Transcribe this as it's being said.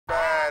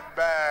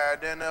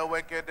bad and the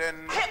wicked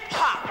and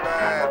hip-hop.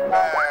 Bad,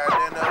 bad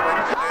and the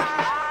wicked and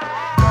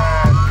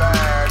bad,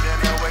 bad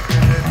and the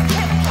wicked and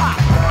hip-hop.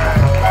 Bad,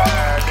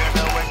 bad and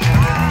the wicked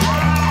and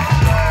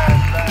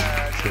bad,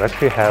 bad. So we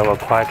actually have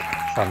quite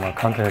some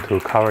content to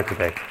cover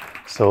today.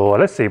 So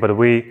let's see, but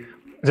we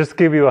just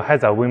give you a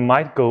heads up, we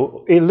might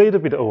go a little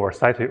bit over,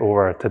 slightly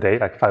over today,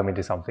 like 5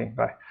 minutes something,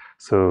 right?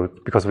 So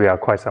because we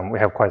have quite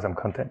some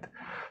content.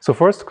 So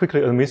first,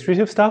 quickly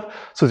administrative stuff.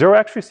 So there are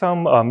actually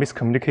some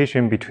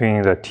miscommunication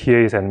between the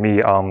TAs and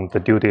me on the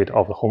due date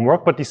of the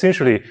homework, but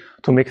essentially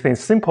to make things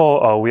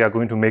simple, we are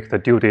going to make the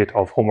due date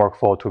of homework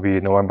 4 to be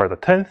November the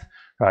 10th,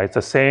 right? It's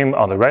the same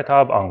on the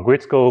write-up, on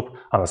Gradescope,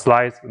 on the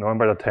slides,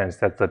 November the 10th,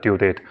 that's the due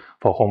date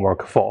for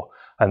homework 4.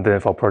 And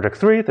then for project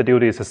 3, the due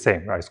date is the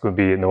same, right? It's going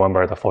to be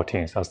November the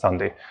 14th, on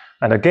Sunday.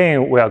 And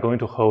again, we are going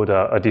to hold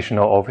an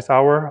additional office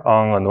hour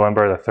on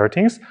November the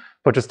 13th,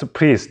 but just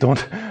please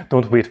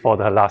don't wait for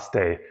the last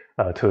day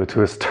to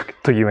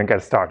even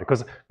get started.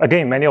 Because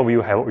again, many of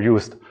you have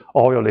used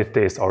all your late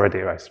days already,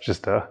 right? So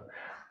just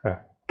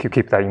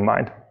keep that in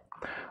mind.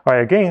 All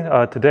right, again,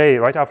 today,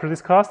 right after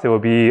this class, there will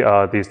be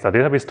this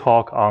database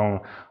talk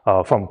on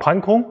from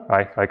Pinecone,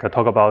 right? Like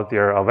talk about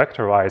their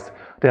vectorized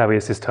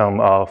database system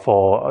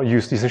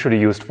essentially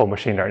used for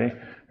machine learning.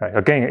 Right?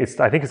 Again,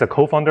 I think it's a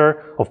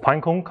co-founder of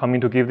Pinecone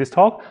coming to give this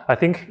talk. I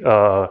think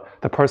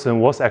the person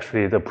was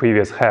actually the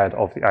previous head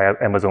of the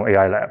Amazon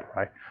AI lab,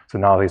 right? So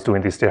now he's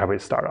doing this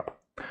database startup.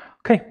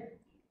 Okay,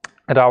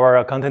 and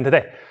our content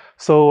today.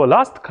 So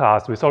last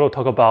class, we sort of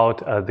talked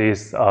about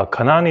this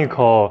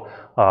canonical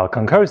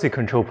concurrency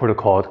control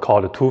protocol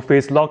called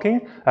two-phase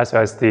locking, as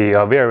well as the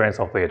variants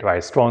of it,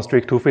 right? Strong,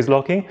 strict two-phase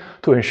locking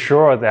to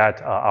ensure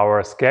that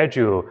our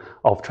schedule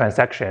of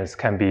transactions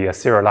can be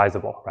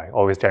serializable, right?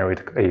 Always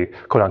generate a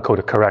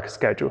quote-unquote correct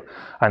schedule.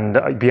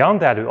 And beyond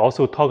that, we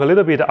also talk a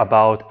little bit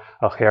about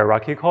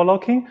hierarchical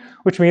locking,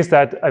 which means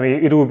that,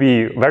 it will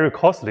be very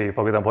costly,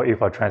 for example,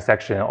 if a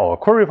transaction or a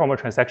query from a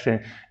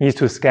transaction needs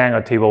to scan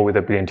a table with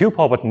a billion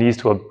tuple, but needs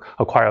to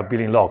acquire a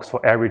billion logs for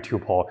every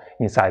tuple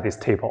inside this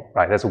table,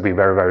 right? This will be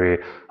very, very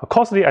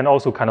costly and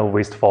also kind of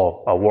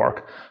wasteful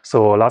work.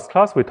 So last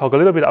class, we talked a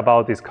little bit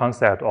about this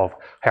concept of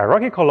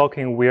hierarchical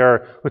locking,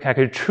 where we can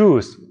actually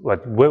choose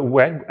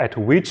at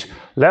which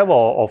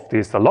level of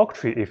this log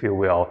tree, if you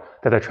will,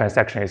 that a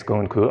transaction is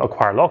going to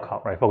acquire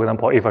lockup, right? For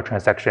example, if a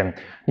transaction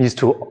needs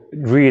to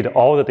read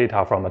all the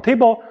data from a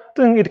table,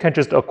 then it can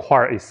just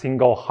acquire a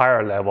single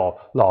higher level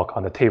log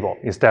on the table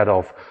instead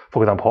of,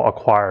 for example,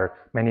 acquire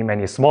many,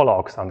 many small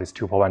logs on this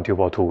tuple 1,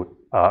 tuple 2,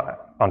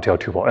 until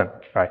tuple n,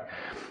 right?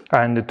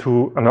 And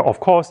of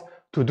course,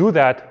 to do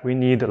that, we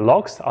need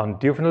logs on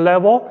different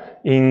level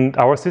in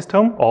our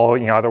system, or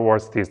in other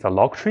words, this is the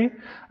log tree.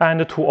 And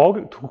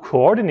to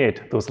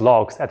coordinate those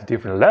logs at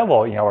different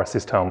level in our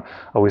system,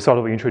 we sort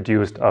of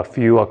introduced a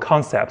few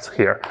concepts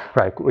here,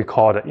 right? We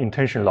call it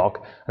intention log.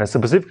 And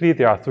specifically,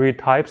 there are 3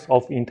 types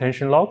of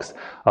intention logs.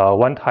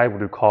 One type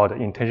we call the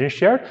intention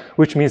shared,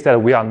 which means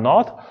that we are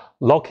not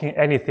locking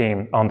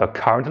anything on the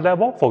current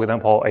level, for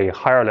example, a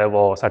higher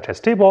level such as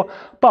table,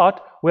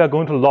 but we are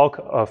going to lock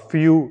a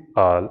few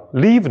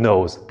leaf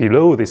nodes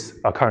below this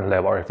current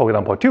level, right? For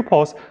example,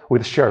 tuples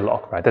with shared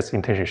lock, right? That's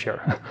intention share.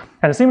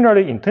 And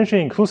similarly, intention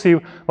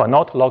inclusive, we're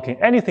not locking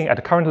anything at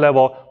the current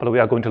level, but we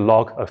are going to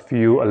lock a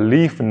few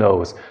leaf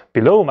nodes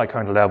below my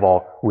current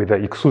level with the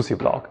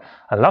exclusive lock.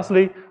 And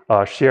lastly,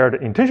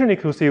 shared intention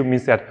inclusive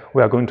means that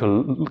we are going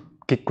to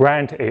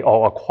grant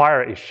or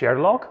acquire a shared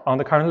lock on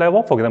the current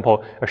level, for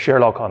example, a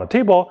shared lock on the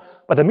table.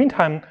 But in the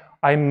meantime,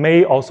 I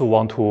may also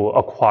want to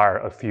acquire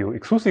a few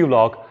exclusive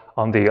lock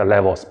on the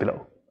levels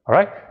below. All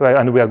right?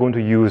 And we are going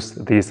to use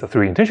these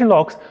 3 intention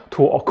locks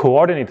to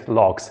coordinate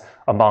logs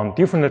among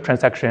different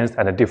transactions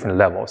and different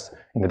levels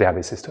in the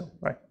database system,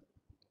 right?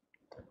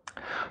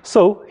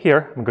 So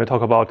here, I'm going to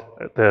talk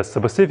about the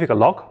specific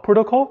lock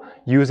protocol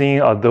using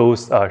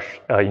those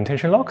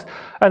intention locks.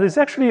 And it's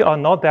actually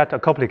not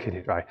that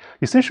complicated, right?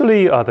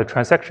 Essentially, the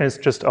transactions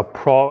just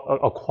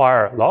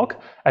acquire lock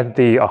at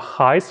the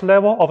highest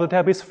level of the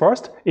database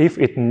first if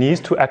it needs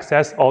to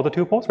access all the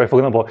tuples, right? For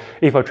example,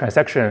 if a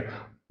transaction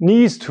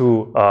needs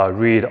to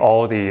read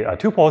all the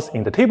tuples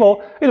in the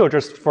table, it will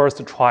just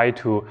first try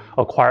to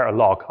acquire a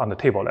lock on the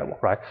table level,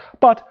 right?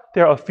 But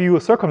there are a few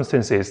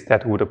circumstances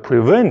that would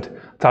prevent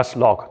such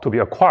lock to be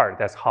acquired.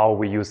 That's how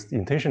we use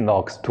intention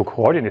locks to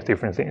coordinate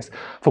different things.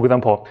 For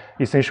example,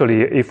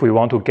 essentially, if we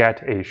want to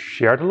get a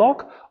shared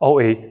lock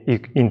or a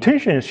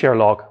intention shared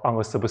lock on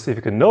a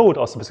specific node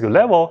or specific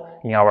level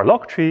in our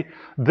lock tree,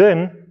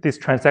 then this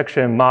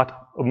transaction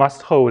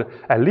must hold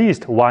at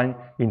least one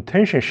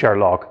intention shared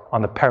lock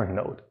on the parent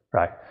node,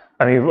 right?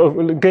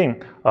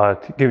 Again,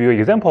 to give you an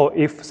example,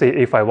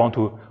 if I want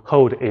to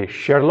hold a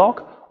shared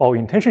lock or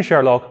intention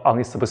shared lock on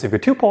a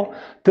specific tuple,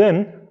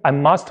 then I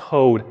must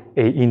hold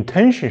a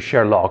intention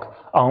shared lock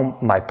on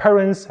my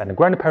parents and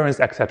grandparents,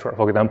 etc.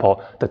 For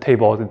example, the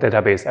table, the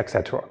database,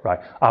 etc. Right,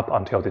 up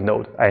until the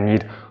node. I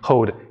need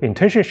hold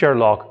intention shared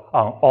lock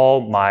on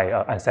all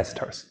my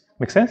ancestors.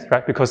 Make sense,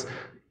 right? Because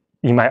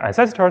in my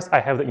ancestors, I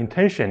have the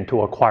intention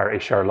to acquire a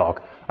shared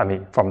lock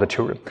from the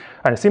children.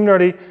 And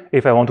similarly,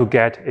 if I want to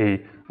get a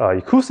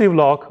inclusive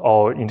lock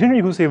or intention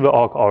inclusive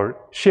lock or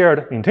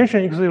shared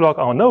intention inclusive lock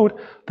on a node,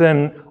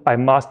 then I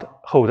must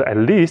hold at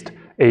least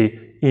a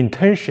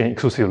intention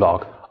inclusive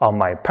lock on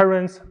my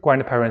parents,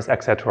 grandparents,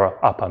 etc.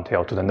 up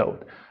until to the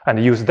node.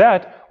 And use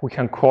that, we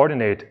can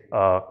coordinate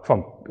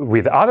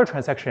with other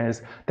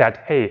transactions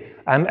that, hey,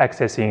 I'm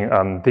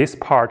accessing this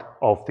part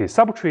of the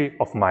subtree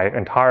of my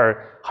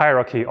entire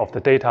hierarchy of the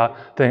data,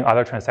 then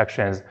other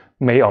transactions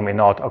may or may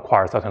not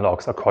acquire certain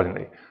locks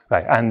accordingly.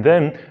 Right? And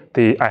then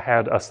I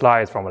had a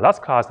slide from the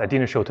last class I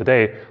didn't show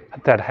today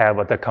that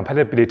have the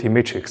compatibility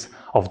matrix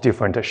of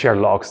different shared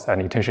locks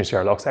and intention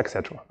shared locks,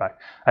 etc. Right?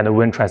 And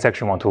when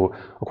transaction want to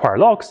acquire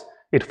locks,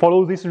 it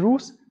follows these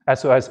rules,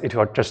 as well as it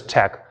will just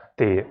check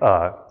the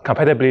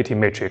compatibility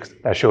matrix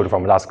I showed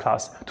from last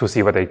class to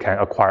see whether it can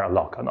acquire a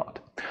lock or not.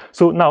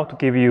 So now to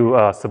give you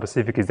a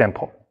specific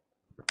example.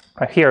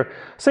 Right here,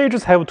 say you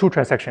just have two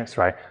transactions,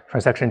 right?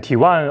 Transaction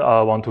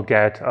T1 want to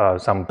get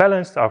some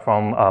balance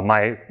from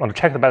want to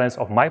check the balance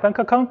of my bank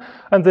account,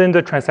 and then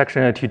the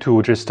transaction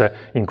T2 just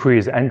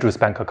increase Andrew's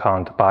bank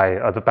account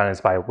by the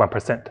balance by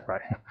 1%,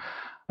 right?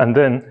 And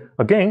then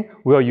again,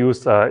 we'll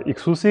use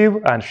exclusive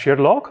and shared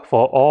lock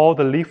for all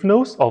the leaf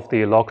nodes of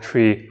the lock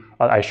tree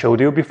I showed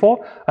you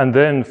before. And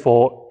then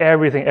for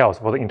everything else,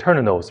 for the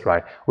internal nodes,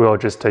 right, we'll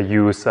just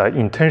use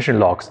intention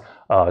locks,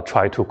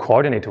 try to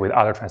coordinate with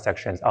other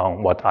transactions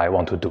on what I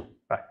want to do,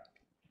 right?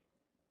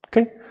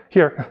 Okay,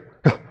 here.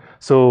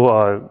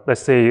 So let's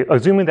say,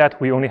 assuming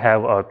that we only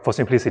have, for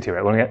simplicity,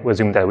 right, we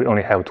assume that we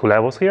only have two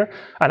levels here.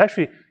 And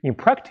actually, in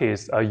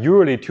practice,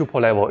 usually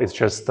tuple level is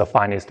just the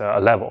finest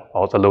level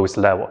or the lowest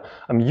level.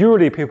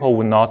 Usually, people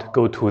will not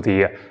go to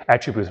the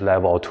attribute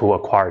level to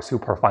acquire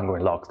super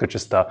fine-grained locks to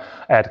just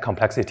add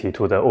complexity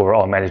to the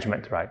overall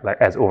management, right, like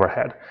as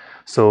overhead.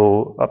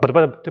 So,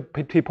 but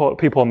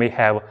people may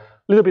have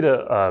a little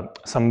bit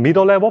some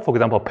middle level, for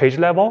example, page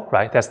level,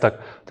 right?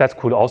 That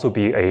could also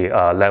be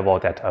a level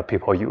that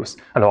people use.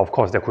 And of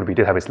course, there could be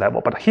database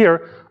level. But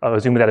here,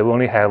 assuming that we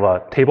only have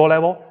a table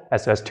level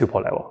as well as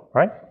tuple level,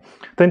 right?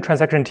 Then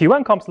transaction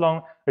T1 comes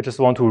along. I just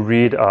want to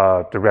read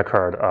the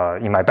record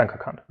in my bank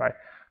account, right?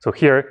 So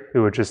here,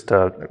 we will just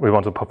we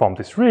want to perform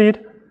this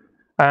read,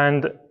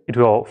 and it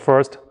will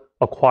first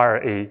acquire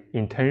a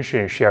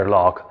intention shared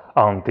lock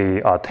on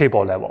the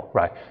table level,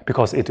 right?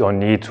 Because it will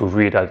need to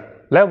read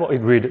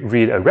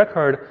read a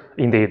record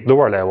in the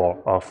lower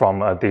level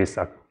from this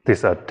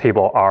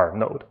table R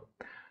node.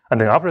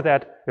 And then after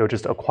that, it will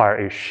just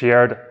acquire a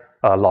shared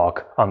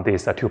lock on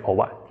this tuple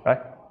 1, right?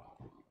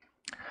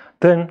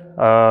 Then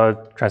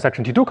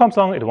transaction T2 comes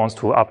on. It wants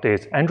to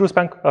update Andrew's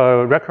bank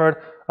record.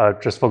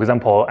 Just for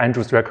example,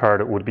 Andrew's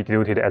record would be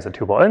denoted as a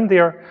tuple N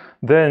there.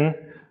 Then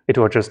it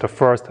will just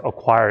first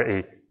acquire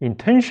a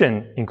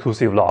intention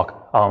inclusive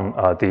lock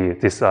on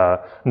this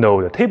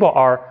node table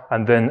R,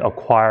 and then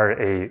acquire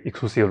a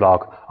exclusive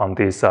lock on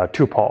this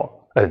tuple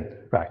N,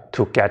 right,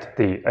 to get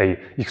a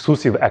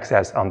exclusive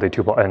access on the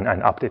tuple N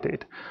and update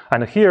it.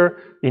 And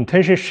here,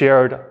 intention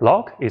shared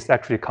lock is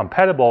actually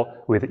compatible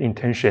with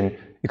intention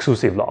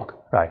exclusive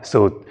lock, right?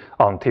 So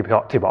on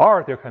table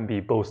R, there can be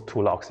both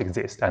two locks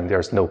exist, and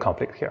there's no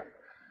conflict here.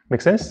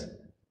 Make sense?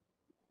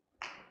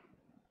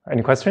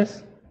 Any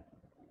questions?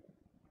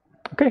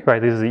 Okay,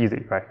 right, this is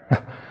easy, right?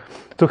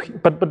 So,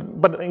 but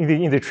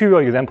in the trivial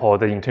example,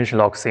 the intention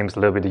lock seems a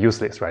little bit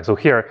useless, right? So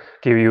here,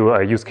 give you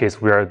a use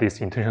case where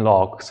these intention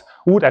locks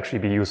would actually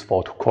be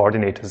useful to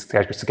coordinate the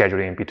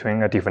scheduling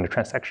between different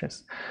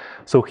transactions.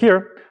 So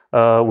here,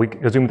 we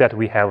assume that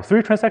we have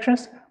 3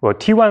 transactions. Well,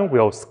 T1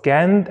 will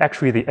scan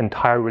actually the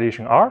entire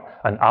relation R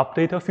and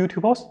update a few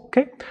tuples,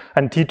 okay?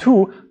 And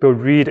T2 will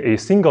read a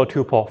single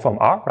tuple from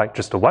R, right,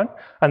 just one.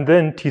 And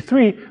then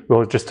T3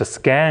 will just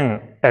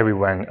scan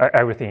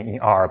everything in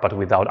R, but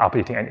without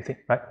updating anything,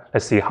 right?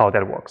 Let's see how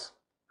that works.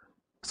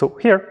 So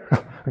here,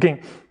 again,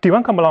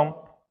 T1 comes along,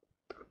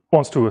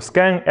 wants to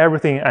scan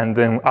everything and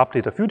then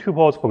update a few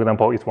tuples. For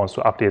example, it wants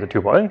to update the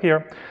tuple N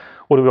here.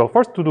 What we will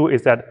first do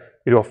is that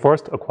it will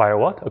first acquire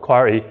what?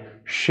 Acquire a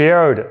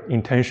shared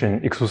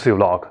intention exclusive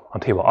lock on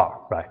table R,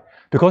 right?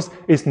 Because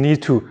it needs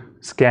to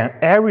scan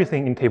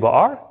everything in table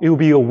R, it will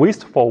be a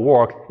wasteful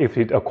work if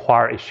it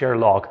acquire a shared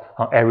lock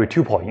on every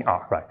tuple in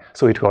R, right?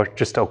 So it will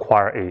just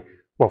acquire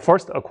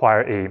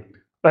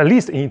at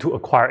least it needs to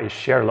acquire a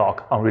shared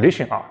lock on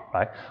relation R,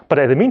 right? But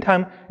at the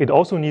meantime, it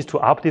also needs to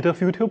update a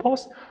few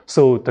tuples.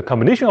 So the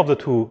combination of the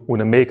two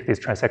would make this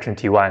transaction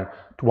T1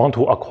 to want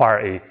to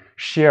acquire a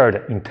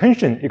shared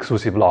intention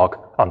exclusive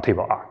lock on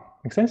table R.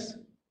 Make sense?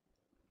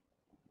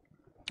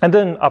 And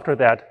then after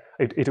that,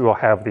 it will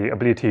have the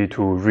ability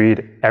to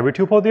read every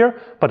tuple there,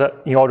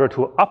 but in order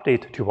to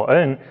update tuple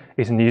N,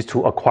 it needs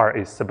to acquire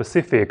a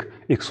specific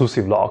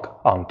exclusive lock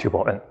on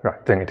tuple N,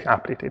 right? Then it can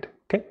update it,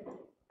 okay?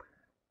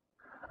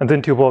 And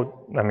then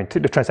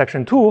the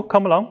transaction 2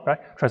 come along, right?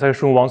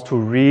 Transaction wants to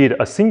read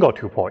a single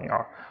tuple in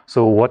R.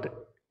 So what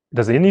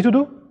does it need to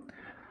do?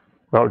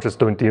 well, just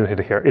don't deal with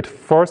it here.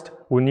 First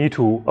we need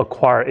to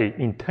acquire a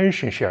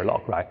intention shared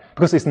log, right?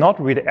 Because it's not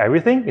read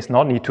everything. It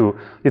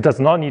does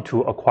not need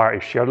to acquire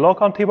a shared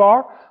log on table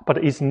R,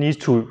 but it needs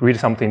to read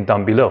something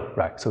down below,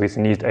 right? So it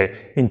needs a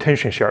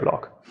intention shared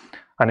log.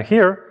 And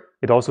here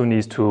it also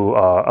needs to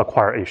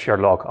acquire a shared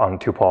log on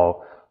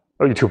tuple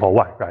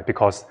 1, right?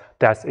 Because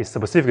that's a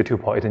specific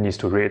tuple it needs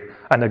to read.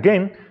 And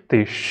again,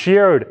 the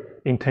shared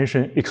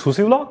intention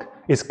exclusive log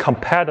is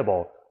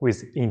compatible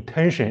with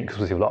intention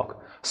exclusive log.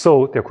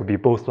 So there could be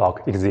both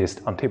log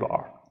exist on table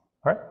R,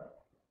 right?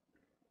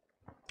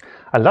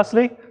 And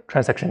lastly,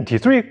 transaction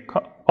T3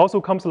 also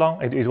comes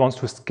along and it wants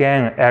to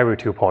scan every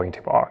tuple in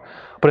table R.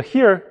 But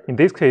here, in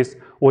this case,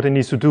 what it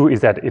needs to do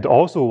is that it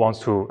also wants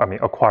to,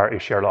 acquire a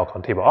shared log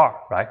on table R,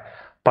 right?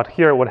 But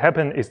here, what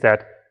happened is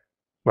that,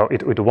 well,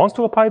 it wants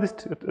to apply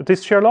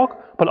this shared log,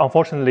 but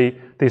unfortunately,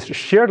 this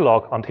shared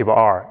log on table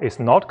R is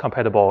not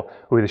compatible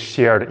with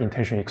shared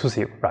intention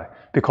exclusive, right?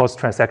 Because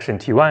transaction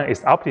T1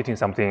 is updating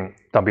something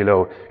down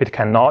below,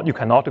 you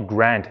cannot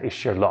grant a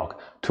shared log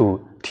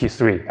to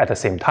T3 at the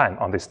same time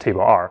on this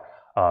table R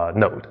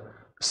node.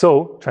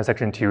 So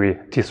transaction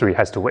T3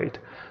 has to wait.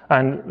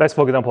 And let's,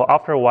 for example,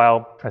 after a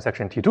while,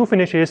 transaction T2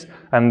 finishes,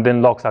 and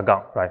then logs are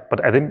gone, right? But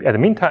at the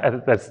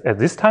meantime, at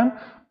this time,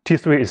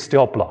 T3 is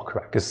still blocked,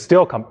 right? It's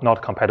still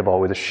not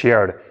compatible with the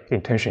shared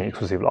intention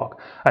exclusive log.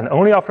 And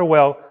only after a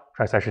while,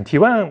 transaction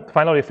T1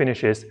 finally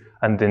finishes,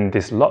 and then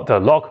the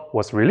log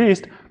was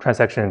released.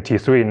 Transaction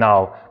T3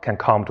 now can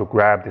come to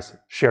grab this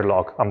shared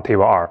log on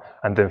table R,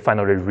 and then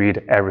finally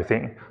read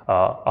everything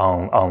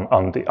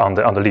on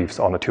the leaves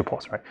on the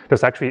tuples, right?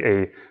 There's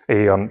actually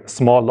a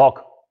small log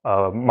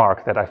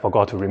mark that I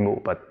forgot to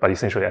remove, but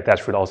essentially that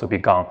should also be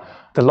gone.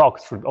 The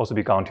logs should also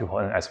be gone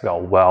tuple N as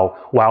well,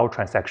 while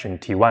transaction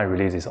T1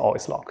 releases all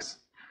its logs.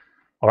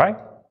 All right?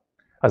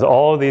 As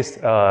all this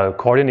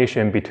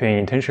coordination between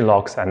intention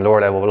logs and lower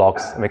level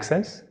logs makes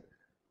sense?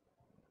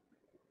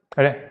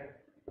 Okay,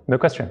 no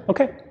question.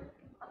 Okay.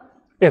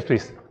 Yes,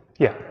 please.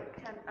 Yeah.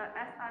 Can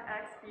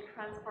SIX be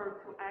transferred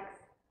to X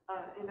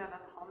in an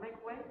atomic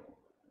way?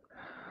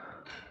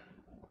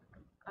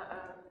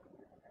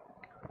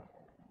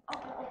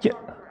 Yeah.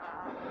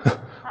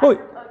 I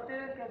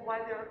didn't get why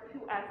there are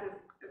two X's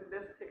in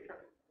this picture.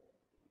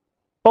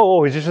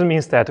 Oh, it just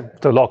means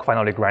that the log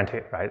finally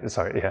granted, right?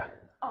 Sorry, yeah.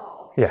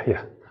 Oh.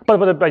 Yeah.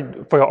 But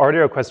for your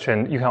earlier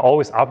question, you can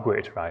always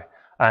upgrade, right?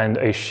 And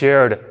a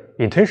shared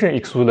intention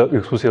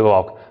exclusive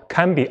log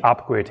can be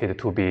upgraded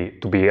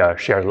to be a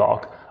shared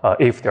log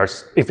if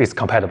it's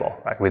compatible,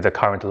 right, with the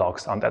current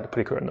logs on that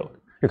particular node.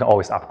 You can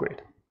always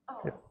upgrade. Oh,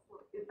 yeah.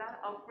 Is that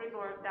upgrade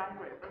or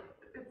downgrade?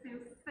 It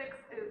seems 6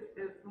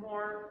 is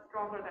more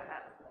stronger than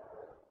X.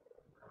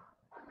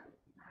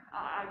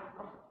 I don't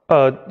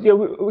know. Yeah,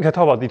 we can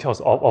talk about details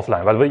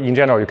offline, but in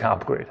general, you can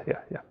upgrade.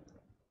 Yeah.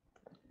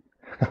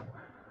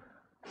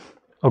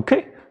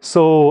 Okay,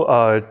 so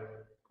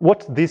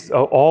what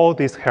all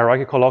these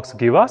hierarchical logs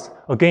give us,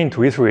 again,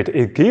 to iterate,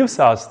 it gives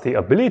us the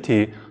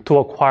ability to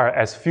acquire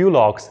as few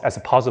logs as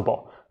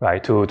possible,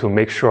 right? To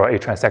make sure a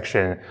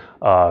transaction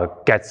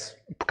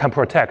can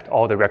protect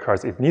all the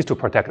records it needs to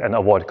protect and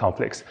avoid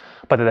conflicts.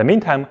 But in the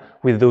meantime,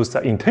 with those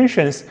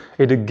intentions,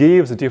 it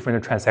gives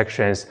different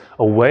transactions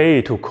a way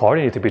to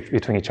coordinate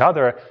between each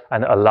other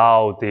and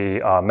allow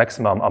the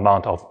maximum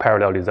amount of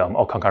parallelism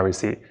or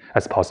concurrency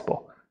as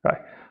possible,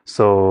 right?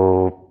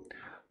 So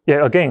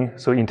yeah, again,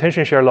 so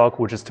intention shared log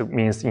would just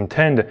means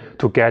intend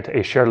to get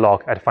a shared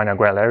log at finite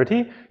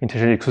granularity.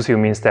 Intention exclusive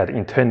means that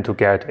intend to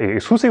get a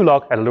exclusive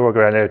log at lower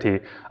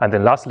granularity. And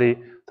then lastly,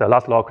 the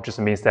last log just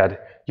means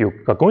that you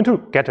are going to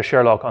get a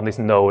shared log on this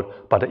node,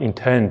 but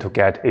intend to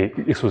get a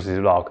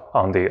exclusive log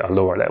on the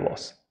lower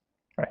levels.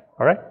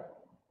 All right.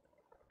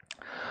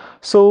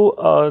 So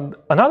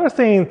another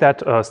thing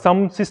that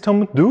some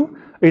systems do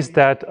is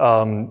that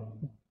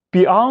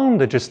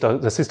beyond just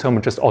the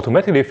system just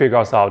automatically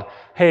figures out,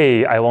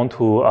 hey, I want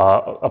to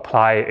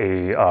apply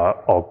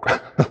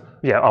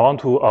I want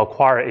to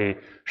acquire a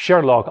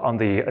shared log on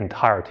the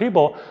entire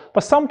table.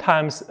 But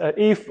sometimes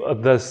if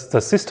the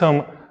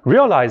system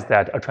realizes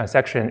that a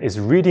transaction is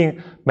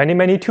reading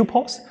many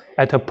tuples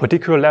at a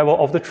particular level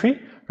of the tree,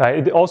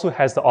 right, it also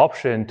has the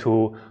option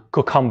to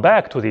come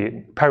back to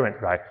the parent,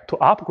 right, to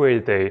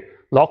upgrade the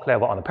log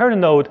level on the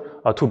parent node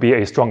to be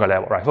a stronger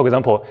level, right? For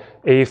example,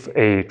 if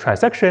a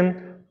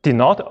transaction did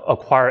not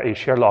acquire a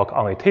shared log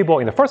on a table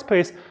in the first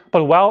place,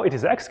 but while it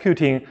is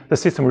executing, the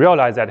system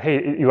realized that,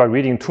 hey, you are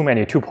reading too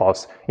many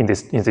tuples in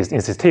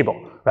this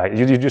table, right?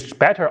 You're just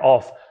better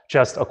off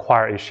just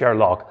acquire a shared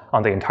log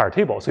on the entire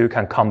table, so you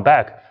can come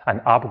back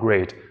and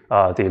upgrade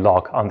the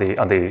log on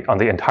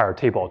the entire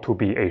table to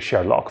be a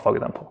shared log, for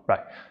example,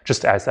 right?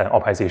 Just as an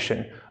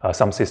optimization,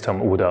 some system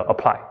would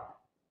apply.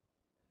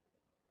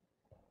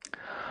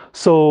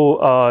 So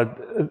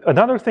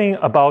another thing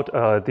about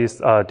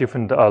these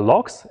different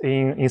logs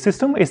in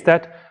system is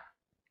that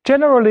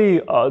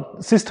generally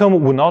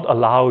system would not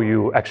allow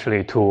you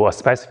actually to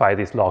specify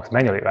these logs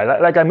manually,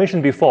 right? Like I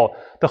mentioned before,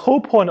 the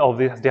whole point of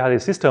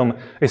this system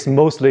is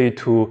mostly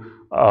to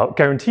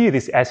guarantee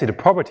this ACID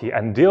property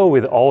and deal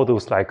with all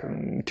those like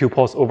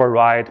tuples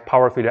override,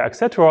 power failure,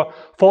 etc.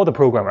 for the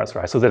programmers,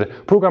 right? So that the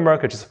programmer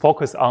can just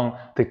focus on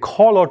the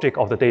core logic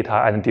of the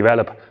data and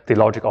develop the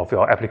logic of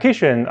your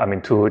application,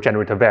 to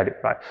generate a value,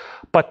 right?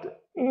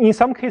 But in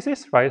some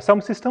cases, right,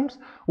 some systems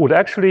would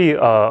actually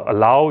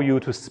allow you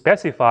to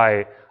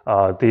specify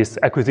this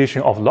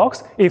acquisition of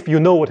logs if you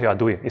know what you are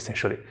doing,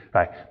 essentially,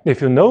 right?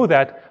 If you know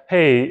that,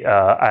 hey,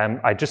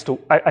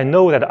 I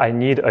know that I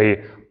need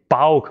a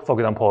bulk, for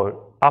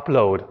example,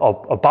 upload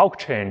or a bulk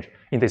change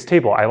in this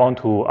table. I want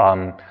to,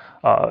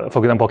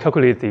 for example,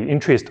 calculate the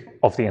interest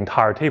of the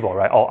entire table,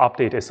 right? Or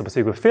update a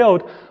specific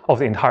field of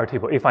the entire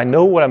table. If I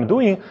know what I'm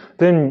doing,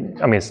 then,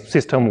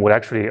 system would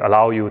actually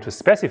allow you to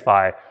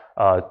specify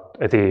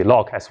the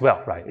log as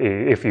well, right?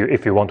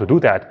 If you want to do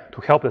that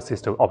to help the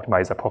system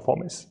optimize the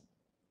performance.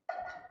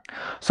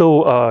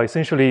 So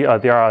essentially,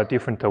 there are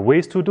different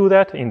ways to do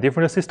that in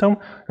different systems.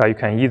 Right? You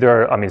can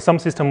either, some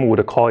system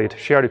would call it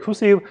shared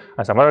inclusive,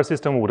 and some other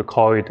system would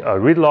call it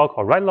read log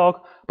or write log.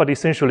 But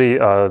essentially,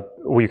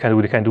 what you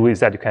can do is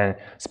that you can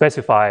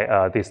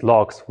specify these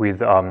logs with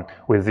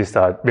these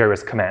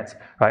various commands.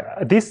 Right?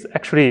 This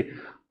actually,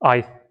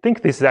 I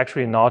think this is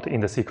actually not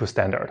in the SQL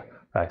standard.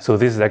 Right? So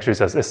this is actually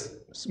just as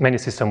many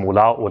systems would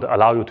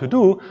allow you to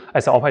do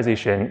as an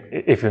optimization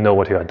if you know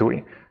what you are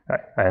doing.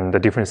 Right? And the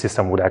different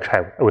system would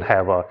actually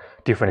have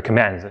different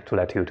commands to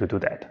let you to do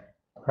that,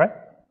 right?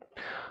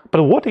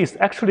 But what is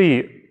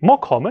actually more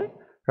common,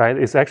 right,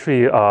 is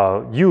actually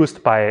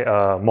used by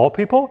more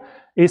people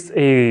is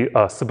a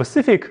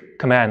specific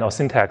command or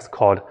syntax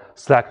called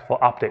select for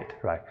update,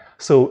 right?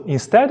 So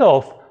instead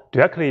of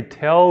directly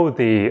tell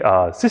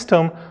the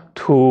system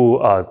to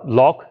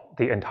log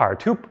the entire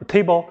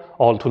table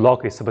or to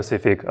log a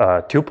specific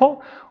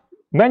tuple,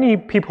 many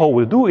people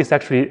will do is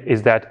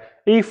that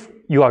if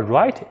you are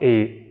write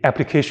a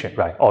application,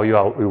 right, or you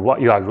are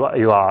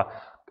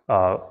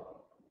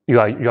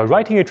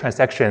writing a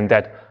transaction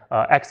that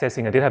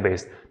accessing a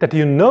database that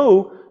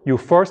you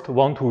first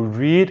want to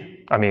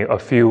read, a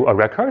few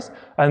records,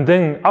 and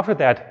then after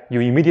that you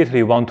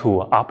immediately want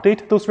to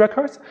update those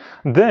records,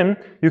 then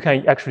you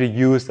can actually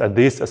use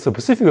this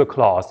specific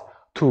clause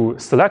to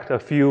select a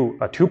few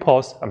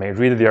tuples,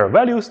 read their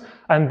values,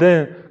 and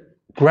then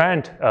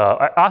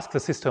ask the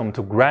system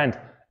to grant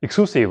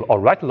exclusive or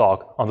write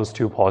log on those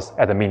tuples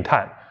at the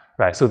meantime,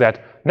 right? So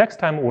that next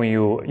time when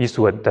you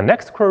issue the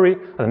next query,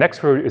 the next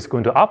query is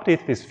going to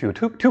update these few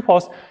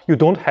tuples, you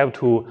don't have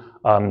to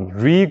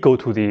go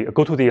to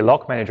the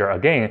log manager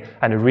again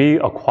and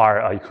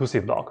reacquire an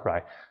exclusive log,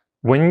 right?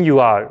 When you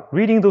are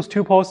reading those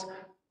tuples,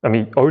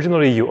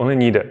 originally you only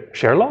need a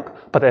share log,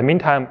 but in the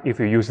meantime, if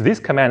you use this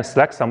command,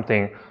 select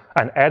something,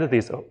 and add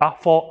this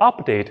for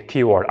update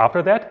keyword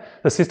after that,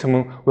 the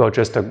system will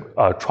just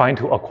try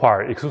to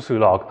acquire exclusive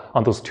log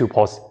on those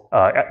tuples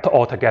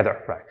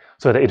altogether, right?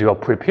 So that it will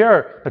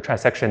prepare the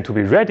transaction to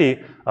be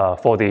ready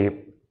for the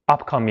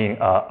upcoming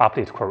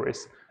update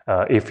queries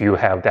if you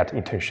have that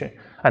intention.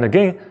 And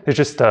again, it's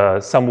just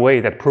some way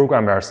that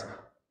programmers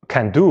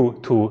can do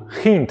to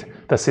hint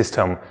the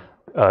system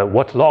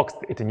what logs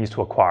it needs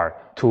to acquire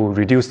to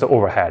reduce the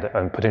overhead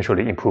and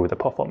potentially improve the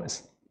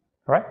performance.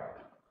 All right?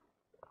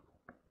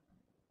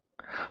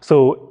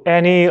 So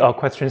any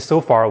questions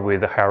so far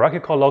with the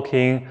hierarchical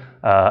locking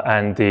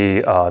and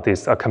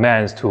these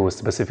commands to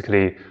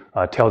specifically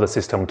tell the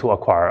system to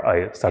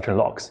acquire certain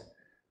logs?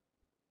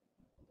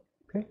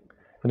 Okay.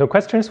 With no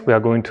questions, we are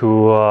going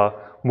to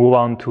move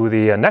on to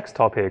the next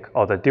topic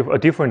of a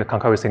different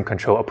concurrency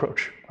control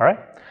approach. All right.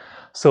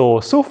 So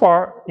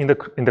far in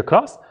the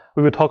class,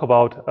 we will talk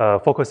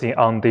about focusing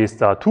on this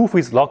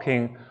two-phase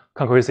locking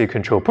concurrency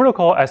control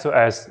protocol as well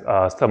as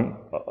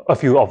a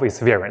few of its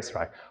variants,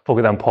 right? For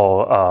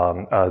example,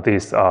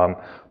 this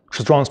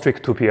strong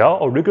strict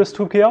 2PL or rigorous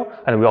 2PL,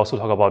 and we also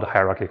talk about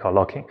hierarchical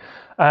locking.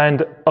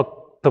 And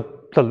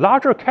the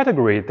larger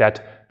category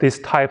that these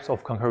types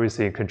of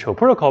concurrency control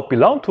protocol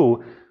belong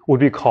to would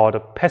be called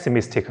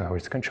pessimistic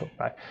concurrency control,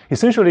 right?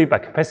 Essentially, by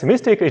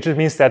pessimistic, it just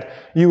means that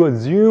you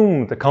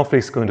assume the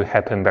conflict is going to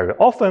happen very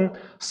often.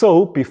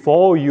 So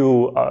before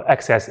you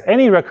access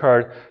any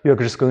record, you're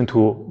just going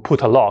to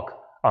put a lock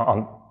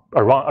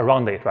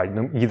around it, right?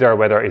 Either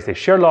whether it's a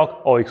shared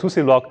lock or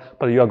exclusive lock,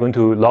 but you are going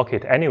to lock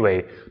it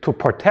anyway to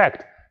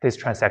protect this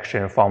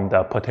transaction from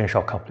the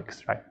potential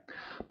conflicts, right?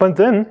 But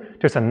then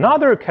there's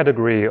another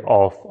category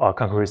of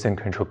concurrency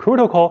control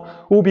protocol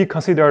will be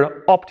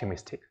considered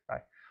optimistic,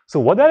 right? So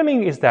what that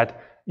means is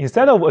that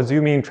instead of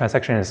assuming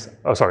conflicts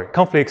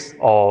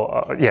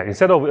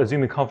instead of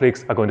assuming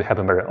conflicts are going to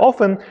happen very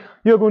often,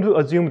 you're going to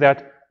assume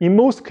that in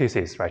most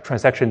cases, right,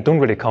 transactions don't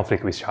really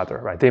conflict with each other,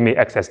 right? They may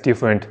access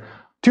different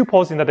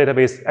tuples in the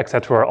database,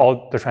 etc.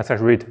 All the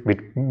transaction rate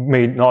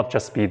may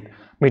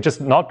just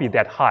not be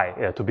that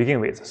high to begin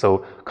with.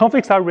 So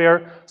conflicts are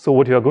rare. So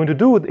what you are going to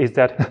do is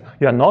that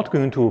you are not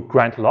going to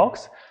grant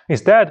logs.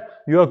 Instead,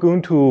 you are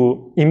going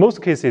to, in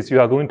most cases,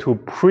 you are going to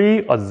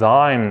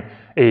pre-assign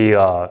a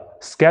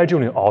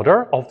scheduling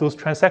order of those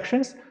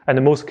transactions, and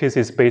in most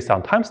cases based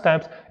on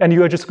timestamps, and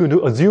you are just going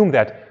to assume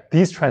that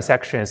these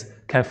transactions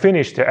can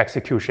finish their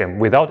execution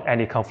without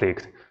any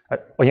conflict.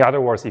 In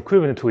other words,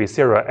 equivalent to a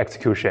serial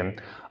execution,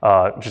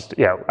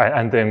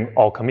 and then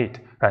all commit.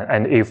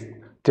 And if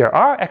there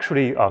are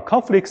actually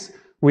conflicts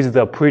with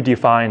the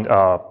predefined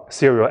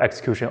serial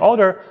execution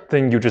order,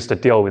 then you just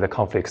deal with the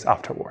conflicts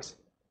afterwards.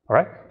 All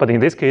right? But in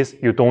this case,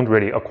 you don't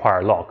really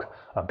acquire lock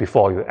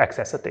before you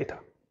access the data.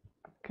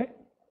 Okay?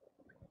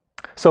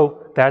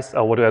 So that's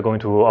what we are going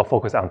to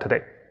focus on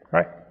today.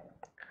 Right?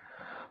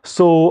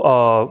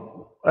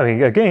 So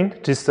again,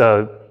 just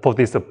for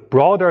this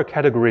broader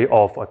category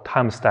of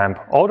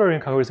timestamp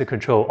ordering concurrency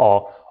control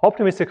or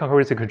optimistic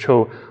concurrency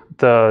control,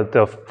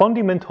 the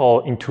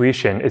fundamental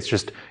intuition is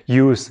just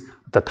use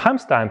the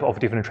timestamp of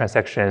different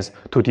transactions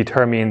to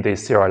determine the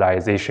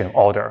serialization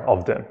order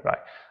of them, right?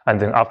 And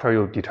then after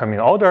you determine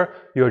the order,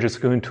 you're just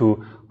going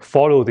to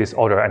follow this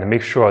order and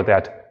make sure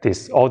that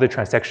all the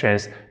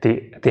transactions,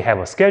 they have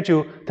a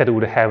schedule that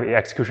would have an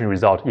execution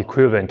result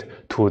equivalent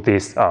to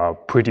this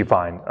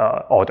predefined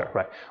order,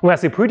 right? When I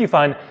say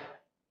predefined,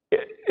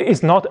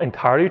 it's not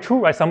entirely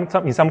true, right?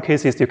 In some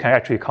cases, you can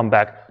actually come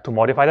back to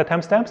modify the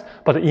timestamps,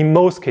 but in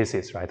most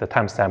cases, right, the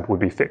timestamp would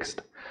be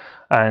fixed.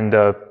 And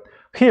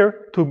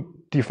here, to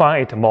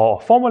define it more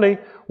formally,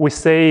 we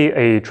say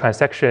a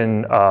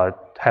transaction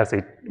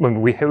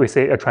when we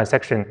say a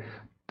transaction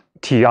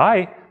Ti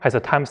has a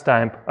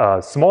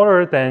timestamp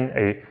smaller than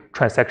a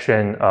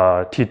transaction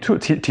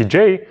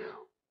Tj,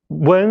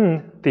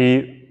 when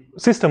the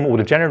system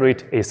would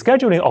generate a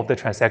scheduling of the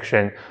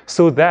transaction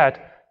so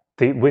that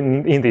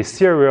when in the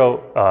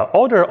serial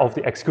order of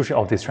the execution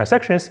of these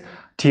transactions,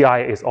 Ti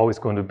is always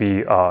going to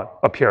be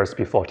appears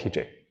before Tj.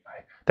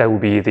 Right? That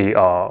would be the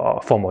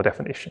formal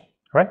definition,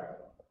 right?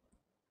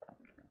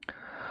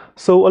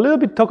 So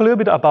talk a little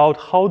bit about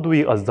how do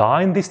we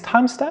assign these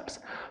timestamps.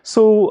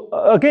 So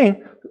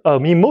again,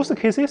 in most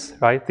cases,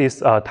 right,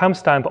 this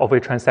timestamp of a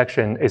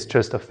transaction is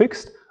just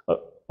fixed.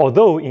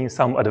 Although in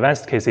some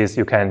advanced cases,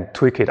 you can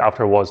tweak it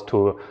afterwards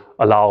to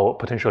allow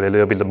potentially a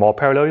little bit more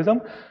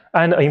parallelism.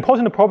 And an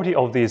important property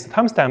of this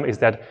timestamp is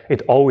that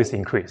it always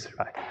increases,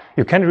 right?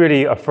 You can't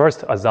really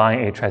first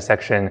assign a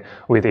transaction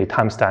with a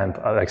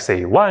timestamp, like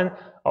say 1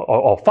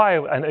 or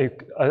 5,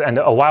 and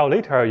a while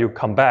later you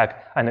come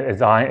back and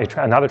assign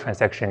another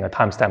transaction a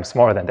timestamp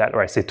smaller than that,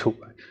 right? Say 2.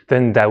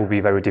 Then that would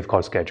be very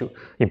difficult to schedule.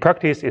 In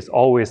practice, it's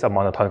always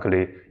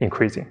monotonically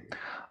increasing.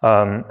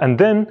 And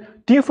then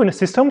different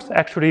systems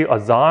actually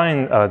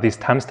assign this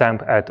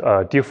timestamp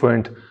at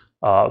different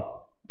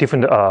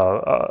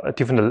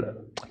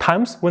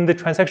times when the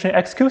transaction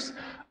executes.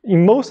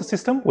 In most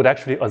systems, would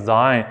actually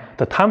assign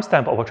the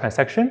timestamp of a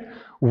transaction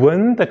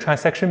when the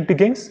transaction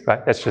begins,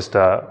 right? That's just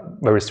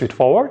very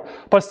straightforward.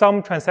 But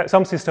some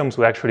systems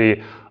will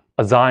actually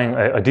assign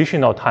an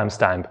additional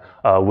timestamp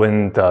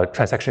when the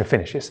transaction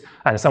finishes.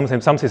 And some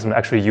systems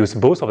actually use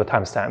both of the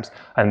timestamps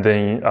and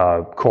then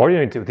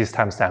coordinate this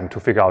timestamp to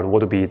figure out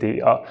what would be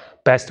the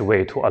best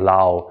way to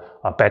allow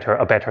a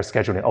better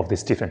scheduling of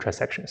these different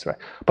transactions, right?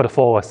 But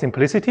for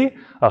simplicity,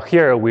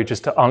 here we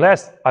just,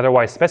 unless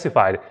otherwise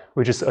specified,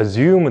 we just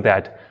assume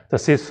that the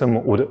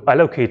system would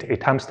allocate a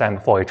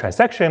timestamp for a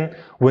transaction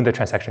when the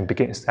transaction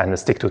begins and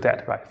stick to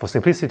that, right? For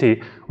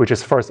simplicity, we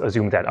just first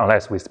assume that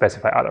unless we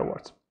specify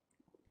otherwise.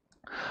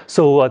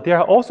 So there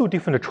are also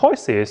different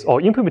choices or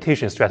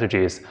implementation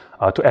strategies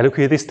to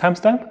allocate this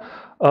timestamp.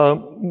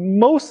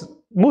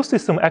 Most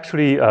systems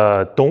actually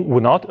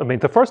would not. I mean,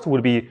 the first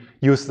would be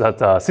use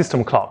the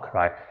system clock,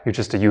 right? You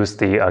just use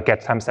the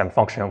get timestamp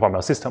function from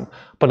your system.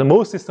 But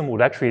most systems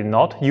would actually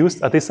not use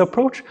this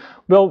approach.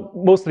 Well,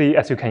 mostly,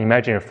 as you can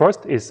imagine,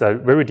 first is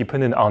very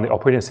dependent on the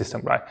operating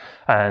system, right?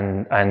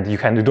 And you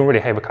don't really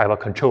have a kind of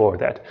control over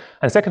that.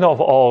 And second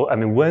of all, I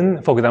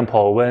mean, for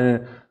example,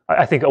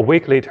 I think a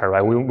week later,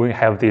 right, we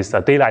have this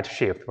daylight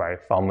shift, right,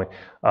 from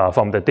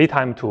the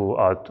daytime to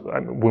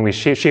when we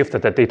shift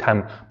the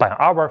daytime by an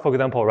hour, for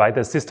example, right,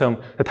 the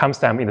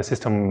timestamp in the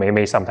system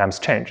may sometimes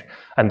change,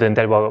 and then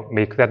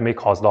that may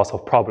cause lots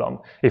of problem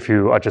if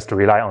you just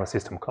rely on the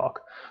system clock.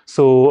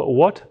 So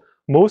what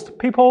most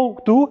people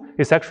do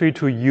is actually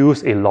to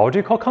use a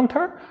logical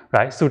counter,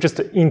 right? So just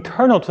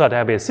internal to that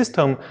database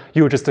system,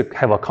 you just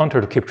have a counter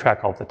to keep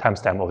track of the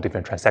timestamp of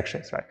different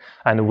transactions, right?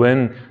 And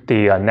when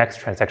the next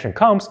transaction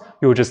comes,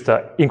 you just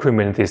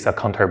increment this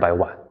counter by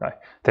 1, right?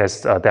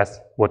 That's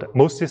what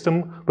most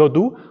systems will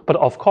do. But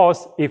of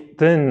course, if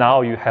then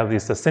now you have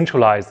this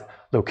centralized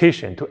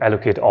location to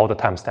allocate all the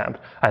timestamp,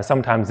 and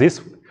sometimes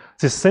this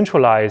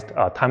centralized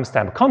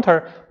timestamp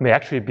counter may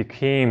actually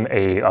become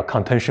a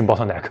contention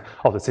bottleneck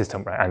of the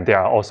system, right? And there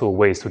are also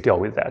ways to deal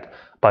with that.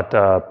 But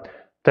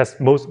that's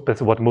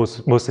what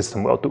most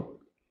systems will do.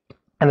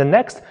 And the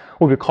next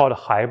would be called a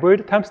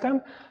hybrid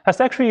timestamp. That's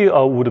actually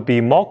would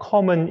be more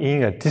common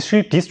in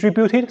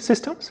distributed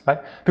systems, right?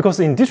 Because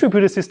in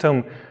distributed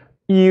system,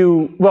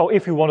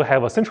 if you want to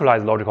have a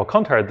centralized logical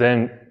counter,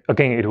 then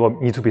again, it will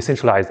need to be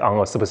centralized on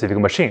a specific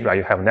machine, right?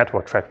 You have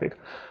network traffic.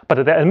 But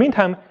in the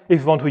meantime,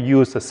 if you want to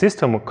use a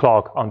system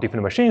clock on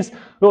different machines,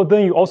 well,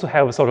 then you also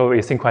have sort of a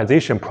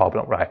synchronization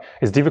problem, right?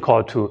 It's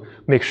difficult to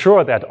make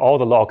sure that all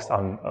the logs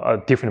on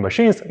different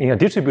machines in a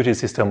distributed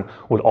system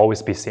would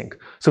always be synced.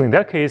 So in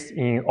that case,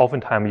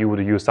 oftentimes you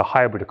would use a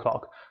hybrid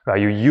clock, right?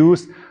 You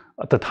use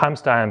the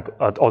timestamp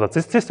or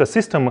the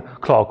system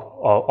clock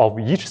of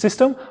each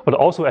system, but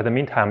also at the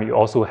meantime, you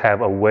also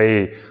have a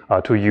way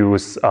to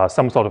use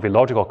some sort of a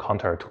logical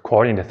counter to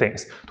coordinate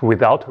things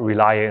without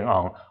relying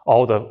on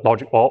all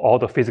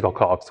the physical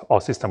clocks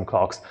or system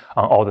clocks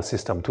on all the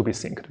system to be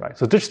synced, right?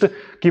 So just to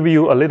give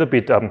you a little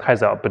bit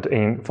heads up, but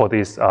for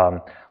this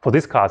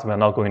class, we are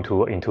not going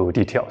into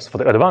details. For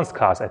the advanced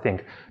class, I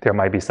think there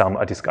might be some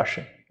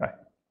discussion, right?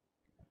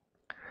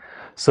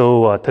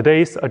 So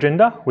today's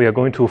agenda, we are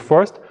going to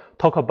first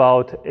talk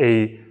about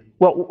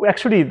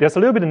actually, there's a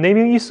little bit of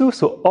naming issue.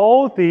 So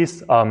all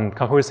these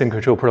concurrency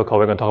control protocol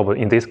we're going to talk about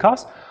in this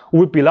class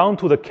would belong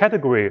to the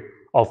category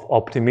of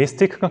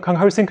optimistic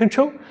concurrency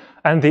control,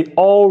 and they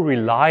all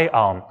rely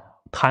on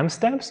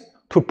timestamps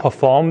to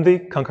perform the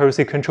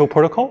concurrency control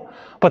protocol.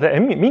 But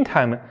in the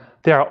meantime,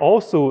 there are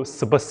also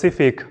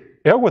specific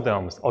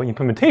algorithms or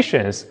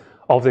implementations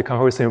of the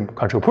concurrency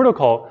control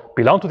protocol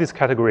belong to this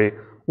category.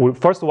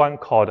 First one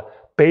called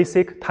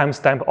basic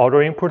timestamp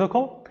ordering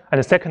protocol, and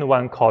the second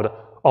one called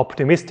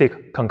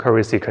optimistic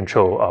concurrency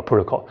control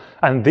protocol.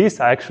 And these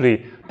are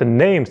actually the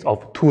names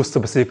of two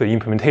specific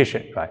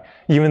implementations, right?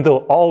 Even though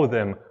all of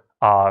them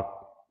are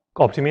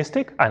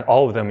optimistic and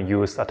all of them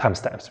use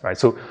timestamps, right?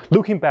 So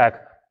looking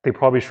back, they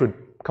probably should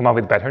come up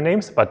with better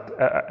names, but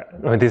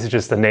this is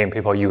just the name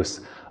people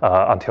use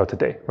until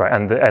today, right?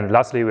 And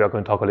lastly, we are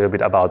going to talk a little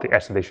bit about the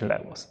acceleration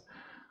levels.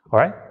 All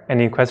right,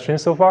 any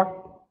questions so far?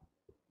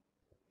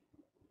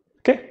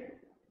 Okay.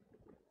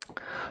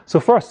 So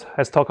first,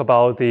 let's talk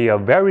about the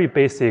very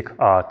basic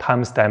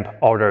timestamp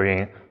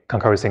ordering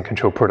concurrency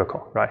control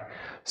protocol, right?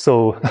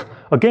 So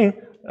again,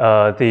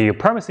 the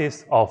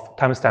premises of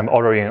timestamp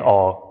ordering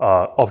or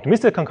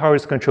optimistic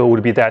concurrency control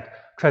would be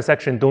that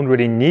transactions don't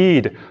really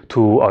need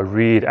to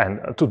read and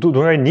don't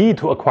really need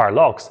to acquire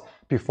logs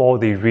before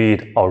they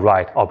read or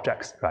write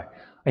objects, right?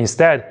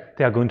 Instead,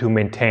 they are going to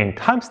maintain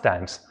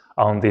timestamps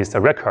on these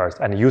records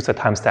and use a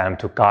timestamp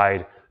to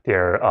guide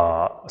their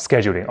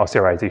scheduling or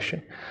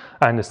serialization.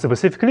 And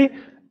specifically,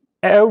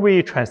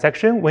 every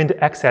transaction, when it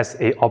access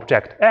a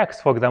object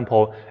X, for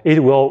example,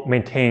 it will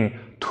maintain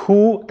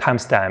two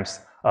timestamps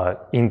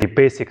in the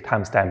basic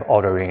timestamp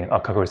ordering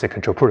concurrency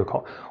control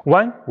protocol.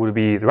 One will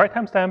be the write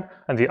timestamp,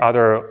 and the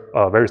other,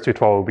 very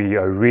straightforward, will be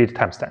a read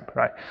timestamp,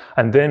 right?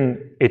 And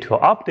then it will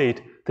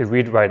update the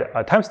read-write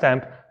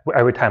timestamp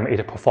every time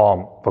it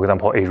performs, for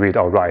example, a read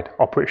or write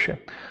operation.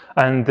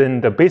 And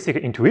then the basic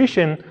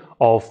intuition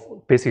of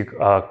basic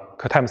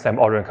timestamp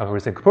ordering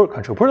concurrency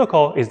control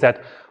protocol is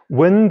that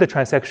when the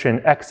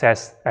transaction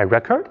accesses a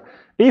record,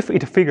 if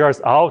it figures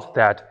out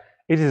that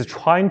it is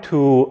trying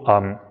to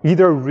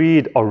either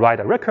read or write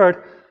a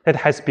record that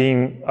has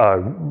been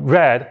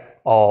read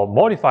or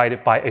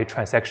modified by a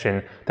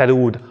transaction that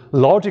would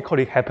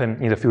logically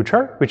happen in the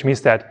future, which means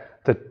that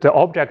the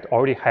object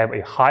already have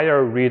a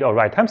higher read or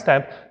write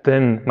timestamp,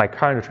 then my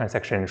current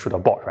transaction should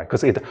abort, right?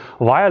 Because it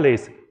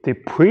violates the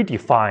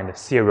predefined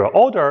serial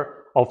order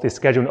of the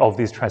scheduling of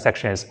these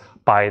transactions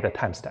by the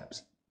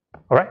timestamps.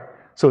 All right?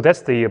 So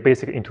that's the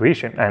basic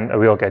intuition, and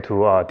we'll get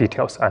to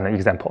details and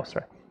examples,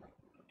 right?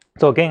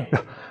 So again,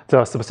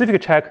 the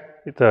specific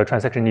check the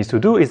transaction needs to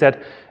do is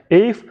that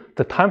if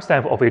the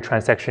timestamp of a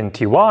transaction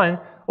T1,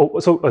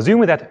 so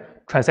assuming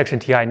that transaction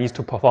Ti needs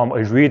to perform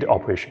a read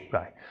operation,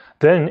 right?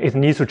 Then it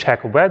needs to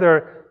check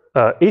whether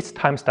its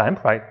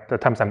timestamp, right, the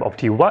timestamp of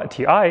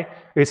Ti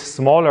is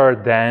smaller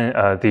than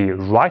the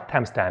write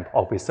timestamp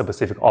of a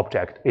specific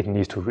object it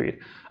needs to read.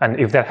 And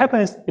if that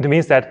happens, it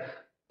means that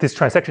this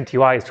transaction Ti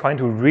is trying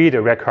to read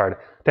a record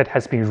that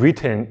has been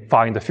written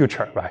far in the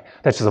future, right?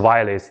 That just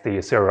violates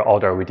the serial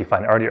order we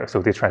defined earlier.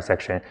 So this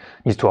transaction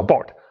needs to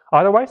abort.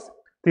 Otherwise,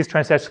 this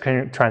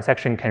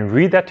transaction can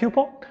read that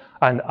tuple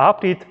and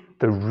update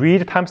the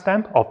read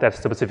timestamp of that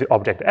specific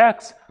object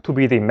X to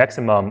be the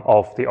maximum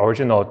of the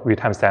original read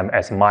timestamp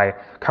as my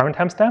current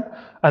timestamp.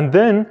 And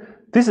then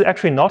this is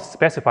actually not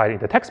specified in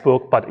the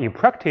textbook, but in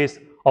practice,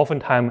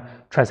 oftentimes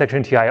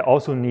transaction Ti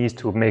also needs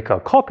to make a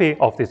copy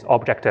of this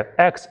object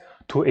X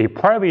to a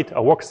private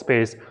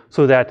workspace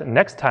so that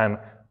next time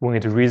when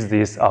it reads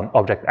this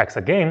object X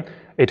again,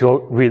 it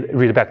will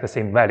read back the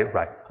same value,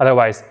 right?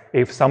 Otherwise,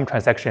 if some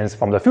transactions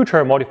from the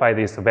future modify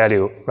this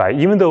value, right,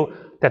 even though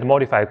that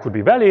modifier could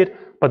be valid,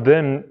 but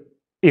then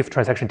if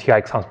transaction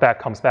Ti comes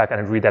back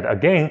and read that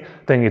again,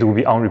 then it will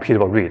be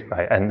unrepeatable read,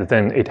 right? And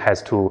then it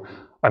has to,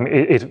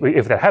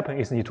 if that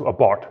happens, it needs to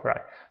abort, right?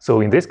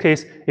 So in this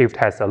case, if it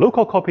has a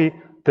local copy,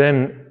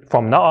 then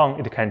from now on,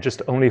 it can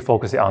just only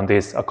focus on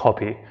this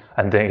copy,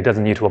 and then it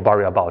doesn't need to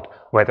worry about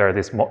whether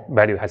this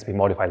value has been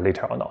modified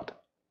later or not.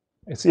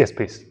 Yes,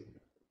 please.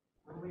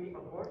 When we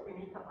abort, we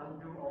need to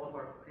undo all of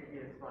our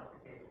previous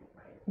modifications,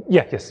 right?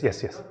 Yeah, yes. Don't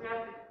we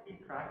have to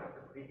keep track of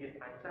the previous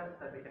timestamps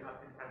so that we can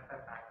update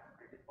timestamp back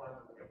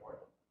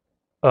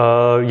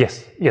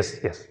Yes.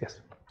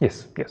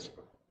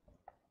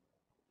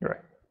 You're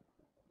right.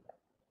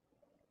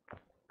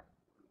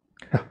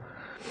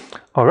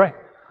 All right,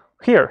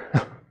 here.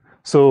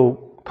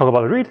 So talk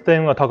about read,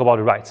 then we'll talk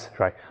about writes,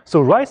 right? So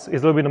writes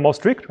is a little bit more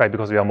strict, right?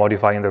 Because we are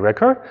modifying the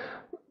record.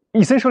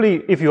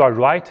 Essentially, if you are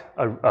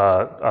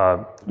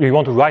you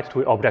want to write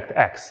to object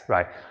X,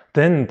 right?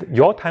 Then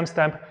your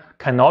timestamp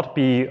cannot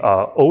be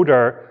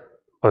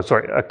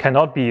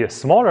cannot be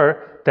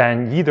smaller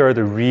than either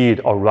the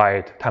read or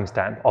write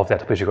timestamp of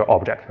that particular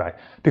object, right?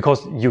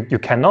 Because you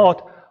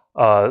cannot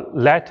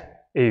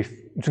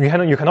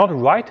you cannot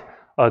write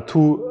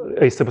to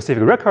a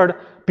specific record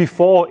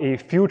before a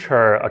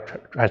future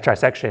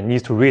transaction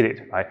needs to read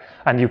it, right?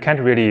 And you can't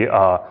really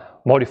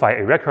modify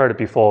a record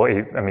before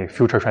a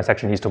future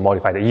transaction needs to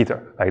modify it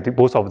either, right?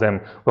 Both of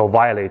them will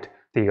violate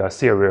the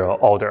serial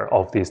order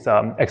of this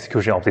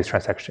execution of this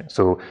transaction.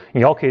 So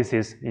in all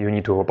cases, you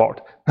need to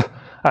abort.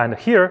 And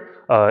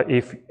here,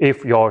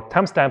 if your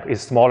timestamp is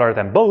smaller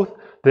than both,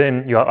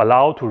 then you are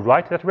allowed to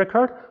write that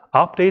record,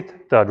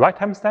 update the write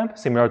timestamp,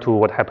 similar to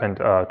what happened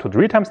to the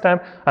read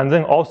timestamp, and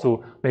then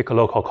also make a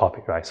local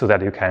copy, right? So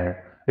that you can,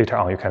 later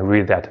on, you can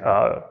read that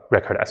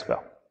record as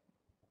well.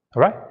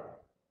 All right?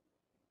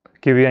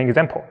 Give you an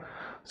example.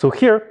 So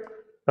here,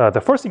 the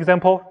first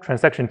example,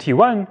 transaction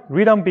T1,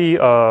 read on B,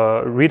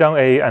 read on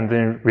A, and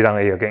then read on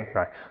A again,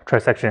 right?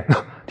 Transaction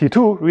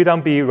T2, read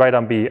on B, write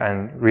on B,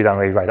 and read on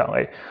A, write on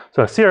A.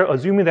 So here,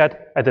 assuming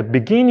that at the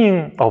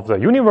beginning of the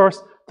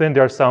universe, then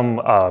there's some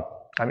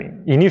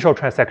initial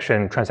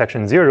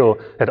transaction 0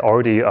 that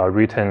already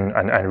written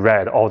and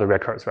read all the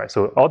records, right?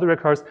 So all the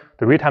records,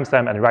 the read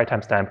timestamp and the write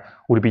timestamp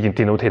would be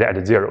denoted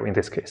at 0 in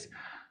this case.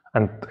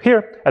 And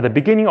here, at the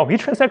beginning of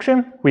each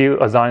transaction, we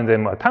assign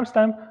them a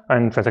timestamp,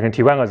 and transaction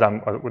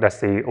T1, let's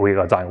say we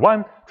assign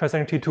 1,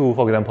 transaction T2,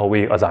 for example,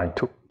 we assign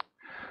 2.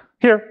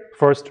 Here,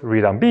 first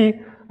read on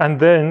B, and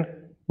then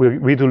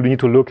we do need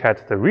to look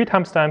at the read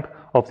timestamp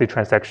of the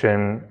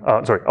transaction,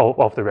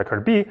 of the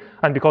record B,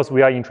 and because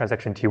we are in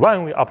transaction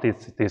T1, we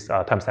update this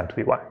timestamp to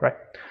be 1, right?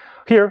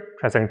 Here,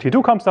 transaction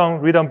T2 comes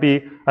on, read on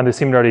B, and then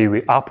similarly,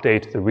 we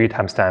update the read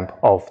timestamp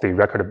of the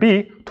record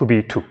B to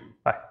be 2,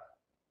 right?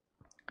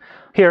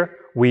 Here,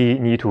 we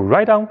need to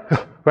write on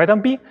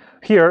B.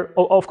 Here,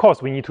 of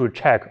course, we need to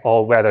check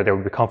whether there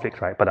will be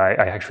conflict, right? But I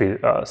actually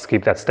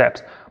skipped that step.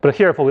 But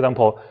here, for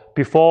example,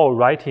 before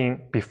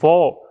writing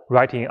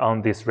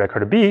on this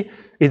record B,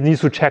 it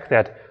needs to check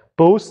that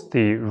both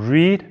the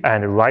read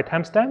and write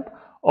timestamp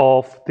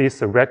of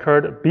this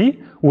record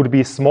B would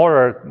be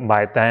smaller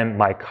than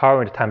my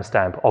current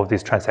timestamp of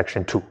this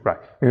transaction 2, right?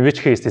 In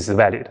which case this is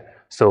valid.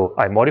 So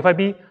I modify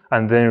B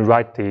and then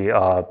write the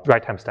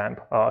write timestamp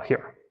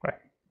here, right?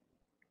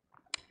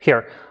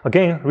 Here,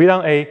 again, read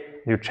on A,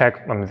 you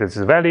check this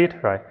is valid,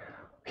 right?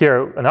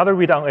 Here, another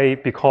read on A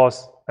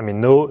because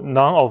none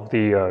of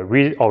the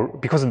read, or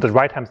because the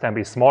write timestamp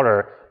is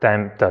smaller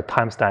than the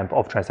timestamp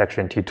of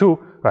transaction T2,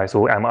 right?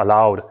 So I'm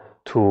allowed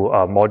to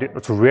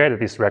read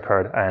this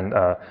record and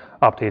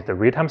update the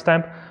read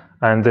timestamp.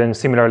 And then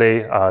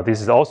similarly, this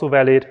is also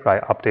valid,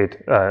 right?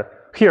 Update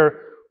here,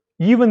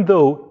 even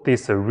though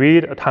this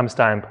read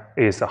timestamp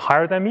is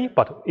higher than me,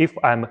 but if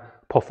I'm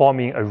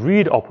performing a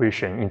read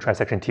operation in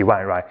transaction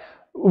T1, right?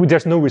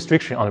 There's no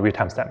restriction on the read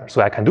timestamp.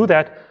 So I can do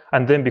that.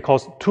 And then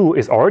because 2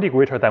 is already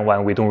greater than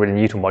 1, we don't really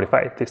need to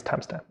modify this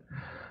timestamp.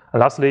 And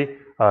lastly,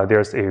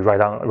 there's a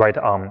write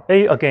on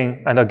A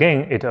again, and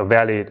again,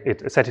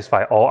 it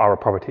satisfies all our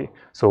property.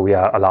 So we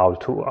are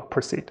allowed to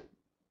proceed.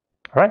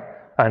 All right?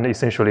 And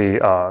essentially,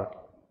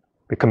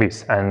 it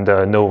commits and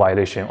no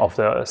violation of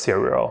the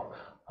serial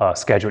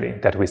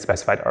scheduling that we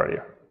specified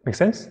earlier. Make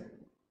sense?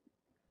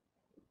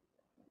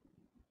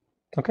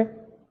 Okay.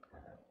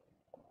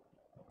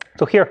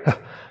 So here,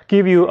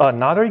 give you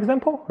another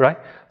example, right?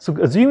 So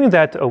assuming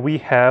that we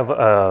have,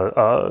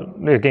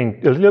 again,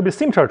 a little bit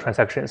simpler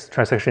transactions.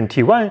 Transaction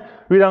T1,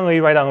 read on A,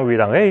 write on A,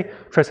 read on A.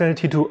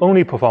 Transaction T2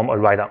 only perform a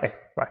write on A,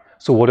 right?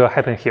 So what will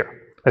happen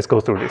here? Let's go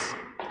through this.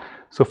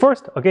 So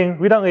first, again,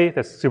 read on A,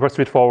 that's super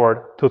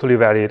straightforward, totally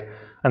valid.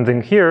 And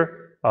then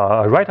here,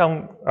 write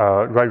on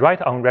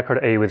record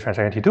A with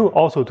transaction T2,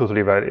 also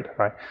totally valid,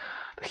 right?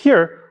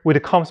 Here, when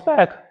it comes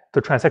back, the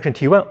transaction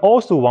T1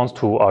 also wants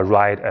to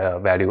write a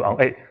value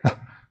on A.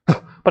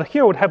 But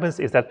here what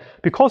happens is that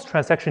because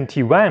transaction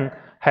T1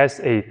 has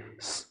a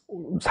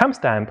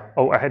timestamp,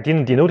 I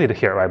didn't denote it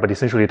here, right? But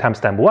essentially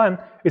timestamp 1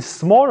 is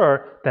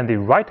smaller than the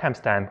write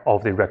timestamp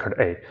of the record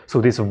A.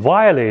 So this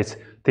violates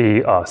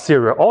the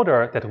serial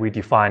order that we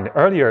defined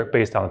earlier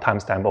based on the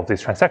timestamp of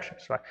these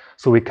transactions, right?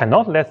 So we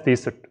cannot let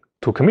this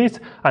to commit,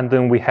 and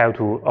then we have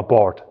to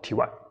abort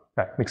T1,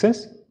 right? Make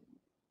sense?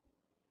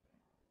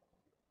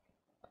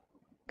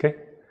 Okay,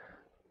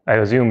 I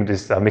assume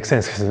this makes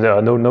sense.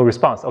 No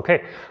response.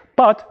 Okay,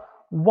 but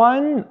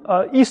one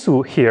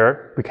issue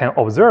here we can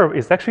observe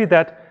is actually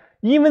that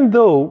even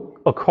though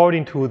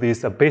according to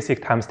this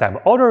basic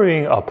timestamp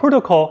ordering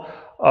protocol,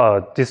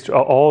 this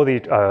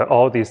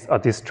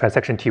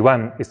transaction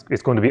T1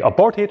 is going to be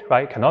aborted,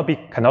 right?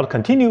 Cannot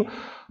continue.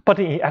 But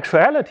in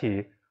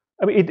actuality,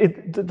 I mean,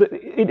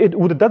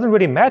 it doesn't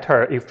really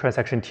matter if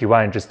transaction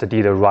T1 just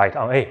did a write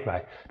on A,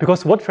 right?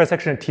 Because what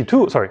transaction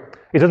T2, sorry,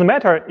 it doesn't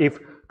matter if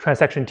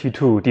transaction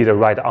T2 did a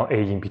write on A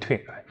in between,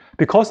 right?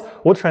 Because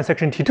what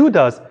transaction T2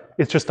 does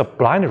is just a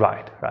blind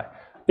write, right?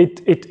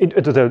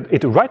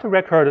 It write a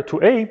record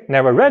to A,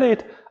 never read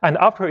it, and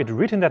after it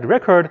written that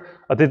record,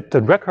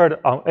 the record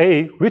on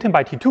A written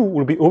by T2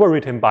 will be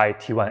overwritten by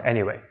T1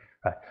 anyway.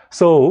 Right?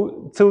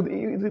 So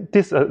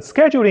this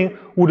scheduling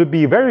would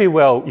be very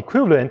well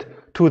equivalent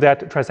to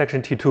that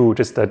transaction T2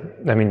 just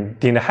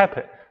didn't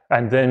happen,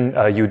 and then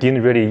you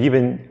didn't really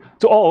even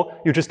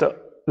you just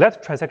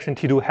let transaction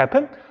T2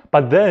 happen,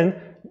 but then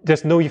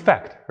there's no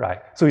effect,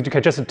 right? So you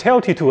can just tell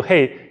T2,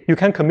 hey, you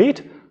can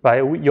commit,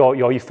 right?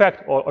 Your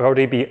effect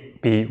already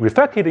be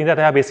reflected in that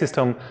database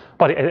system,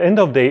 but at the end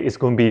of the day, it's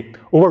going to be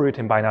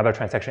overwritten by another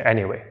transaction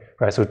anyway,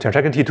 right? So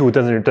transaction T2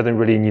 doesn't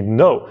really need to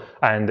know,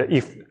 and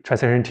if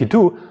transaction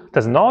T2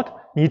 does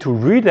not need to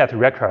read that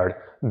record,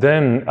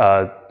 then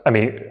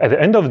at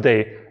the end of the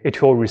day,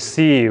 it will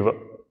receive.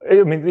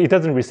 It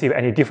doesn't receive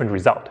any different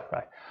result,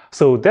 right?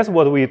 So that's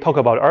what we talked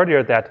about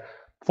earlier. That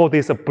for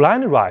this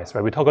blind writes,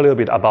 right? We talked a little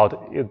bit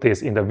about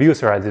this in the view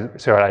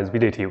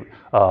serializability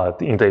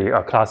in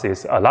the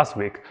classes last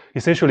week.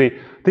 Essentially,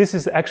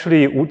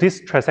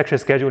 this transaction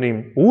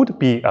scheduling would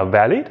be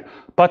valid,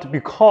 but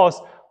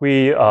because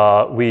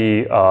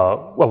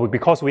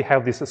because we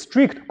have this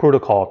strict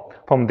protocol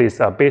from this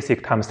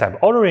basic timestamp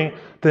ordering,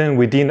 then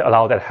we didn't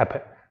allow that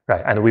happen.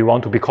 Right, and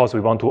because we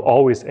want to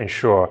always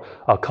ensure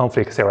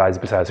conflict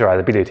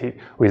serializability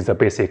with the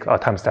basic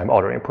timestamp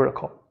ordering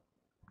protocol.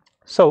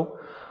 So,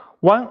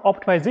 one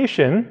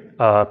optimization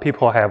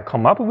people have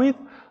come up with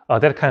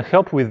that can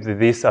help with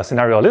this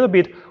scenario a little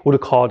bit would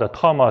call the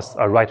Thomas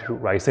write rule,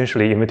 right?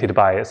 Essentially invented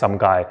by some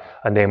guy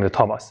named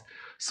Thomas.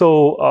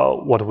 So,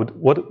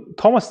 what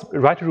Thomas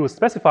write rule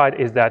specified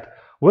is that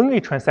when a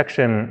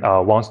transaction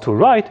wants to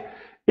write,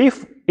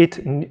 if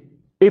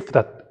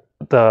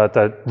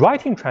the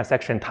writing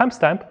transaction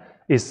timestamp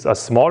is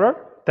smaller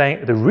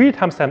than the read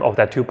timestamp of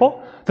that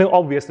tuple, then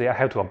obviously I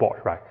have to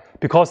abort, right?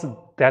 Because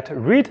that the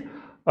read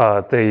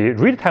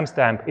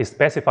timestamp is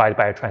specified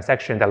by a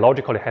transaction that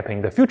logically happened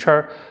in the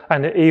future,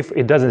 and if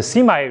it doesn't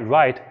see my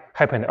write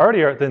happen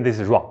earlier, then this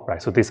is wrong,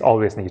 right? So this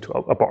always needs to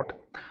abort.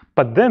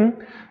 But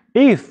then,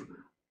 if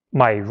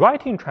my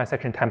writing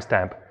transaction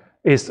timestamp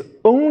is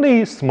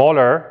only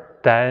smaller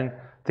than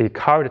the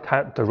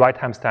write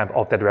timestamp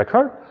of that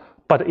record,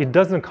 but it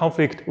doesn't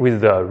conflict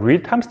with the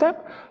read timestamp,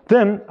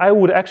 then I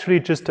would actually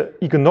just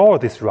ignore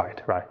this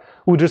write, right?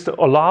 Would just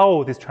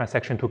allow this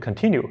transaction to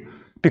continue,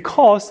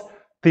 because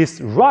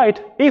this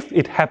write, if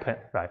it happened,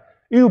 right,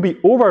 it will be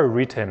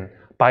overwritten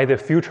by the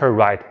future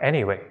write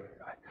anyway.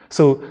 Right?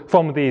 So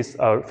from this,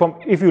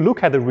 if you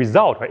look at the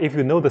result, right, if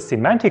you know the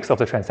semantics of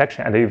the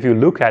transaction, and if you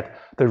look at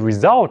the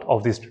result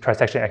of this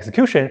transaction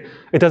execution,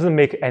 it doesn't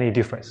make any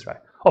difference, right?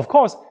 Of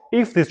course,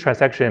 if this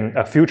transaction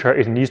future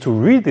it needs to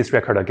read this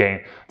record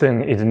again,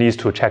 then it needs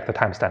to check the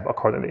timestamp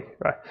accordingly,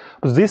 right?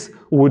 But this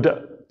would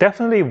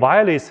definitely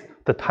violate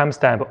the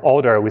timestamp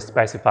order we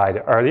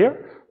specified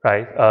earlier,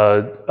 right?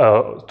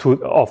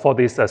 For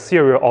this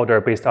serial order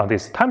based on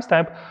this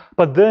timestamp.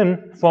 But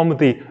then, from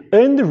the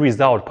end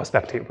result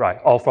perspective, right,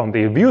 or from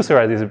the view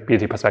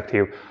serializability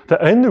perspective, the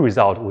end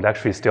result would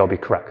actually still be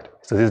correct.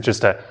 So this is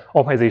just an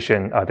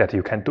optimization that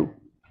you can do.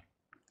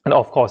 And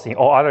of course, in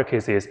all other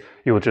cases,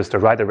 you will just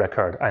write the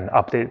record and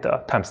update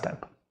the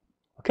timestamp.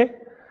 Okay?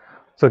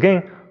 So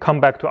again,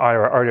 come back to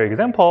our earlier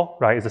example,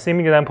 right? It's the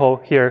same example.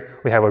 Here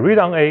we have a read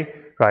on A,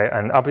 right,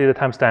 and update the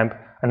timestamp.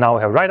 And now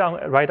we have write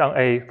on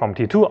A from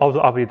T2,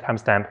 also update the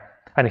timestamp.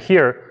 And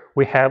here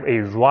we have a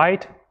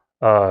write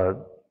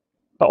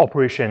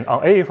operation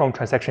on A from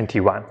transaction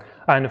T1.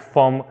 And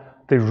from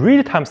the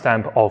read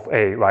timestamp of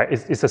A, right,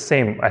 it's the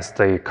same as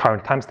the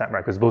current timestamp,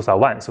 right, because both are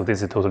 1, so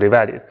this is totally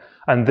valid.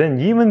 And then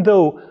even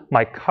though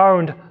my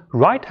current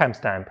write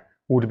timestamp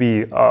would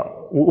be,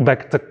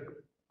 the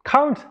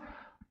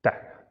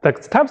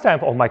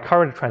timestamp of my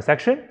current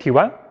transaction,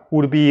 T1,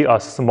 would be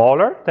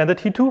smaller than the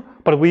T2,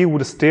 but we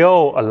would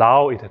still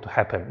allow it to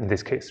happen in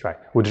this case, right?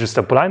 We would just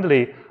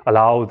blindly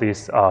allow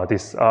this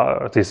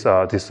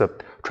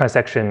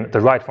transaction,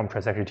 the write from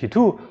transaction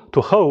T2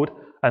 to hold,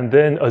 and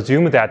then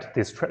assume that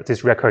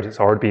this record is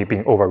already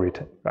being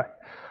overwritten, right?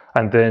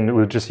 And then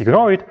we'll just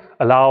ignore it,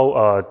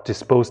 allow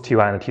both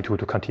T1 and T2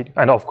 to continue.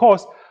 And of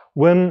course,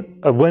 when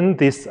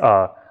this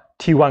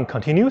T1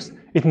 continues,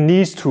 it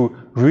needs to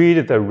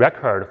read the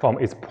record from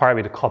its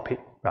private copy,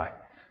 right?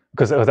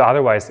 Because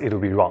otherwise it will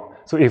be wrong.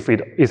 So if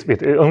it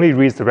only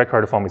reads the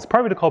record from its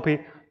private copy,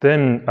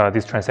 then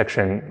this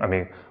transaction,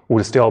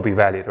 would still be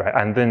valid, right?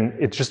 And then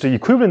it's just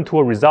equivalent to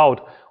a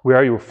result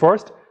where you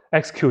first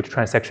execute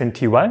transaction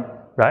T1,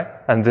 right?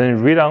 And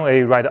then read on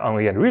A, write on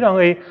A, and read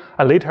on A,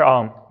 and later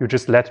on, you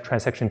just let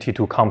transaction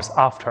T2 comes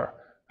after,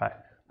 right?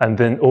 And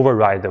then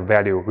override the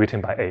value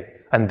written by A.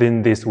 And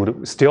then this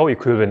would still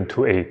equivalent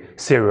to a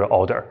serial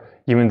order,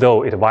 even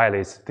though it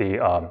violates the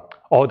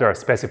order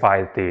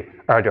specified the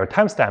earlier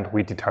timestamp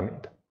we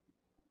determined.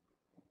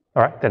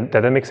 All right, does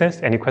that make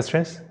sense? Any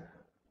questions?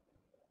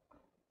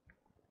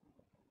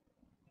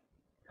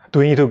 Do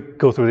we need to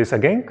go through this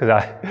again? Because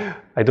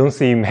I don't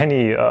see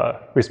many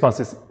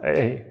responses.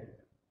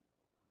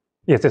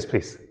 Yes,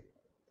 please.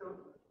 So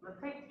let's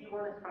say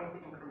T1 is trying to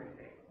increment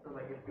A. So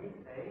like it reads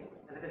A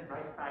and then it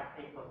writes back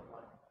A plus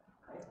 1,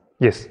 right?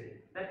 Yes.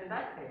 Then in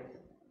that case,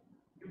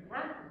 you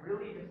can't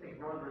really just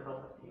ignore the result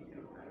of T2,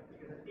 right?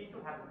 Because if T2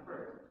 happened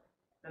first,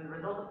 then the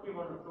result of T1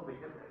 will still be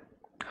different.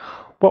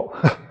 Well,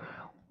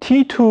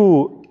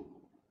 T2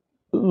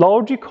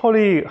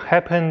 logically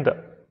happened.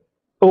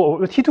 Oh,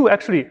 T2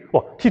 actually,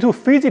 well, T2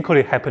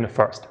 physically happened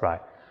first, right?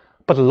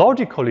 But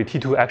logically,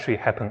 T2 actually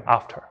happened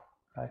after,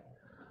 right?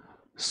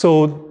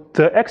 So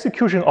the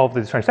execution of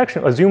the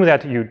transaction, assume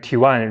that you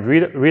T1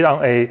 read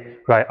on A,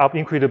 right, up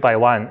increased by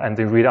 1, and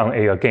then read on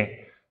A again,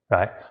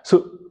 right?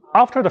 So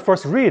after the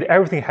first read,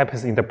 everything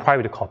happens in the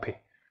private copy,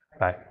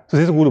 right? So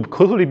this would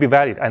totally be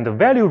valid, and the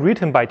value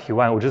written by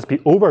T1 would just be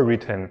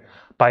overwritten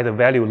by the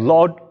value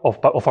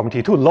from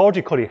T2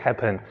 logically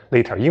happen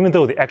later, even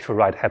though the actual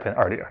write happened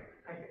earlier.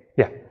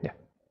 Yeah,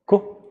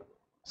 cool.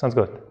 Sounds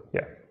good.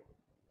 Yeah.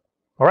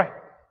 All right.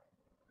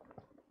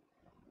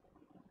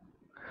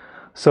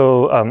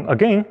 So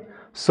again,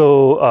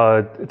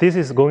 this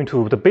is going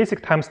to the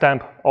basic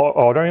timestamp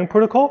ordering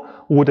protocol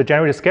would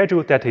generate a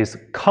schedule that is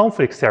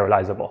conflict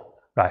serializable,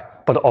 right?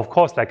 But of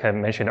course, like I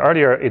mentioned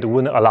earlier, it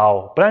wouldn't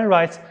allow blind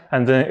writes,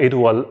 and then it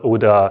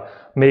would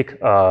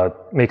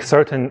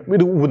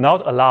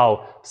not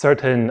allow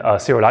certain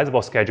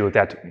serializable schedule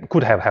that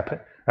could have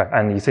happened. Right?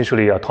 And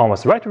essentially, a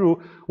Thomas write rule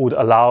would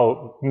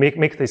allow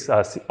make this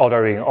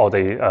ordering or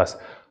the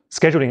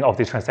scheduling of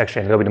the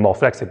transaction a little bit more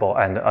flexible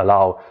and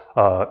allow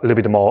a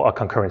little bit more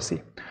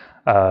concurrency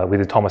with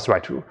the Thomas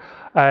write rule.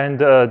 And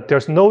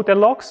there's no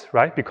deadlocks,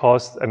 right?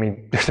 Because I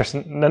mean, there's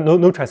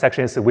no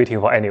transactions waiting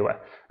for anyone,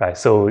 right?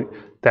 So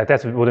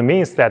that's what it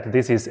means that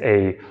this is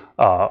a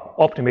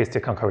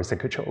optimistic concurrency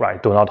control,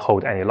 right? Do not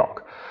hold any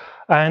lock.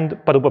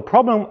 But the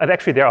problem, and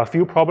actually there are a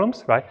few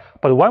problems, right?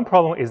 But one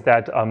problem is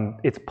that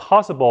it's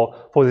possible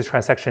for this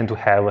transaction to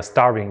have a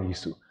starving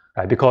issue,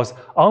 right? Because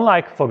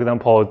unlike, for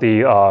example,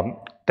 the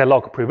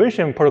deadlock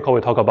prevention protocol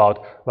we talk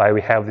about, right? We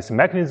have this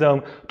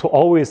mechanism to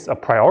always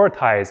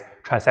prioritize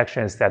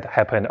transactions that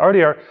happened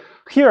earlier.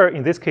 Here,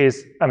 in this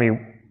case, I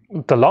mean,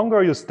 the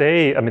longer you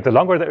stay, I mean, the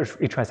longer that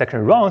a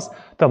transaction runs,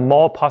 the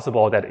more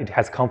possible that it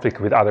has conflict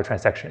with other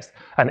transactions.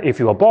 And if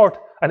you abort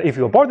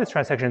this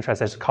transaction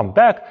come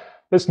back,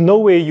 there's no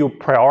way you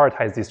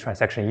prioritize this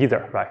transaction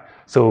either, right?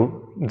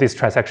 So this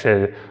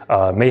transaction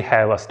may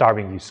have a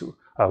starving issue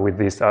with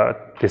this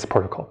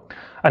protocol.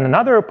 And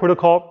another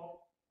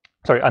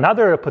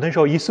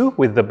potential issue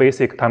with the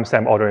basic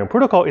timestamp ordering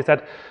protocol is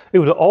that it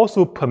would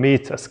also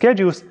permit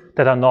schedules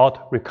that are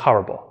not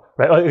recoverable,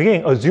 right?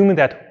 Again, assuming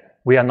that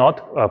we are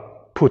not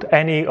put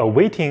any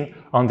weighting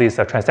on these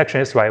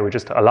transactions, right? We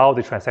just allow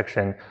the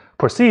transaction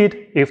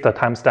proceed if the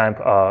timestamp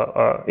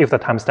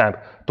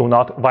do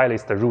not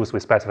violate the rules we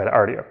specified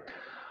earlier.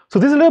 So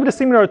this is a little bit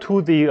similar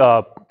to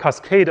the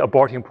cascade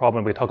aborting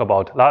problem we talked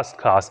about last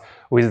class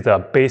with the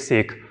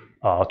basic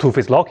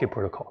two-phase locking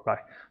protocol,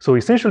 right? So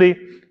essentially,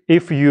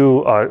 if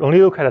you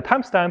only look at a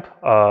timestamp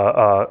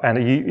and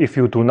if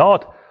you do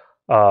not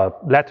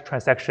let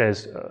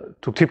transactions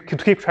to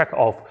keep track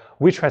of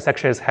which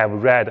transactions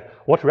have read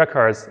what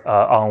records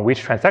on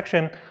which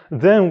transaction,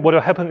 then what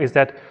will happen is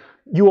that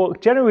you will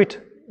generate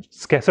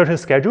certain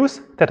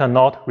schedules that are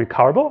not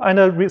recoverable, and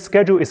a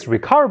schedule is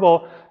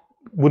recoverable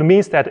would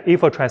mean that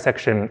if a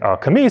transaction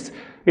commits,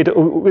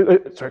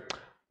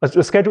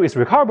 a schedule is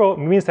recoverable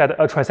means that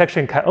a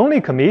transaction can only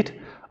commit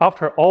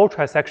after all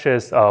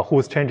transactions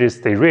whose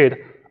changes they read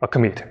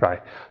commit,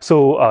 right?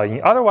 So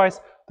otherwise,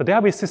 the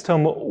database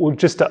system would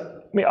just,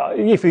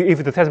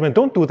 if the testament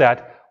don't do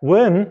that,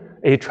 when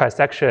a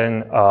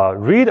transaction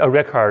read a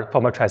record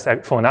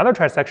from another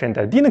transaction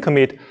that didn't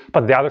commit,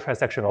 but the other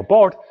transaction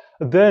abort,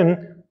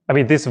 then I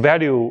mean this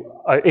value,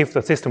 if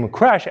the system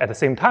crash at the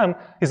same time,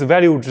 this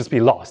value would just be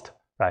lost,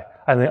 right?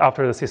 And then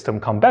after the system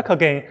come back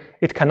again,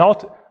 it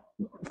cannot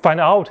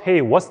find out,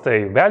 hey, what's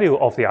the value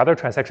of the other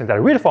transaction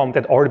that read from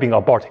that already been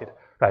aborted,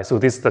 right? So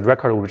the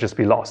record would just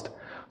be lost.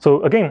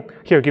 So again,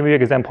 here, give me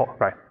an example,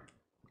 right?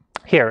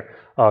 Here,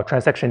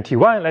 transaction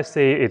T1, let's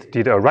say it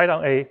did a write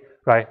on A,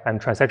 right? And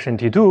transaction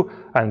T2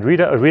 and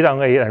read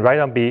on A and write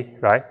on B,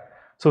 right?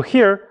 So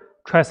here,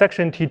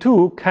 transaction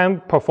T2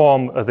 can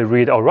perform the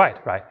read or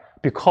write, right?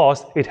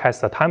 Because it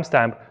has a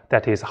timestamp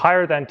that is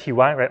higher than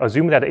T1, right?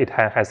 Assume that it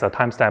has a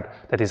timestamp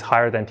that is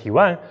higher than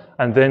T1,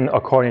 and then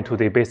according to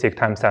the basic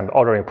timestamp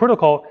ordering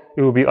protocol,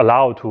 it will be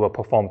allowed to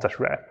perform such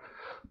read.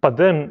 But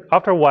then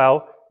after a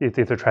while, if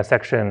the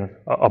transaction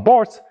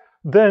aborts,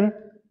 then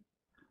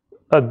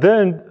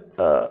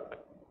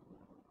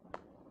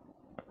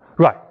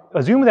right,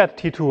 assume that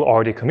T2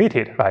 already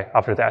committed, right,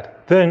 after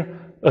that. Then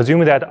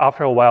assume that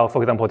after a while,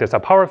 for example, there's a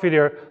power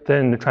failure,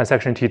 then the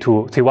transaction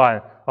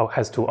T1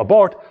 has to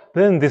abort,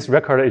 then this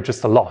record is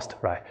just lost,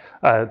 right?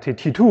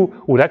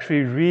 T2 would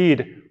actually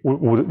read,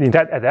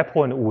 at that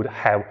point would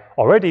have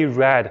already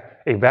read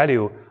a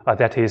value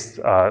that is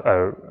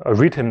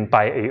written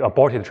by an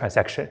aborted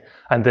transaction,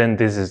 and then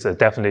this is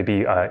definitely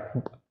be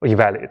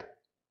invalid.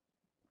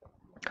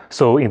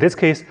 So in this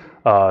case,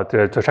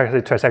 the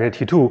transaction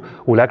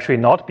T2 would actually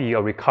not be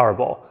a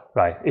recoverable,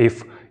 right?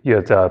 If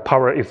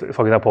for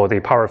example, the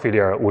power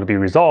failure would be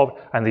resolved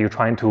and you're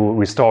trying to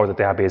restore the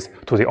database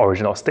to the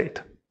original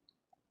state.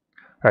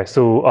 Right,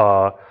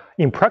 so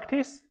in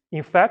practice,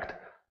 in fact,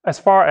 as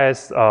far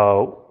as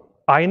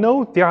I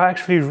know, there are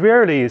actually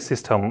rarely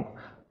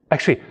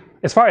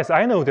as far as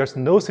I know, there's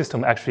no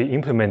system actually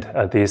implement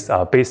this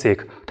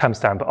basic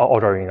timestamp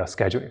ordering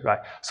scheduling, right?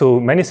 So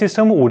many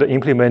systems would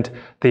implement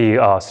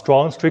the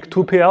strong strict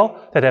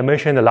 2PL that I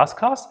mentioned in the last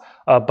class,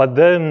 but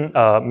then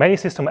many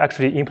systems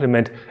actually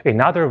implement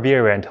another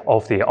variant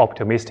of the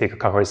optimistic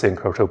concurrency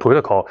control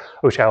protocol,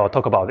 which I will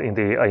talk about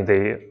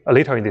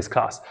later in this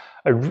class.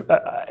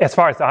 As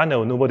far as I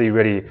know, nobody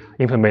really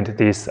implemented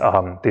this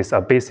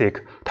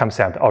basic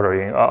timestamp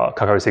ordering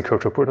concurrency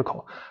control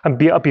protocol. And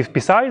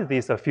besides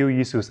these few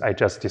issues I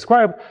just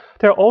described,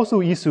 there are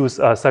also issues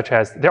there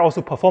are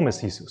also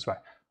performance issues, right?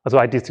 So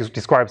I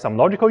described some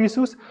logical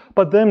issues,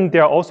 but then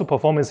there are also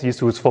performance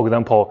issues. For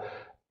example,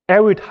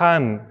 every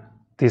time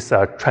this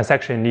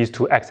transaction needs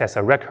to access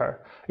a record,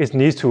 it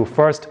needs to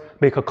first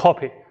make a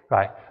copy,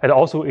 right? And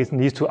also it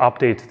needs to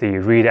update the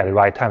read and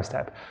write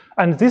timestamp.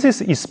 And this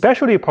is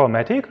especially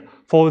problematic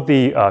for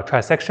the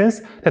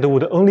transactions that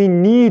would only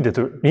need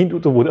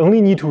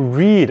to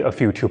read a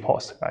few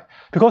tuples, right?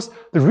 Because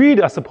the read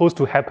are supposed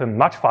to happen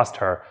much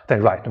faster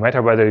than write, no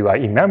matter whether you are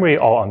in memory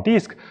or on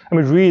disk. I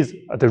mean,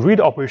 the read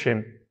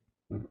operation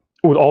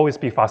would always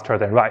be faster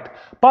than write.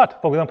 But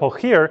for example,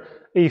 here,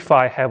 if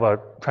I have a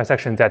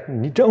transaction that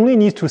only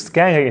needs to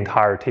scan an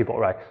entire table,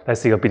 right?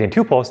 Let's say 1 billion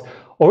tuples.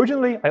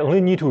 Originally, I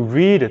only need to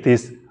read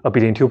this 1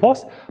 billion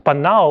tuples, but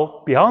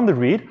now beyond the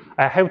read,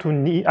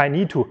 I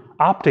need to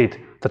update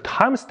the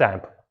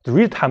timestamp, the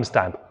read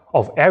timestamp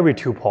of every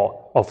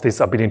tuple of this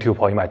 1 billion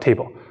tuple in my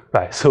table,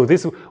 right? So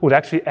this would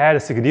actually add a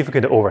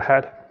significant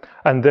overhead.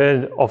 And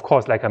then, of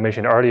course, like I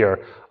mentioned earlier,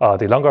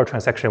 the longer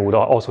transaction would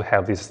also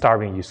have this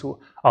starving issue,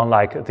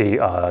 unlike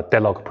the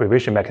deadlock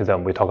prevention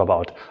mechanism we talked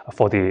about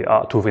for the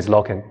two-phase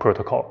locking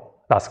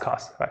protocol last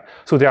class, right?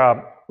 So there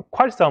are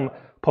quite some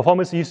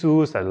performance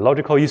issues and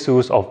logical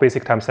issues of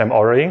basic timestamp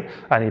ordering,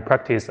 and in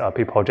practice,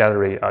 people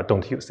generally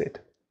don't use it,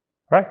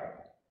 right?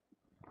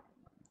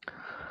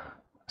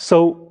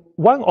 So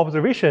one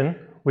observation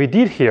we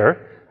did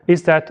here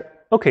is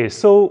that, okay,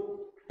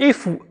 so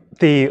if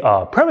the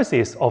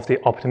premises of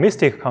the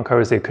optimistic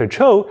concurrency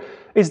control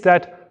is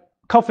that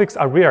conflicts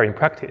are rare in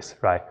practice,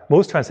 right?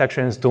 Most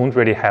transactions don't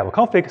really have a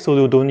conflict, so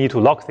you don't need to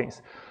lock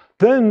things.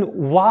 Then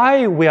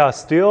why we are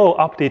still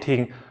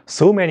updating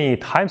so many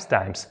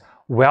timestamps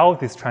while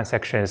these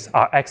transactions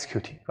are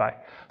executing, right?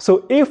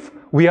 So if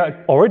we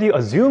are already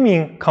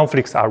assuming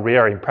conflicts are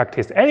rare in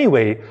practice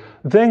anyway,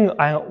 then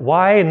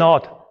why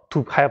not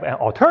to have an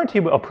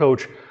alternative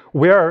approach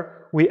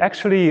where we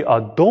actually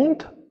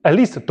don't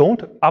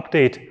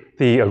update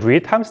the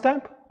read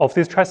timestamp of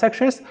these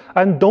transactions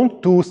and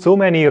don't do so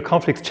many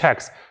conflict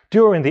checks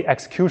during the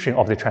execution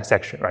of the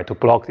transaction, right, to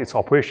block its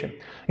operation.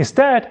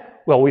 Instead,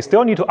 well, we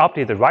still need to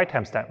update the write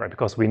timestamp, right,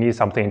 because we need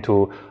something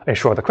to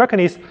ensure the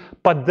correctness,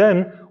 but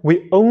then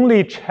we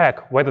only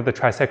check whether the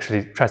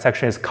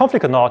transaction is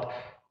conflict or not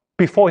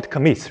before it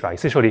commits, right,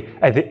 essentially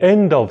at the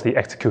end of the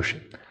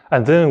execution.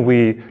 And then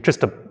we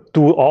just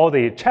do all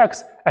the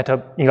checks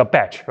in a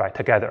batch, right,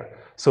 together.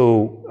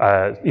 So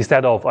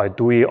instead of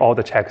doing all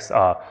the checks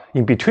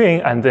in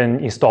between and then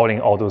installing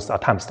all those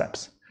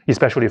timestamps,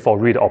 especially for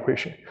read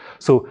operation.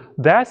 So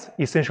that's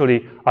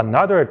essentially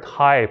another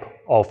type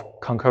of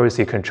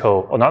concurrency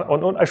control,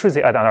 or I should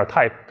say another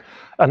type,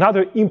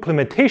 another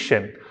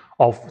implementation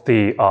of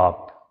the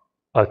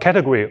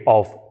category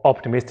of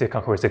optimistic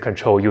concurrency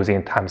control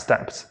using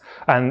timestamps.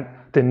 And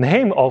the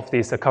name of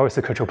this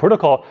concurrency control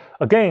protocol,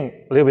 again,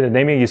 a little bit of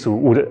naming issue,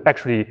 would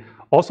actually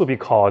also be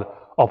called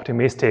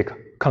optimistic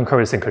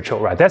concurrency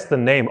control, right? That's the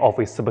name of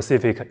a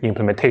specific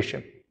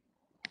implementation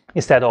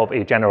instead of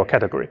a general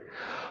category.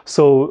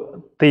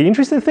 So the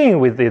interesting thing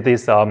with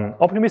this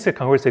optimistic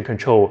concurrency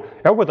control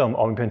algorithm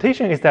or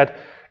implementation is that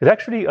it's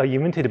actually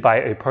invented by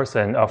a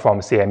person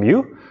from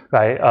CMU,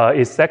 right?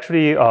 It's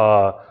actually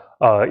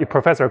a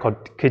professor called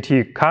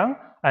KT Kang,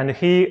 and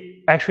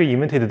he actually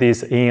invented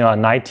this in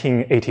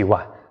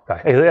 1981.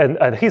 Right?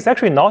 And he's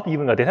actually not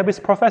even a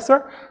database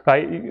professor,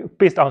 right?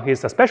 Based on his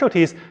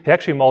specialties, he's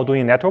actually more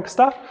doing network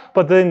stuff,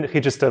 but then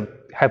he just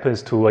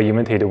happens to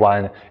invent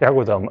one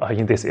algorithm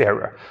in this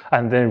area.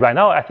 And then right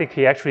now, I think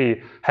he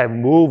actually have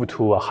moved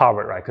to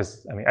Harvard, right?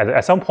 Because I mean,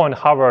 at some point,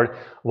 Harvard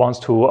wants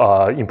to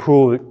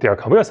improve their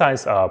computer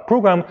science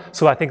program,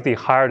 so I think they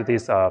hired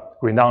this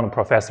renowned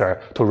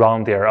professor to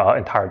run their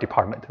entire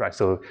department, right?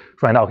 So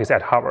right now, he's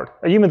at Harvard,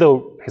 even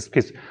though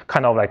he's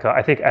kind of like,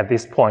 I think at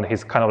this point,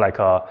 he's kind of like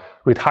a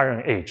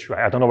retiring age,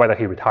 right? I don't know whether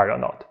he retired or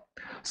not.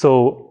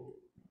 So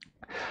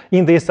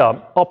in this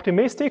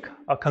optimistic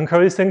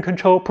concurrency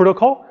control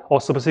protocol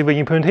or specific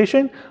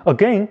implementation,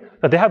 again,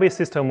 the database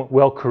system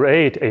will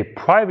create a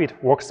private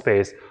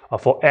workspace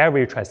for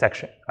every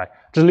transaction, right?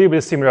 Just a little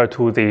bit similar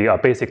to the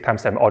basic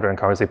timestamp ordering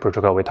concurrency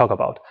protocol we talked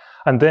about.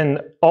 And then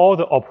all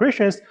the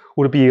operations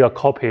would be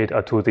copied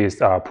to this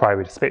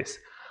private space.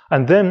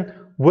 And then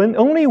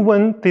only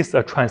when this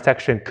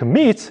transaction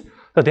commits,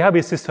 the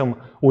database system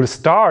would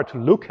start to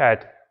look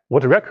at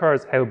what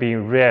records have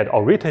been read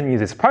or written in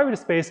this private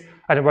space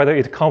and whether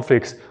it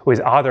conflicts with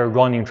other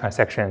running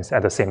transactions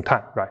at the same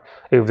time, right?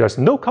 If there's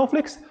no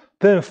conflicts,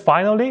 then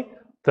finally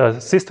the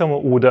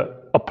system would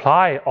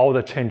apply all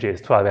the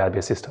changes to our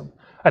database system.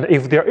 And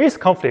if there is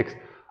conflict,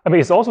 I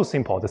mean, it's also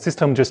simple. The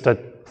system just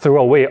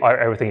throw away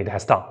everything it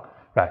has done,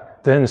 right?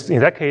 Then in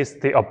that case,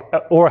 the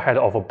overhead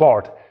of a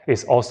board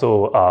is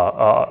also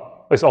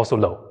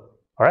low,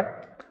 all right?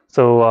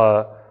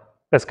 So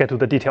let's get to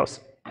the details.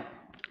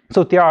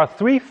 So there are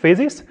 3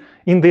 phases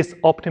in this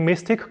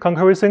optimistic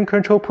concurrency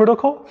control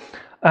protocol.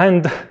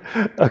 And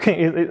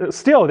again,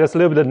 still there's a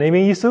little bit of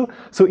naming issue.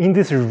 So in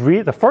this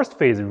the first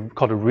phase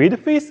called read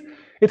phase,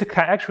 it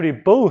can actually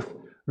both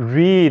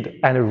read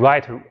and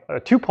write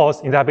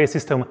tuples in the database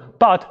system,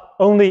 but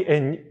only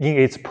in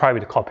its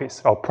private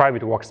copies or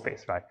private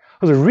workspace, right?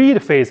 So the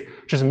read phase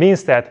just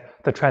means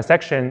that the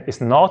transaction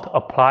is not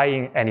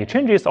applying any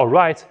changes or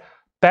writes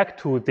back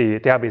to the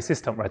database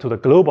system, right, to the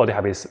global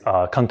database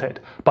content.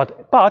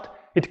 But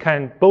it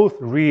can both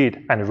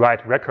read and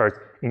write records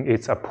in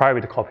its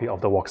private copy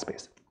of the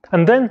workspace.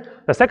 And then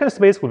the second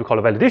phase we call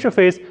a validation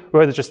phase,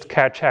 where it just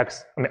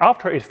checks, I mean,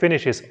 after it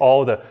finishes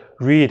all the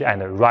read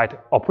and write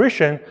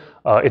operation,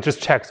 it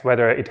just checks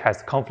whether it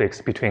has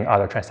conflicts between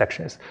other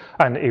transactions.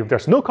 And if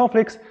there's no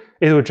conflicts,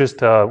 it will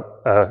just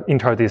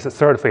enter this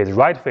third phase,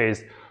 write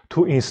phase,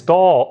 to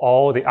install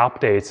all the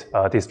updates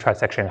this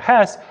transaction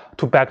has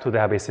to back to the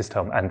database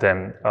system and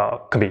then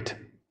commit.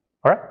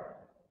 All right?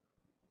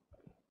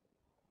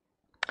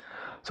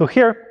 So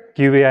here,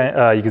 give you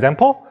an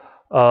example.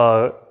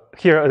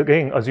 Here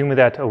again, assuming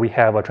that we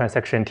have a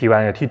transaction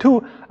T1 and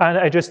T2, and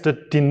I just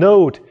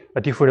denote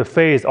a different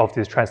phase of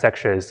these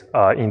transactions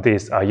in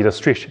this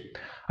illustration.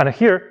 And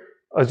here,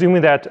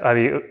 assuming that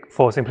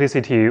for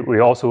simplicity, we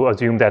also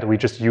assume that we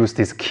just use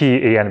this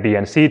key A and B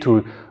and C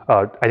to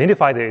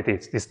identify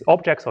these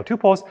objects or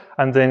tuples,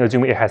 and then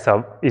assume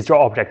each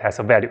object has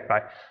a value,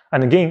 right?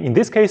 And again, in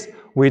this case,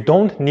 we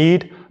don't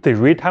need the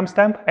read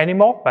timestamp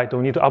anymore, right?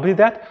 Don't need to update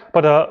that,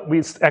 but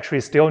we actually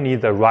still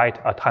need the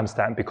write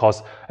timestamp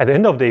because at the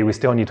end of the day, we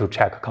still need to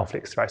check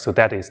conflicts, right? So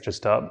that is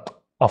just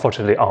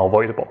unfortunately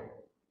unavoidable.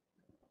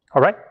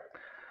 All right.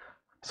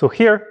 So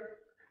here,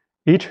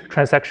 each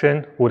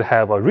transaction would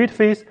have a read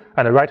phase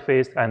and a write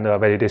phase and a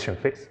validation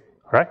phase.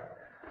 All right.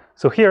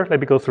 So here, let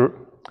me go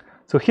through.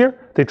 So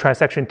here, the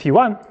transaction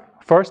T1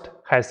 first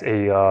has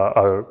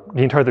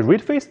enter the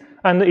read phase,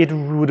 and it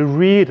would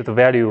read the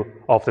value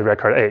of the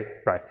record A,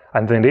 right?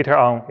 And then later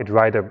on, it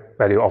write the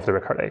value of the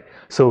record A.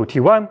 So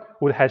T1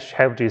 would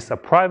have this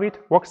private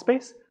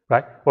workspace,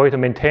 right, where it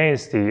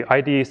maintains the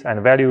IDs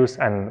and values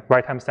and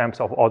write timestamps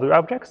of all the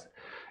objects.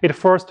 It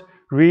first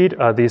read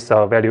this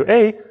value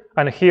A,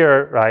 and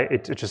here, right,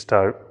 it just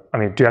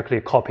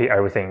directly copy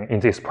everything in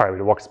this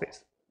private workspace.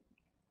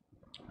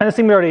 And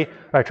similarly,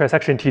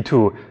 transaction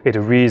T2, it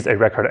reads a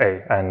record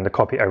A and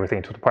copy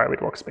everything to the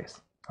private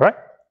workspace. All right?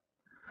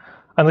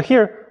 And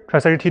here,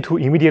 transaction T2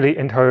 immediately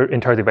enter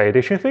the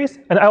validation phase.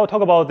 And I will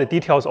talk about the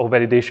details of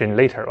validation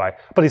later, right?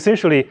 But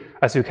essentially,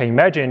 as you can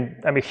imagine,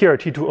 here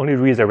T2 only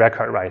reads a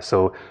record, right?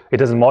 So it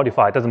doesn't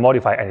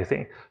modify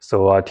anything. So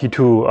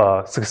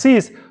T2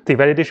 succeeds the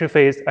validation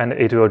phase, and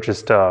it will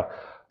just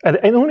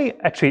and only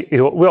actually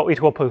it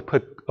will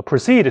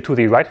proceed to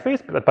the write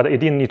phase, but it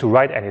didn't need to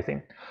write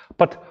anything.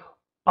 But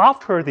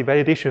after the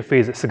validation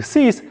phase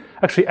succeeds,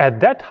 actually at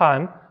that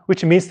time,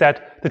 which means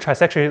that the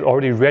transaction is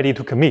already ready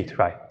to commit,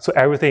 right? So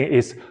everything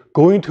is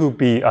going to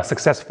be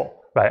successful,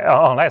 right?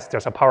 Unless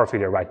there's a power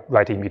failure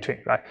right in between,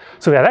 right?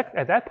 So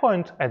at that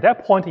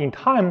point in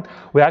time,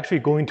 we're actually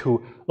going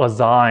to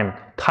assign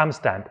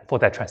timestamp for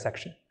that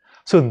transaction.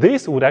 So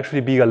this would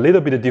actually be a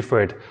little bit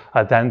different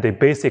than the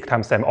basic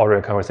timestamp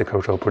order concurrency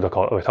control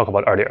protocol we talked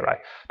about earlier, right?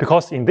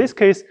 Because in this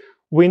case,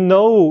 we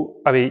know,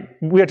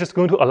 we are just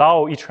going to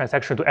allow each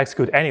transaction to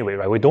execute anyway,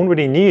 right? We don't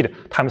really need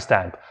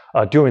timestamp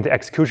during the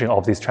execution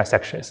of these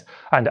transactions.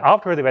 And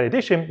after the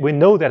validation, we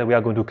know that we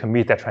are going to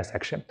commit that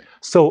transaction.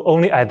 So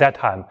only at that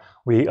time,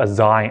 we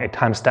assign a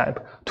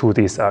timestamp to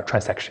this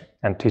transaction.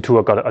 And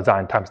T2 got to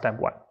assign timestamp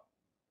 1.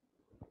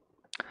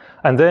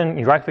 And then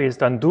in write phase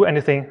doesn't do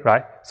anything,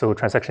 right? So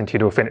transaction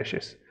T2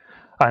 finishes.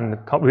 And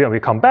when we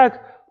come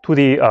back to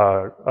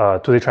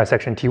the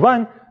transaction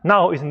T1,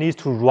 now it needs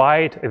to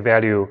write a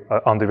value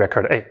on the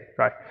record A,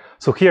 right?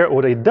 So here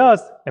what it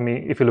does,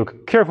 if you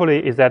look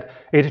carefully, is that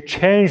it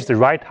changed the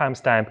write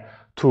timestamp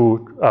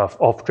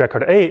of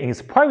record A in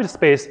its private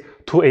space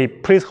to a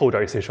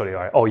placeholder essentially,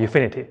 right, or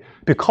infinity,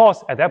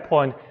 because at that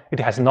point it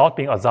has not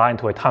been assigned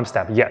to a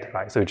timestamp yet,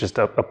 right? So it's just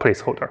a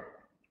placeholder.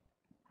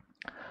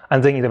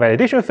 And then in the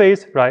validation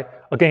phase, right,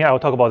 again, I will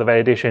talk about the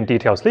validation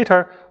details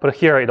later, but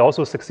here it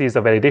also succeeds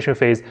the validation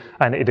phase,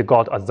 and it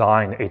got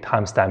assigned a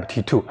timestamp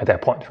T2 at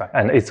that point, right?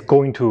 And it's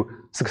going to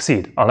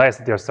succeed unless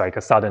there's like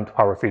a sudden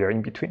power failure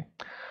in between.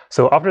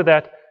 So after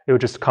that, it will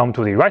just come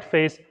to the write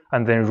phase,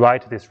 and then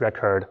write this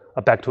record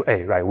back to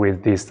A, right,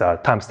 with this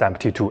timestamp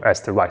T2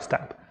 as the write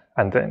stamp,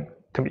 and then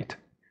commit.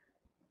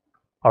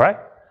 All right?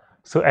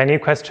 So any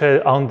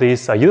question on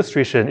this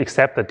illustration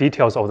except the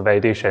details of the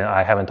validation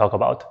I haven't talked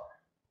about?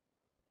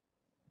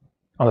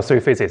 On the 3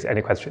 phases,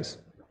 any questions?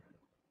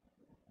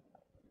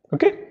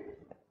 Okay.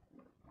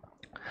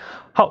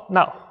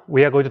 Now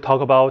we are going to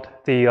talk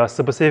about the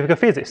specific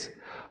phases.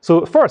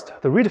 So first,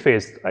 the read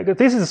phase.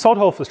 This is sort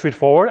of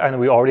straightforward, and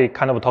we already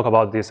kind of talked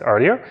about this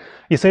earlier.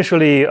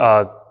 Essentially,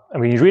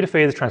 read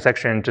phase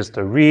transaction just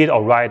read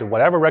or write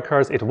whatever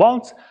records it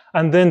wants,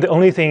 and then the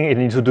only thing it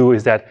needs to do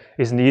is that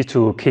it needs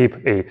to keep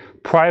a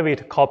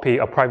private copy,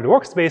 a private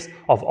workspace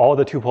of all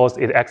the tuples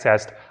it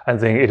accessed, and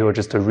then it will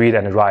just read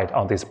and write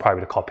on this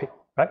private copy,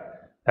 right?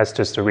 That's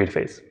just the read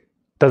phase.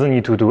 Doesn't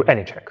need to do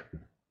any check.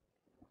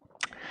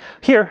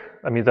 Here,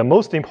 the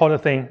most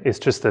important thing is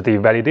just the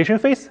validation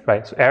phase,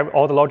 right? So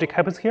all the logic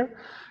happens here.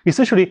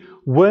 Essentially,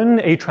 when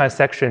a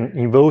transaction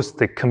invokes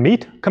the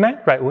commit command,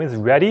 right? When it's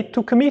ready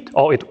to commit,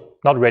 or it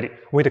not ready,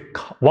 when it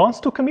wants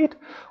to commit,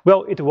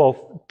 well, it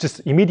will just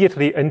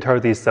immediately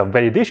enter this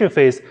validation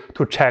phase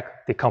to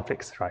check the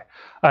conflicts, right?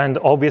 And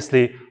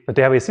obviously, the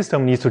database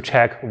system needs to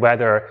check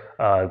whether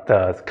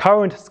the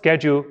current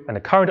schedule and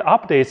the current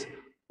updates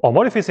or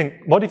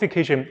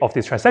modification of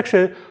this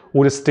transaction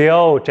would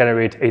still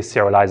generate a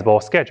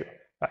serializable schedule,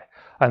 right?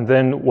 And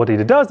then what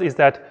it does is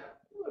that,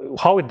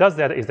 how it does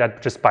that is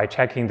that just by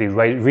checking the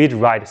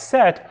read-write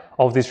set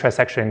of this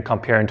transaction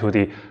comparing to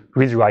the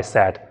read-write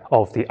set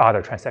of the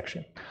other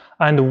transaction.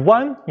 And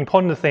one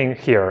important thing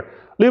here, a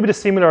little bit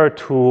similar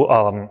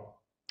to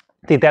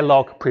the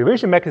deadlock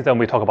prevention mechanism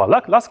we talked about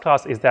last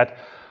class, is that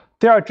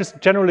there are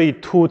just generally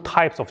 2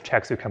 types of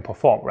checks you can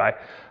perform, right?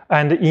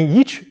 And in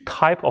each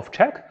type of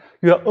check,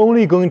 you are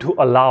only going to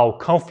allow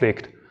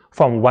conflict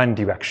from one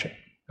direction,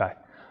 right?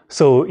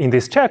 So in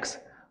these checks,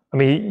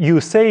 you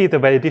say the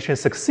validation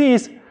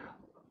succeeds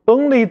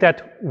only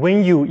that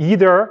when you only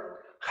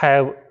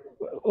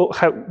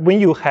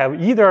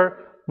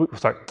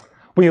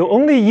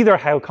either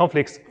have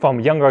conflicts from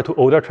younger to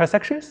older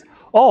transactions,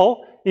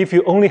 or if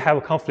you only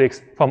have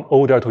conflicts from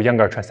older to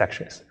younger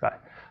transactions, right?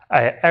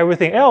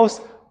 Everything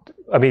else,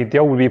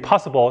 there would be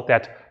possible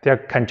that there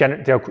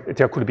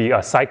could be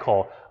a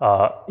cycle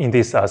in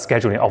this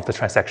scheduling of the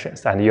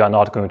transactions, and you are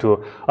not going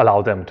to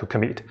allow them to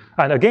commit.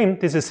 And again,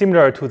 this is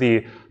similar to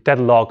the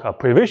deadlock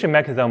prevention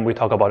mechanism we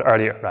talked about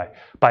earlier, right?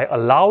 By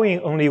allowing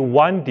only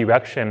one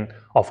direction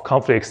of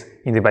conflicts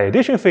in the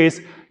validation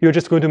phase, you're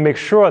just going to make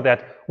sure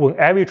that when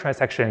every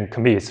transaction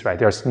commits, right,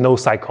 there's no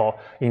cycle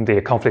in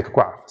the conflict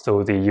graph.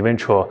 So the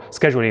eventual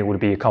scheduling would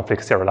be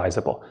conflict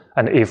serializable.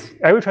 And if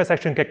every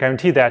transaction can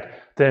guarantee that,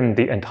 then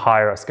the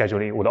entire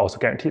scheduling would also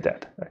guarantee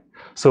that, right?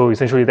 So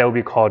essentially that would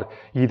be called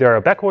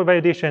either backward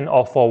validation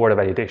or forward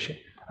validation.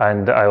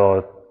 And I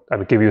will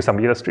give you some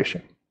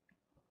illustration.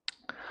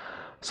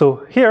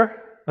 So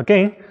here,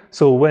 again,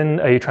 so when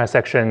a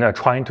transaction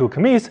trying to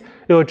commit,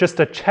 it will just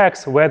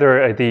checks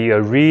whether the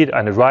read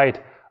and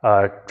write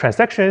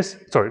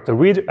the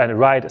read and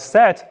write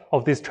set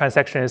of these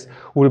transactions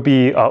will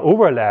be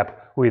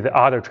overlap with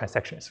other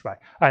transactions, right?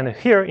 And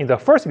here in the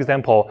first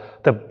example,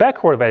 the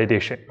backward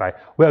validation, right?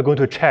 We are going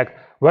to check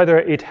whether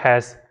it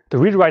has the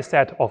read-write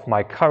set of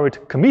my current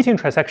committing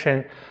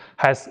transaction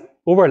has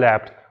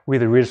overlapped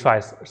with the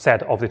read-write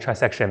set of the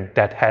transaction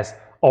that has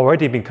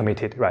already been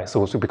committed, right?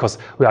 So because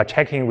we are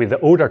checking with the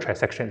older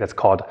transaction, that's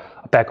called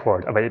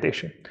backward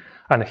validation.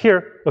 And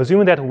here,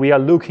 assuming that we are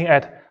looking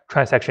at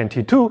transaction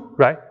T2,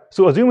 right?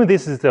 So assuming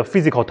this is the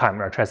physical time,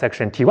 right?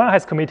 Transaction T1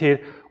 has committed,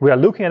 we are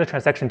looking at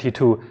transaction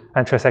T2,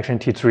 and transaction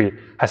T3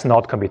 has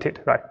not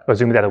committed, right?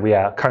 Assuming that we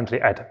are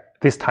currently at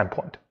this time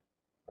point.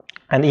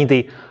 And in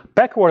the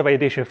backward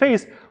validation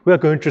phase, we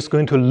are just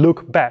going to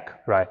look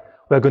back, right?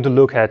 We're going to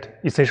look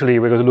at, this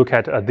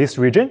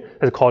region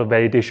that's called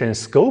validation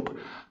scope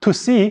to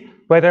see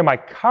whether my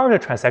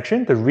current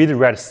transaction, the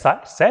read-write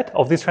set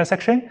of this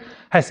transaction,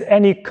 has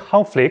any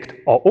conflict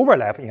or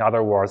overlap, in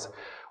other words,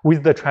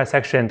 with the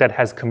transaction that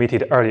has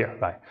committed earlier,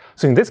 right?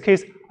 So in this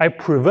case, I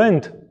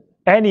prevent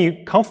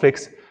any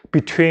conflicts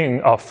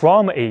between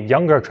from a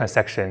younger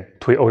transaction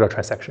to an older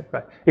transaction,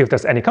 right? If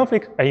there's any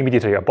conflict, I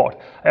immediately abort.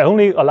 I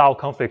only allow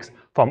conflicts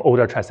from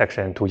older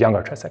transaction to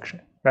younger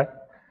transaction, right?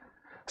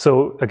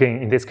 So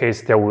again, in this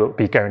case, there will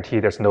be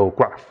guaranteed there's no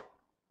graph.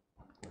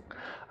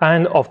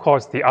 And of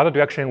course, the other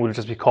direction will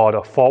just be called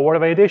a forward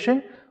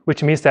validation,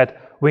 which means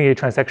that when a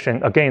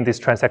transaction, again, this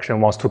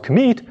transaction wants to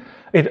commit,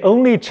 it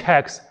only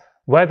checks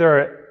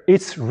whether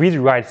its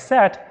read-write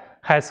set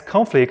has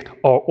conflict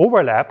or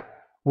overlap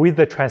with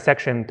the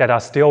transaction that are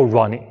still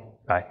running,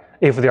 right?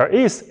 If there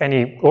is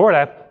any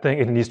overlap, then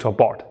it needs to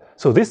abort.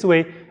 So this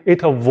way,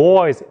 it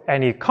avoids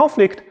any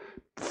conflict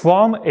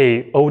from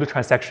an old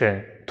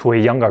transaction to a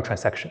younger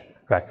transaction,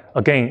 right?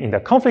 Again, in the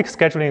conflict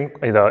scheduling,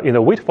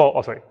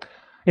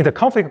 in the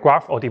conflict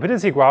graph or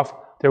dependency graph,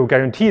 they will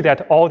guarantee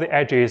that all the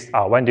edges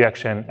are one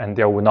direction and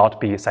there will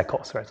not be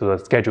cycles, right? So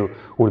the schedule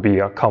will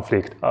be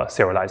conflict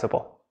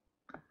serializable.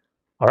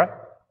 All right?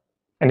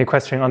 Any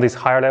question on these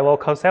higher level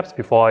concepts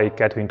before I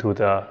get into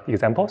the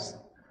examples?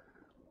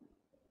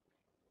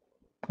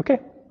 Okay.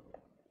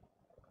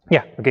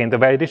 Yeah, again, the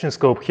validation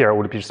scope here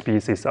would just be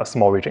this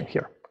small region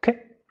here, okay?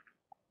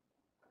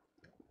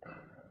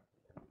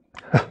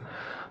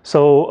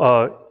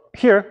 So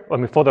here, I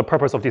mean, for the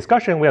purpose of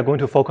discussion, we are going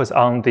to focus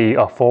on the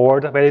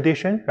forward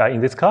validation, right,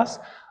 in this class.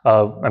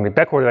 I mean,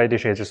 backward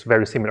validation is just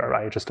very similar,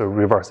 right, just to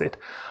reverse it.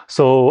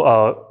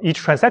 So each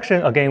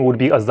transaction, again, would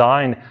be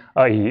assigned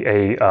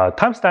a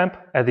timestamp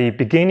at the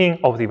beginning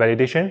of the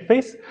validation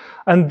phase.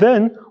 And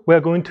then we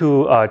are going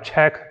to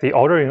check the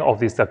ordering of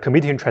this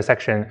committing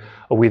transaction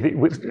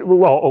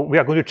well, we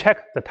are going to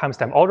check the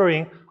timestamp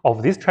ordering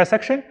of this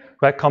transaction,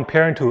 right,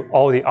 comparing to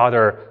all the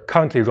other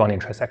currently running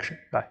transactions,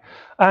 right?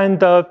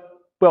 And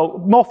well,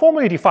 more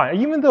formally defined,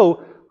 even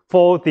though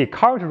for the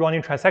current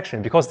running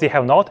transaction, because they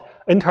have not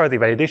entered the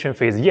validation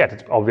phase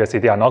yet, obviously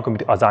they are not going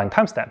to be assigned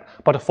timestamp.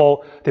 But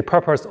for the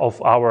purpose of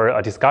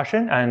our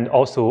discussion and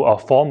also a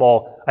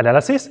formal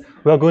analysis,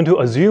 we are going to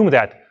assume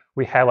that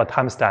we have a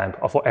timestamp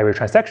for every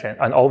transaction.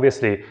 And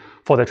obviously,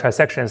 for the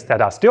transactions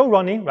that are still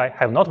running, right,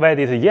 have not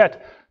validated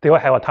yet, they will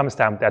have a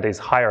timestamp that is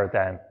higher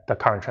than the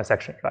current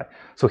transaction, right?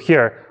 So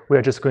here, we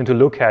are just going to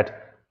look at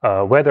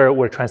whether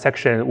a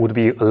transaction would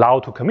be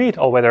allowed to commit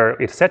or whether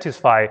it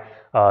satisfies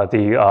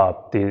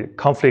the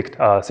conflict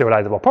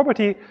serializable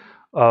property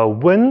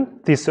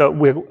when this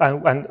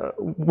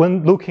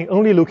when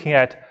only looking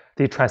at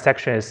the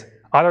transactions,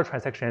 other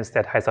transactions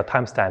that has a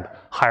timestamp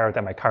higher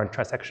than my current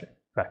transaction,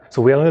 right?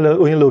 So we are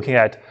only looking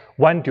at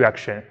one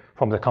direction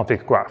from the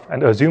conflict graph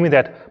and assuming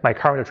that my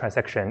current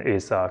transaction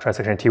is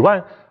transaction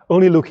T1,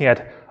 only looking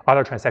at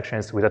other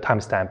transactions with a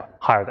timestamp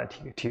higher than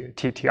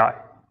Ti,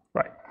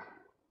 right?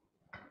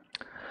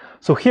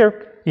 So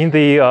here in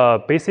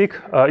the basic,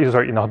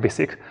 sorry, not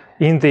basic,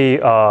 in the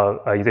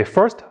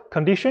first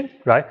condition,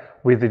 right,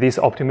 with this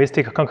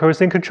optimistic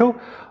concurrency control,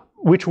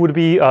 which would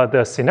be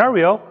the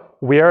scenario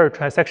where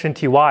transaction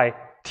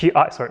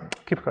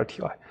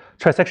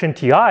transaction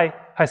Ti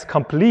has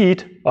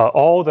complete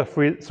all the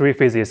three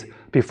phases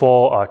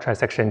before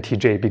transaction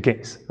Tj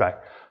begins, right?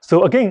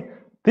 So again,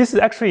 this is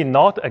actually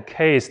not a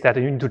case that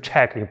you need to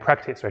check in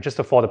practice, right? Just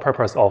for the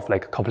purpose of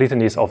like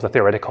completeness of the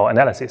theoretical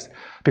analysis.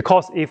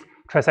 Because if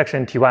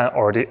transaction T1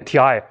 or the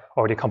Ti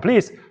already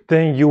completes,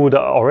 then you would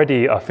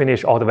already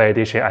finish all the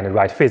validation and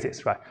write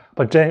phases, right?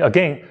 But then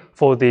again,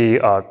 for the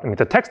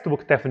the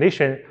textbook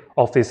definition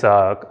of this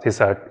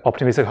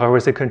optimistic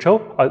concurrency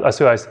control,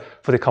 as well as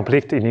for the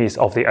completeness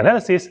of the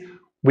analysis,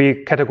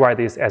 we categorize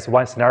this as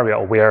one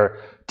scenario where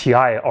Ti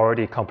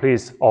already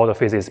completes all the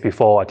phases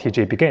before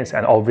Tj begins,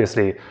 and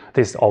obviously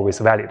this is always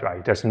valid,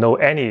 right? There's no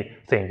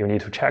anything you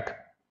need to check.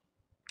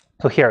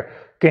 So here,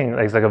 again,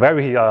 it's like a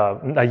very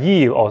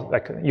naive, or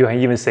like you can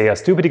even say a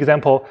stupid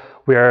example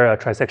where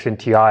transaction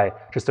Ti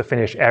just to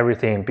finish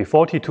everything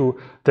before T2,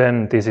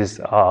 then this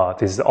is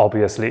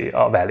obviously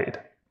valid,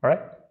 all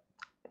right?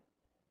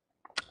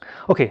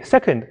 Okay,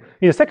 second,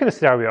 in the second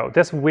scenario,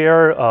 that's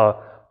where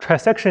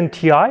transaction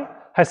Ti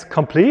has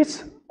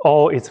completed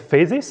all its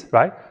phases,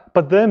 right?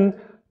 But then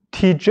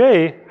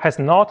Tj has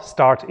not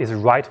started its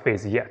write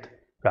phase yet,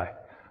 right?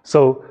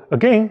 So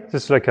again,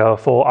 just like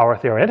for our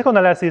theoretical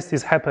analysis,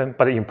 this happened,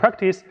 but in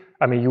practice,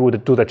 I mean, you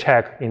would do the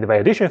check in the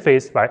validation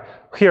phase, right?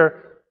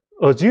 Here,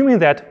 assuming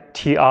that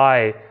Ti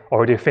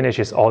already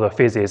finishes all the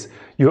phases,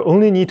 you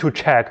only need to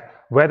check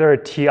whether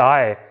Ti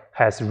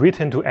has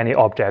written to any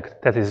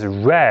object that is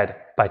read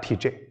by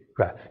Tj,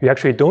 right? You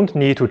actually don't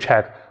need to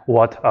check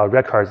what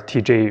record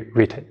Tj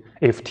written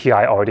if Ti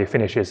already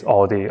finishes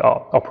all the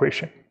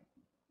operation.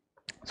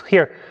 So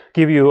here,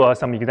 give you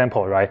some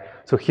example, right?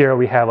 So here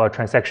we have a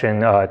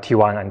transaction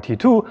T1 and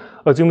T2.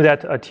 Assume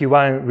that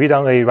T1 read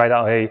on A, write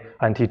on A,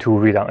 and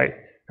T2 read on A,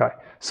 right?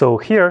 So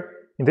here,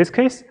 in this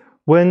case,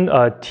 when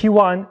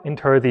T1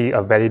 enter the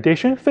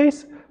validation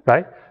phase,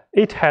 right?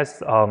 It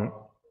has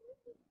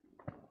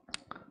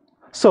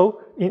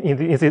so in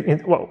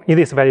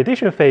this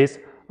validation phase,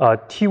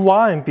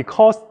 T1,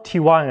 because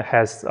T1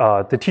 has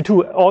the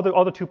T2, all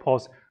the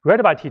tuples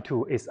read by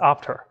T2 is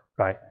after,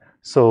 right?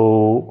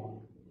 So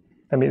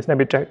let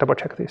me double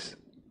check this.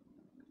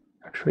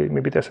 Actually,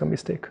 maybe there's a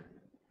mistake.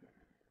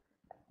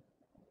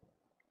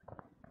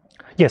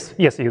 Yes,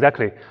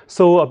 exactly.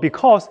 So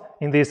because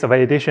in this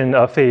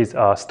validation phase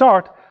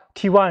start,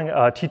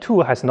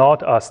 T2 has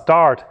not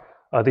start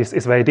this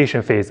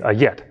validation phase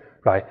yet,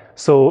 right?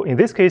 So in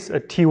this case,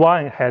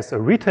 T1 has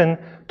written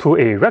to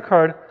a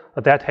record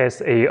that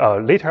has a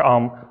later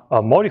on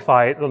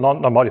modified,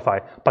 not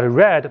modified, but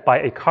read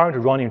by a current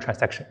running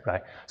transaction,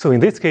 right? So in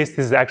this case,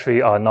 this is actually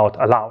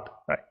not allowed,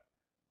 right?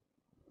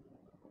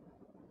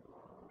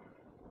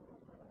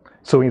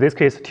 So in this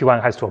case,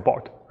 T1 has to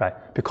abort, right?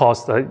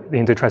 Because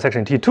in the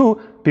transaction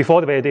T2,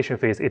 before the validation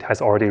phase, it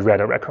has already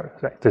read a record,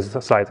 right? This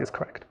slide is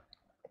correct.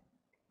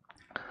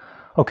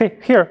 Okay,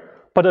 here,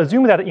 but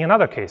assume that in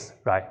another case,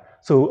 right?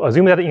 So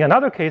assume that in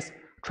another case,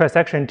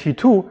 transaction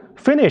T2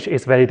 finish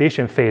its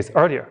validation phase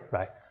earlier,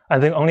 right?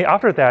 And then only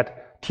after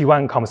that,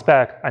 T1 comes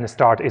back and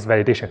start its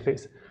validation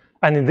phase.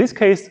 And in this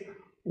case,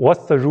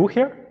 what's the rule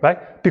here,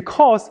 right?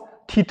 Because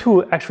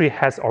T2 actually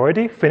has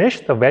already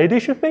finished the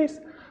validation phase,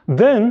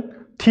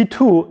 then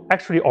T2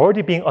 actually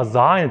already being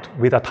assigned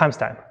with a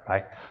timestamp,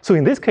 right? So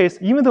in this case,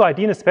 even though I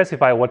didn't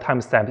specify what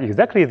timestamp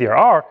exactly there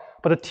are,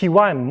 but the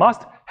T1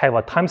 must have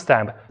a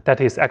timestamp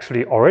that is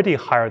actually already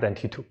higher than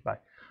T2, right?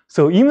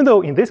 So even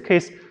though in this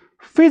case,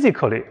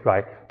 physically,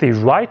 right, the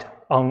write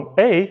on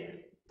A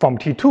from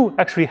T2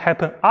 actually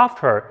happened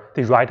after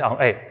the write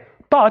on A,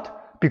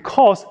 but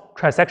because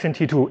transaction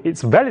T2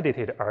 is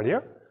validated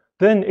earlier,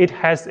 then it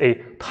has a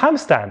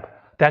timestamp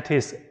that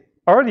is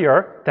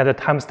earlier than the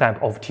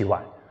timestamp of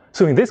T1.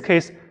 So in this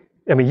case,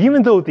 I mean,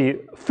 even though the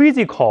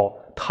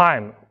physical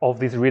time of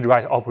this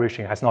read-write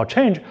operation has not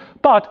changed,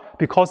 but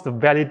because the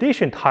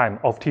validation time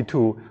of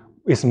T2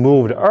 is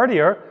moved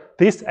earlier,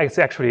 this is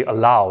actually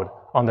allowed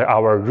under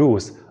our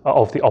rules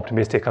of the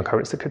optimistic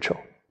concurrency control.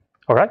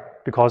 All right?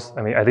 Because,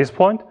 I mean, at this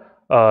point,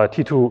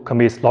 T2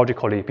 commits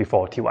logically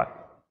before T1.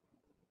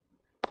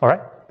 All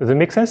right? Does it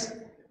make sense?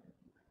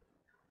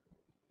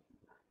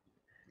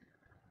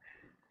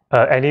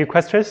 Any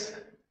questions?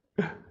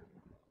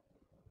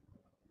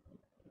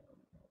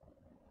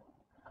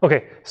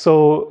 Okay,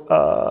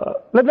 so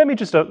let me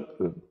just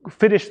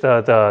finish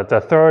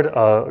the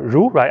third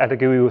rule, right? I'll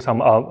give you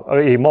some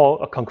a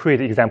more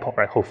concrete example,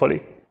 right?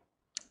 Hopefully.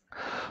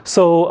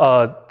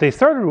 So the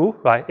third rule,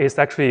 right, is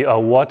actually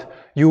what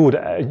you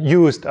would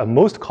use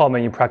most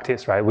common in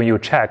practice, right? When you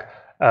check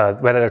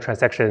whether the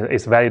transaction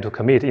is valid to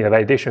commit in the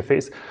validation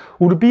phase,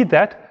 would be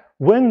that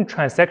when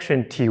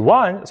transaction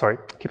T1, sorry,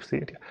 keep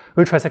seeing it,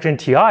 when transaction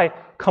Ti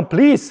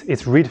completes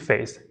its read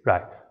phase,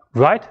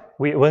 right?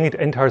 When it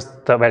enters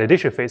the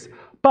validation phase,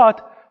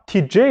 but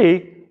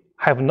Tj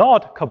have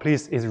not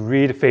completed its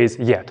read phase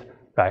yet,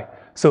 right?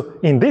 So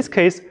in this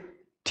case,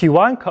 Ti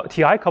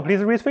completes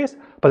the read phase,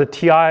 but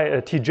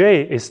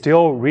Tj is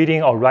still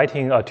reading or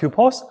writing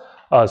tuples.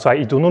 So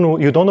you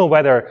don't know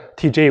whether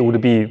Tj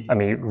would be, I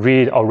mean,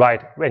 read or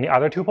write any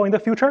other tuple in the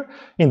future.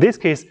 In this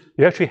case,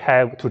 you actually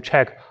have to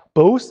check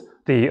both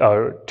the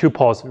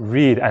tuples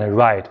read and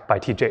write by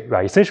Tj,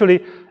 right?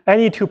 Essentially,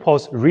 any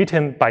tuples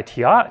written by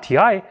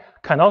Ti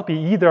cannot be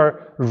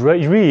either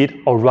read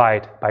or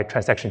write by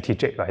transaction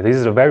Tj, right? This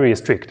is very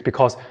strict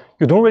because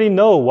you don't really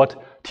know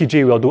what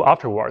Tj will do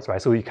afterwards,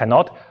 right? So you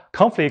cannot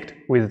conflict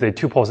with the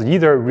tuples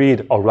either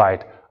read or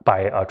write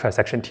by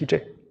transaction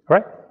Tj,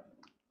 right?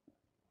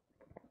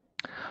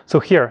 So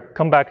here,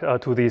 come back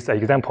to this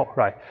example,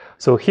 right?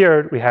 So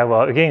here we have,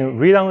 again,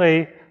 read on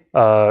A,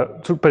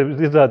 but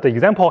the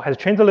example has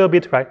changed a little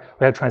bit, right?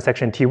 We have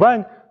transaction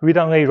T1, read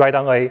on A, write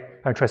on A,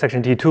 and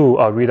transaction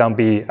T2, read on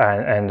B,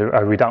 and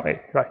read on A,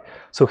 right?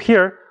 So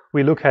here,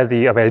 we look at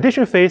the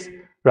validation phase,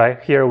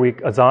 right? Here we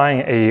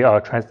assign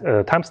a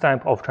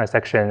timestamp of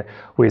transaction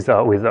with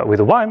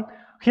 1.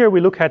 Here we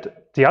look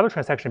at the other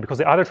transaction because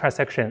the other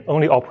transaction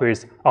only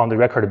operates on the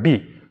record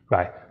B,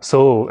 right?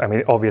 So, I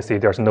mean, obviously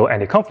there's no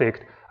any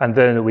conflict, and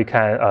then we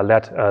can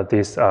let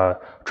this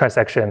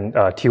transaction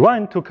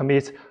T1 to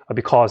commit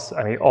because,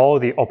 I mean, all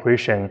the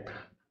operation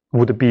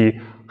would be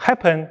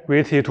happen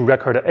related to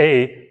record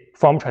A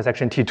from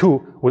transaction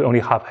T2 would only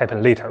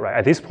happen later, right?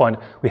 At this point,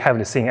 we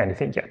haven't seen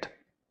anything yet.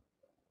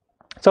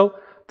 So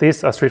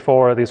this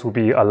straightforward, this will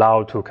be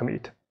allowed to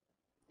commit.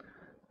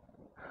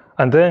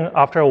 And then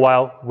after a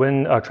while,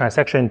 when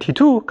transaction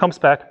T2 comes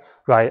back,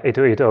 right, it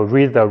will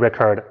read the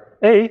record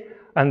A,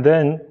 and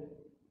then,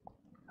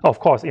 of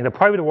course, in the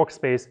private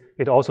workspace,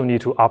 it also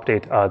needs to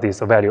update this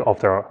value of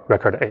the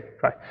record A,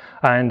 right?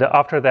 And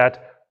after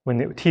that,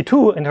 when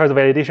T2 enters the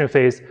validation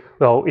phase,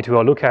 well, it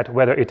will look at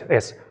whether it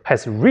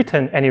has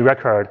written any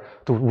record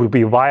that will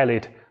be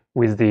violate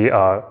with the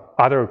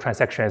other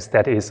transactions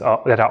that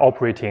are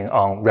operating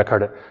on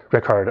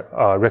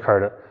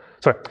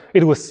sorry,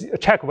 it will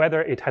check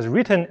whether it has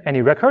written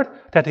any record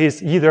that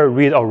is either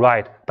read or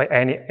write by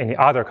any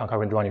other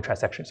concurrent running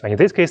transactions. So in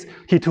this case,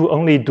 T2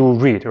 only do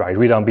read, right?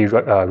 Read on B,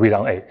 read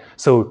on A.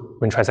 So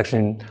when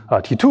transaction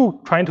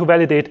T2 trying to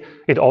validate,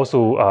 it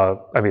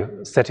also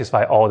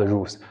satisfy all the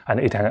rules, and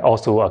it can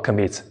also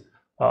commit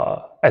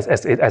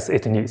as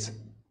it needs.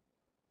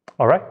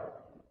 All right.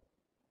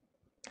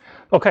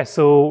 Okay,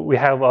 so we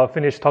have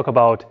finished talk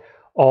about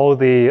all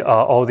the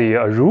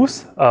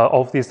rules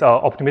of this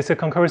optimistic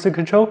concurrency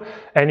control.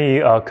 Any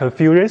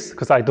confusions?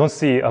 Because I don't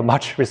see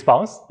much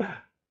response.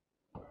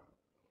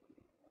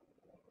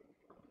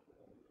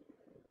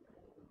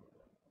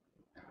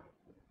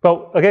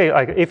 Well, again,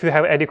 like if you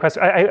have any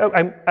questions,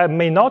 I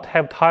may not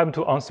have time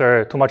to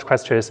answer too much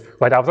questions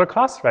right after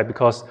class, right?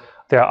 Because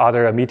there are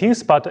other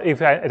meetings. But if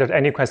there's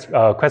any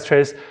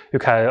questions, you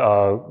can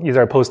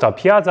either post on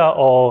Piazza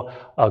or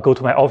go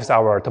to my office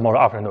hour tomorrow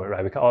afternoon,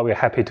 right? Because we're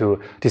happy to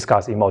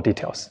discuss in more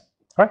details.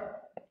 All right.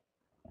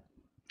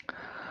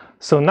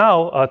 So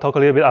now talk a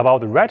little bit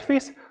about the write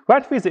phase.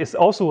 Write phase is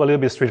also a little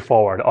bit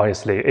straightforward.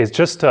 Honestly, it's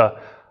just when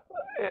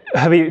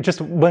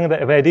the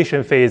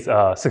validation phase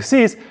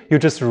succeeds, you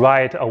just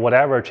write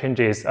whatever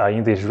changes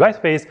in this write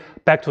phase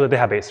back to the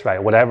database,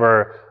 right?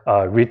 Whatever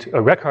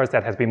records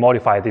that has been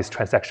modified this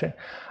transaction.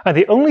 And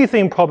the only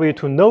thing probably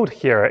to note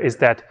here is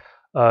that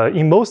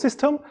In most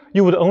systems,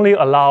 you would only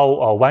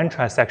allow one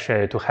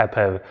transaction to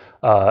happen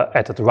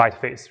at the write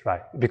phase,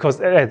 right?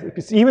 Because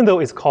even though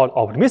it's called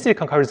optimistic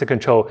concurrency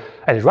control,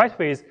 at the write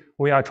phase,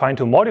 we are trying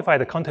to modify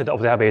the content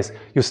of the database.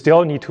 You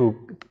still need to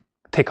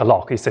take a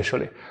lock,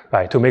 essentially,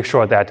 right, to make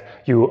sure that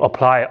you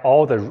apply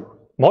all the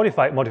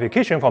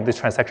modification from this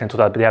transaction to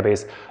the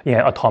database in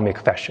an atomic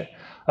fashion.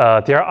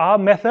 There are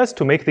methods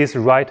to make this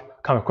write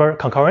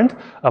concurrent,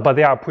 but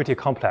they are pretty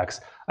complex.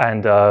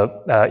 And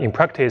in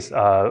practice,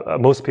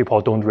 most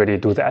people don't really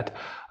do that.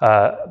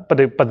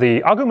 But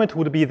the argument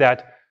would be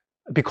that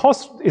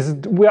because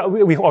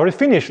we've already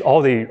finished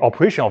all the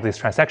operation of this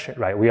transaction,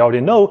 right? We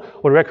already know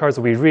what records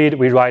we read,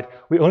 we write.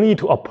 We only need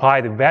to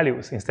apply the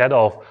values instead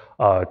of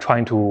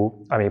trying to,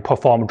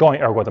 perform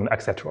drawing algorithm,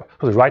 etc.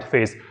 So the write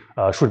phase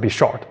should be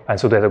short, and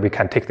so that we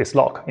can take this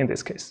lock in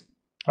this case,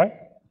 right?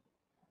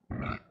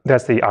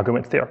 That's the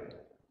argument there.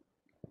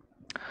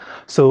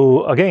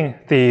 So again,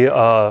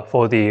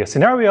 for the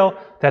scenario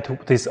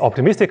that this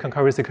optimistic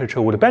concurrency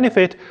control would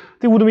benefit,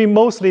 it would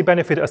mostly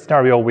benefit a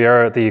scenario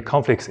where the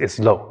conflict is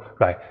low,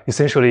 right?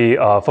 Essentially,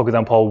 for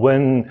example,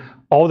 when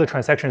all the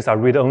transactions are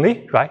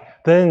read-only, right?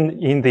 Then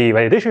in the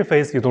validation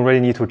phase, you don't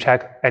really need to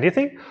check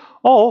anything.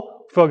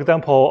 Or, for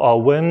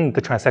example, when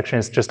the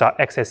transactions just are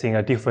accessing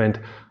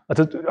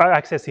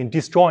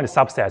disjoint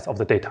subsets of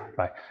the data,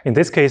 right? In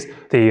this case,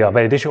 the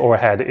validation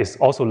overhead is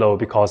also low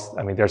because,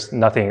 there's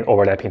nothing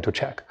overlapping to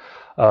check.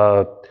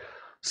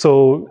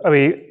 So,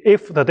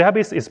 if the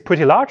database is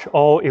pretty large,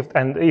 or if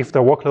the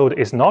workload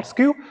is not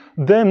skewed,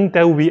 then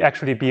there will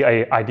actually be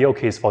an ideal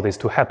case for this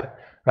to happen,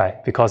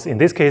 right? Because in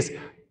this case,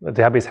 the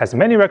database has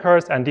many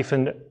records, and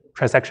different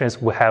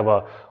transactions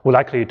will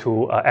likely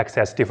to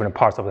access different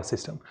parts of the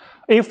system.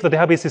 If the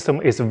database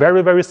system is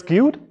very, very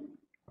skewed,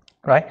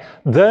 right,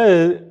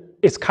 then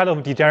it's kind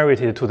of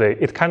degenerate to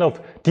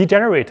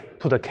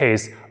the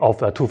case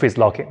of two-phase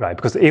locking, right?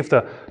 Because if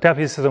the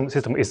database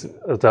system is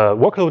the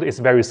workload is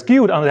very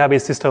skewed on the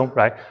database system,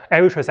 right?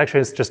 Every transaction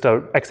is just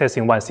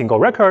accessing one single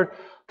record,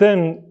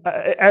 then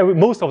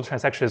most of the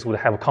transactions would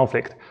have a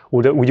conflict.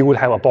 You would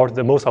have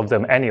aborted most of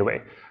them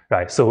anyway,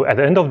 right? So at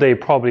the end of the day,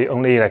 probably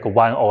only like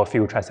one or a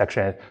few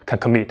transactions can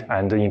commit,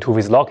 and in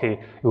two-phase locking,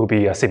 it will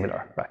be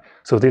similar, right?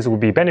 So this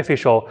would be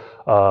beneficial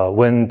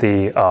when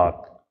the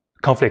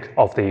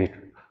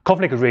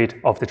conflict rate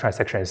of the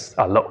transactions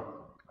are low,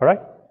 all right?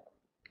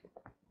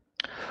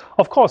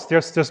 Of course,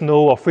 there's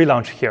no free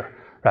lunch here,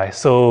 right?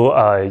 So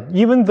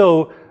even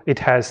though it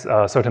has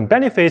certain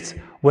benefits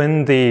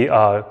when the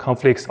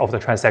conflicts of the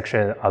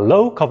transaction are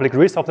low, conflict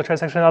rates of the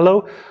transaction are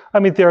low,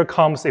 there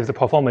comes if the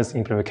performance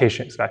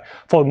implications, right?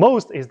 For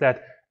most is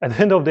that at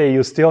the end of the day,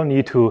 you still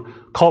need to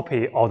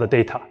copy all the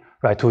data,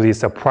 right, to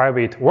this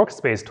private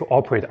workspace to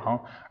operate on.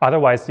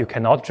 Otherwise, you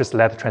cannot just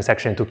let the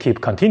transaction to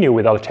continue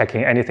without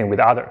checking anything with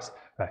others.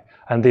 Right.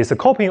 And this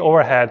copying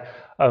overhead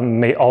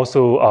may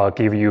also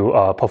give you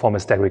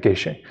performance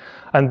degradation.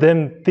 And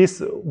then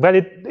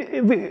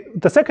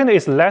the second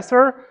is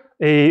lesser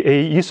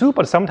a issue,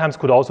 but sometimes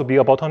could also be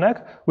a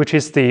bottleneck, which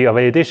is the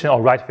validation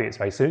of write phase,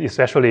 right? So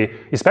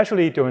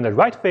especially during the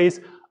write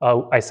phase,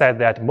 I said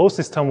that most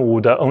systems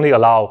would only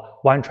allow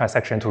one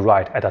transaction to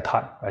write at a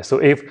time, right? So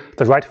if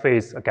the write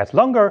phase gets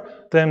longer,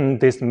 then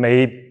this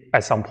may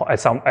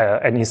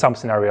and in some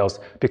scenarios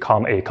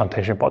become a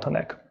contention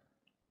bottleneck.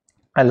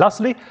 And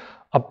lastly,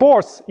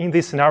 aborts in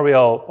this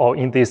scenario or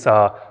in this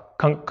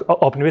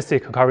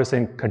optimistic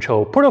concurrency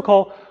control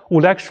protocol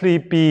would actually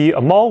be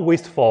more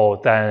wasteful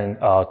than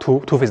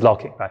two-phase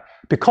locking, right?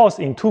 Because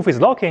in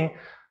two-phase locking,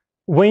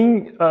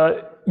 when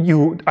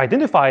you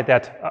identify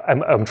that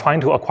I'm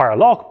trying to acquire a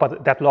lock,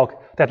 but that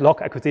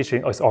lock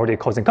acquisition is already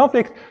causing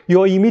conflict,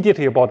 you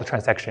immediately abort the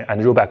transaction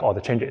and roll back all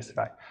the changes,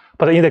 right?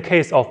 But in the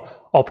case of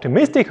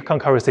optimistic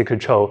concurrency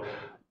control,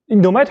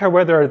 no matter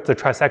whether the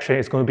transaction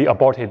is going to be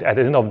aborted at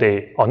the end of the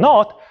day or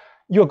not,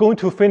 you're going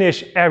to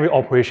finish every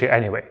operation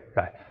anyway,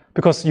 right?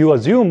 Because you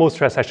assume most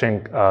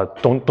transactions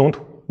don't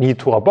need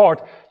to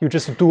abort. You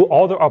just do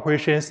all the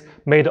operations,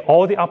 made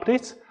all the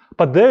updates.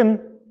 But then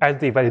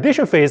at the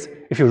validation phase,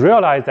 if you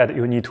realize that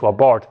you need to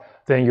abort,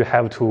 then you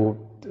have to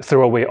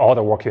throw away all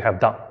the work you have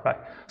done, right?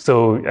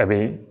 So,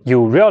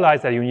 you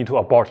realize that you need to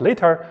abort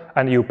later,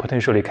 and you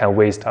potentially can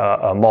waste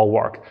more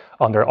work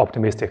under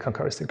optimistic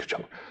concurrency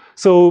control.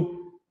 So,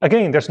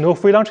 again, there's no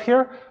free lunch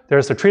here.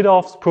 There's the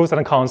trade-offs, pros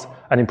and cons,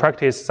 and in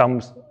practice,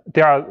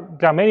 there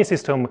are many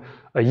systems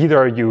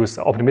either use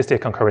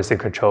optimistic concurrency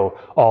control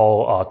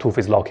or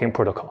two-phase locking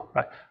protocol,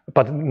 right?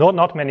 But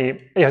not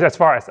many. As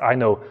far as I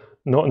know,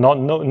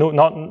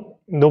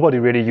 nobody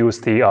really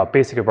used the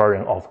basic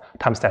version of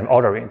timestamp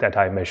ordering that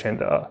I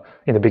mentioned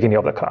in the beginning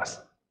of the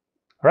class.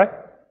 All right.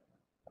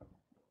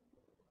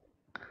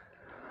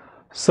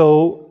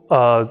 So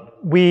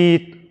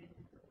we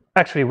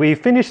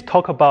finished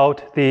talk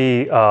about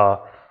the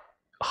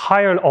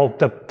higher of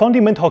the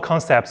fundamental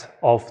concepts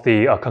of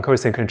the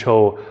concurrency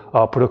control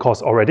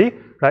protocols already,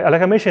 right?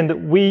 Like I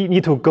mentioned, we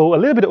need to go a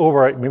little bit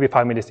over maybe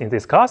 5 minutes in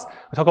this class.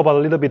 We talk about a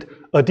little bit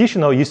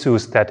additional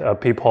issues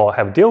that people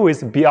have dealt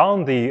with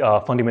beyond the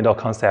fundamental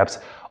concepts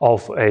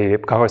of a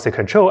concurrency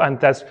control, and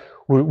that's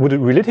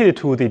related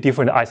to the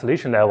different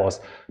isolation levels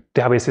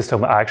database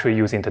system are actually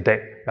using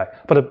today, right?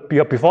 But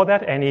before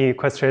that, any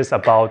questions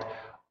about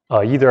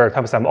either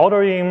time-stamp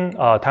ordering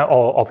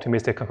or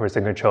optimistic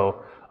concurrency control,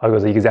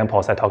 the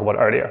examples I talked about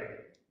earlier?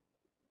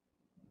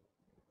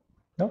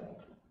 No?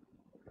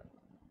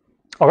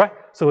 All right,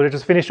 so we'll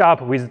just finish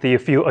up with the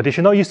few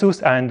additional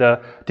issues and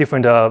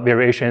different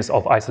variations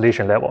of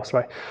isolation levels,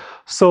 right?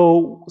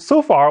 So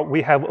far,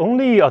 we have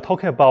only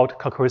talking about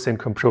concurrency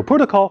control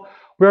protocol,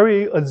 where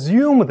we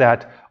assume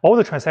that all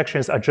the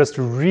transactions are just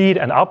read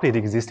and update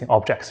existing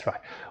objects, right?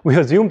 We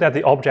assume that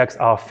the objects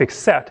are fixed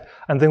set,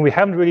 and then we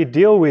haven't really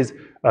dealt with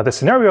the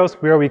scenarios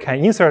where we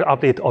can insert,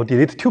 update, or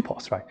delete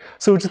tuples, right?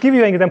 So just give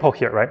you an example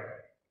here, right?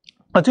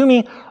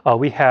 Assuming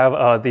we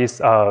have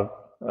this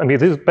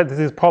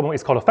problem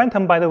is called a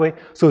phantom, by the way.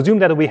 So assume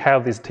that we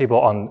have this table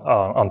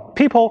on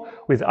people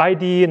with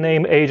ID,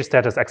 name, age,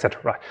 status,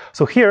 etc. Right?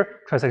 So here,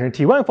 transaction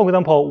T1, for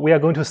example, we are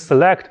going to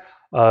select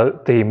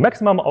the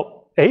maximum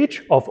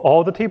age of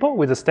all the table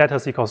with the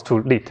status equals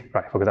to lit,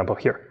 right? For example,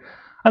 here,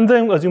 and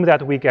then assume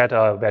that we get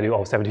a value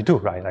of 72,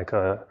 right?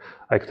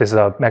 Like this is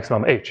a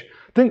maximum age.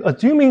 Then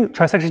assuming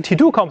transaction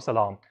T2 comes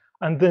along,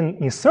 and then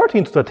insert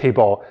into the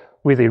table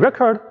with a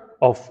record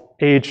of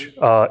age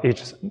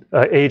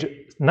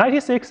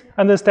 96,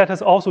 and the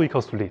status also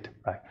equals to lit,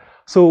 right?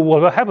 So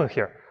what will happen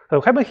here? What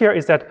will happen here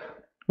is that,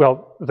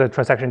 well, the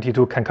transaction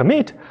T2 can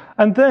commit,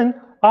 and then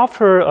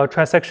after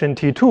transaction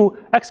T2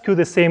 execute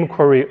the same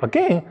query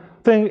again,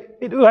 then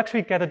it will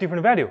actually get a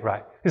different value,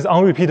 right? It's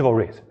unrepeatable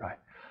rate, right?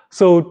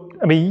 So,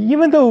 I mean,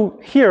 even though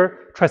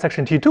here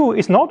transaction T2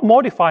 is not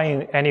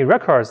modifying any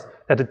records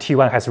that the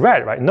T1 has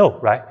read, right? No,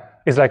 right?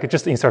 It's like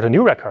just insert a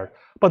new record.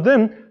 But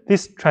then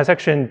this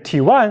transaction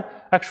T1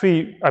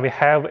 actually,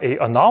 have an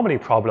anomaly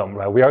problem,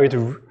 right? Where it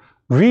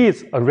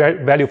reads a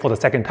value for the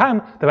second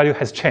time, the value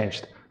has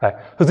changed, right?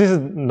 So this is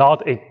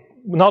not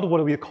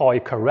what we call a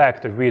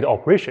correct read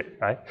operation,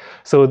 right?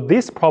 So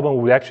this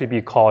problem would actually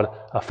be called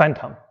a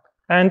phantom.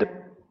 And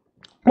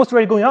what's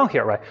really going on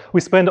here, right?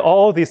 We spend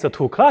all these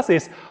 2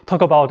 classes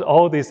talk about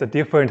all these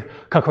different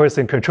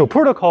concurrency control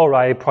protocol,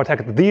 right?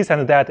 Protect this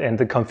and that, and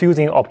the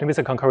confusing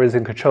optimistic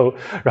concurrency control,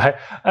 right?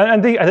 And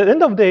at the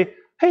end of the day,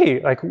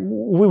 hey, like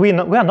we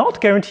are not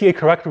guaranteed a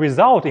correct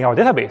result in our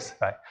database,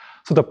 right?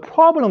 So the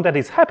problem that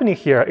is happening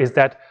here is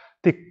that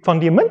the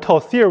fundamental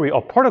theory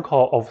or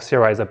protocol of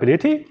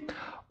serializability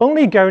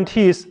only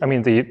guarantees,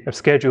 the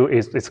schedule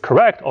is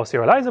correct or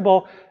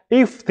serializable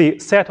if the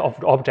set of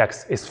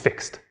objects is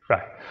fixed,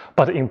 right?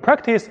 But in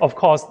practice, of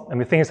course,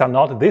 things are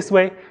not this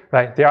way,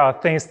 right? There are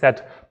things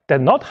that are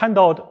not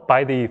handled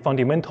by the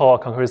fundamental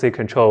concurrency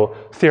control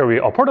theory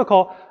or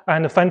protocol,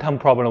 and the phantom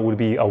problem would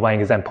be one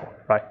example,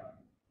 right?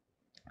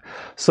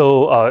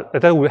 So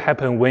that will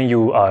happen when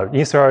you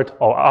insert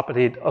or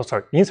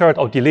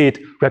delete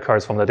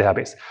records from the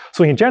database.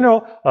 So in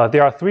general,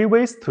 there are 3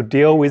 ways to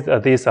deal with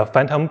this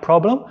phantom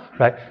problem,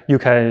 right? You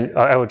can,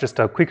 I will just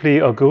quickly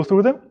go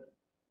through them.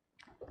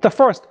 The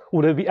first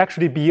would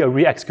actually be a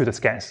re-executed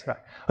scans, right?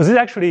 This is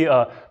actually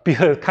be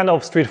kind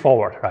of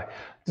straightforward, right?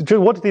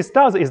 What this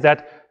does is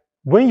that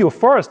when you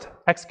first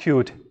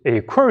execute a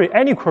query,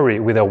 any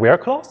query with a where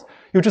clause,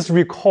 you just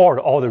record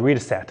all the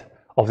read set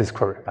of this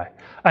query, right?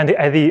 And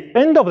at the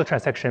end of the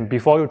transaction,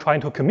 before you're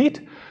trying to commit,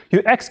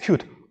 you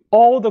execute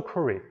all the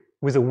query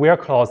with a where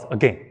clause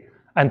again.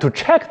 And to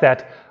check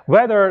that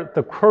whether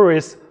the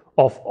queries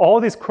of all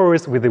these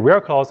queries with the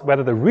where clause,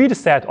 whether the read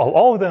set of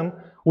all of them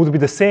would be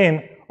the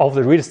same of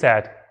the read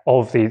set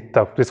of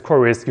these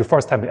queries you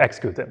first time you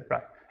execute them,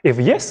 right? If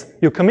yes,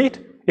 you commit.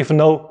 If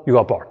no, you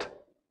abort.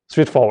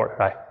 Straightforward,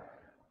 right?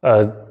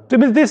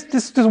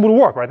 This would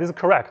work, right? This is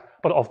correct.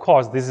 But of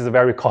course, this is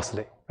very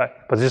costly, right?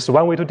 But this is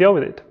one way to deal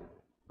with it.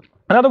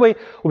 Another way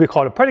would be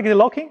called predicate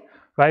locking,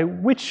 right?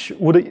 Which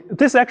would,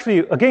 this actually,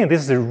 again,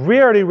 this is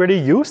rarely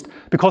used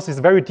because it's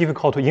very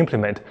difficult to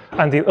implement.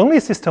 And the only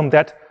system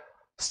that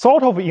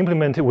sort of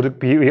implemented would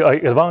be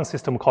an advanced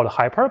system called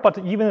Hyper, but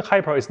even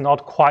Hyper is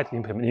not quite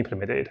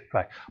implemented,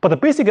 right? But the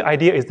basic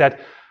idea is that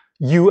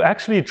you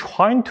actually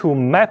trying to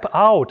map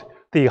out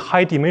the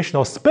high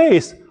dimensional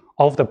space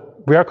of the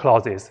where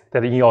clauses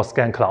that are in your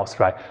scan clause,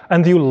 right?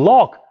 And you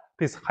lock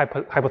this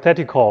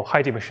hypothetical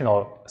high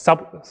dimensional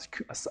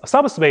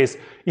subspace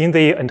in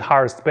the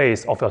entire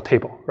space of your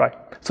table, right?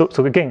 So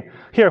again,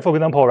 here, for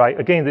example, right,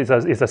 again, it's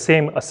the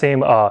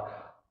same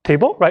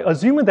table, right?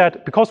 Assuming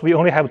that because we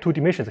only have 2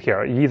 dimensions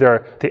here,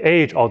 either the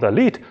age or the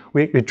lit,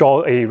 we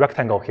draw a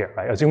rectangle here,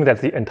 right? Assuming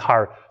that's the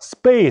entire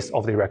space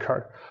of the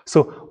record.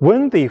 So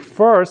when the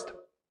first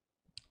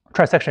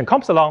transaction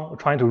comes along,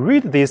 trying to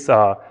read this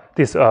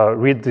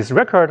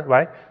record,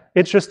 right?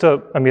 It's just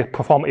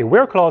perform a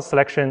where clause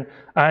selection,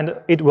 and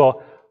it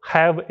will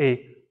have a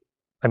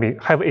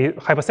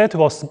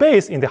hypothetical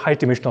space in the high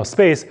dimensional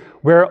space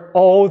where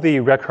all the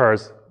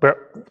records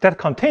that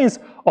contains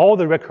all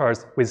the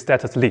records with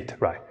status lit,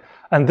 right?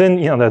 And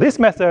then under this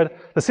method,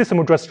 the system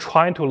will just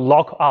try to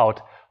lock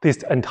out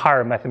this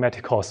entire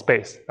mathematical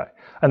space, right?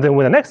 And then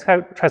when the next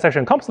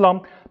transaction comes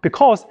along,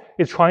 because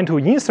it's trying to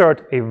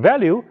insert a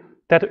value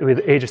that with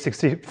age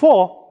 96,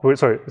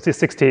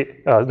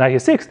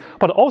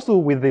 but also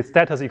with the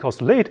status equals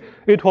to late,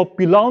 it will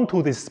belong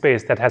to this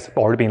space that has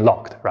already been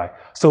locked, right?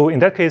 So in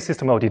that case,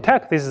 system will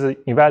detect this is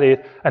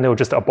invalid and it will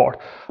just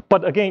abort.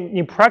 But again,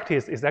 in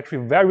practice, it's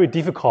actually very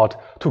difficult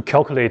to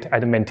calculate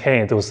and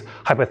maintain those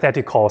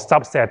hypothetical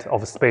subset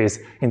of space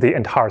in the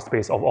entire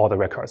space of all the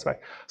records, right?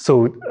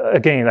 So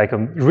again, like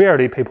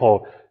rarely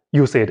people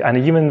use it, and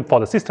even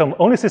for the system,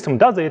 only system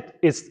does it,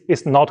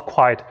 it's not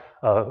quite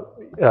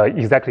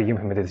exactly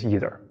implemented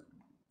either.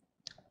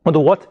 But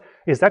what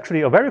is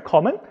actually a very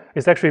common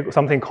is actually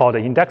something called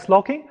index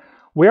locking,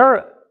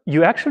 where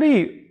you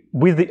actually,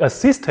 with the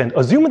assistant,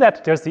 assume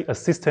that there's the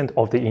assistant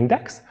of the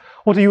index.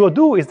 What you will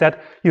do is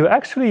that you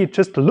actually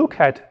just look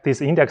at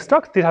this index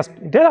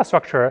data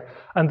structure,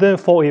 and then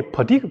for a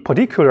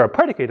particular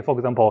predicate, for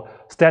example,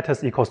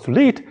 status equals to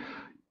late,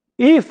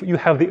 if you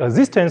have the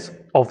assistance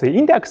of the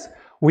index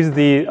with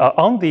the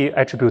on the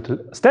attribute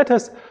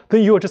status,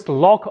 then you will just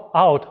lock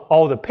out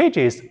all the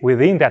pages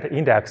within that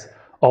index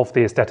of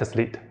the status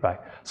lead, right?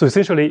 So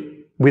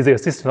essentially, with the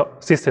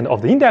assistant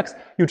of the index,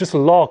 you just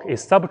lock a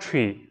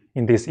subtree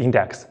in this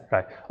index,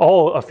 right?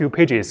 Or a few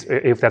pages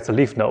if that's a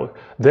leaf node.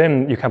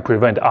 Then you can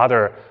prevent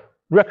other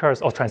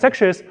records or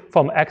transactions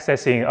from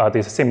accessing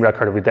this same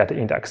record with that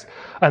index.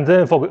 And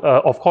then,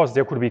 of course,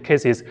 there could be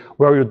cases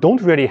where you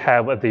don't really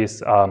have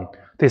this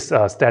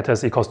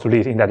status equals to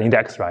lead in that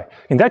index, right?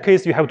 In that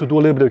case, you have to do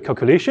a little bit of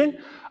calculation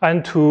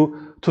and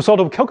to sort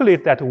of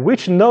calculate that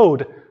which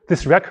node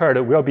this record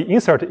will be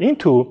inserted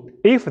into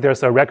if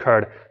there's a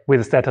record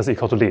with status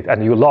equal to lead,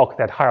 and you lock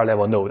that higher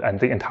level node and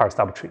the entire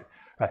subtree,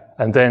 right?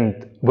 And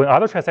then when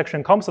other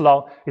transaction comes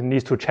along, it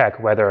needs to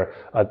check whether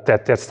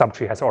that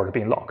subtree has already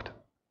been locked.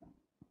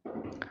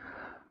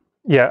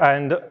 Yeah,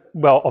 and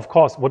well, of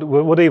course,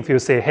 what if you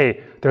say,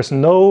 hey, there's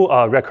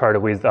no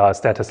record with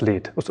status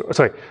lead?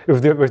 Sorry,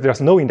 if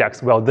there's no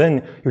index, well,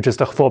 then you just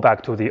fall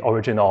back to the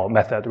original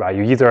method, right?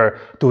 You either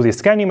do the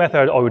scanning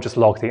method or you just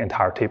lock the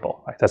entire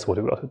table, right? That's what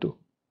we want to do.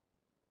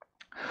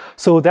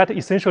 So that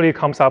essentially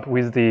comes up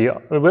with the,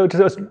 we'll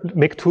just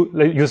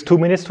use 2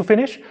 minutes to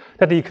finish.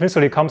 That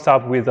essentially comes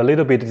up with a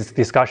little bit of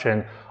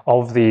discussion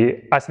of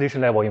the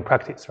isolation level in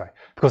practice, right?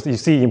 Because you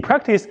see in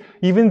practice,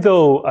 even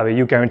though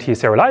you guarantee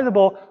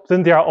serializable,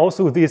 then there are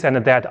also this and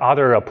that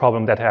other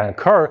problem that can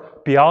occur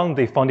beyond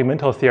the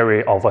fundamental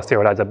theory of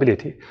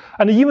serializability.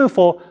 And even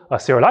for a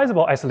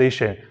serializable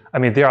isolation, I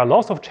mean, there are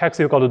lots of checks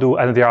you've got to do,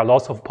 and there are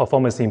lots of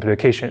performance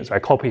implications,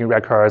 right? Copying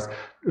records,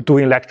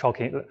 doing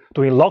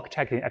log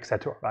checking,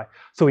 etc. Right?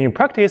 So in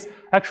practice,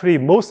 actually,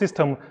 most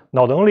systems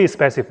not only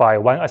specify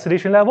one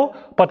isolation level,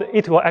 but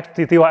they will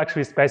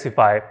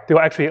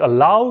actually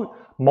allow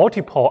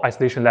multiple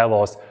isolation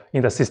levels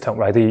in the system,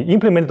 right? They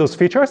implement those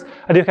features,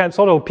 and you can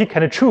sort of pick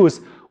and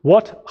choose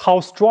how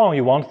strong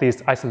you want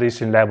this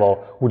isolation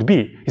level would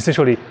be.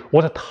 Essentially,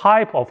 what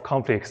type of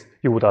conflicts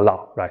you would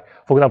allow, right?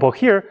 For example,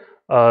 here,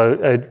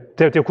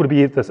 there could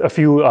be a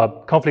few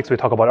conflicts we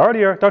talked about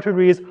earlier, dirty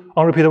reads,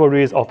 unrepeatable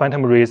reads, or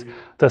phantom reads.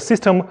 The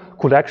system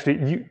could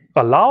actually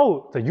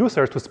allow the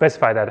users to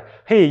specify that,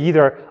 hey,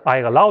 either I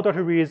allow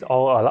dirty reads,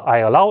 or I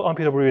allow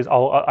unrepeatable reads,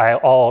 or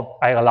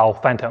I allow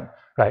phantom.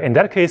 Right? In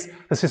that case,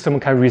 the system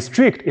can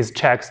restrict its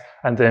checks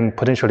and then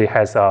potentially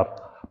has a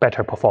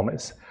better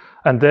performance.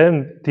 And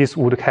then this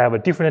would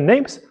have different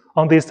names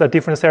on these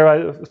different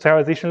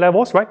serialization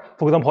levels, right?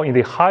 For example, in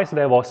the highest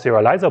level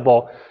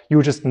serializable,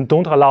 you just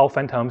don't allow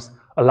phantoms,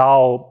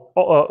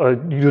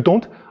 you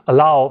don't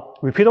allow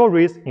repeatable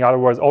reads. In other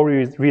words, all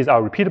reads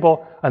are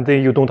repeatable, and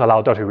then you don't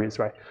allow dirty reads,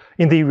 right?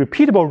 In the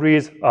repeatable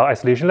reads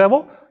isolation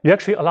level, you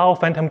actually allow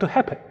phantom to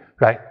happen,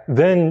 right?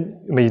 Then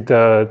I mean,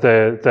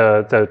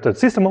 the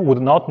system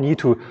would not need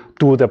to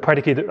do the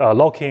predicate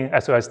locking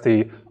as well as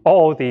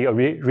all the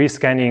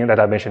rescanning that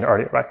I mentioned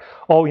earlier, right?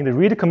 Or in the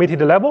read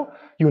committed level,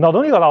 you not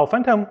only allow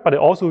phantom, but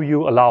also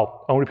you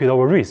allow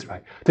unrepeatable reads,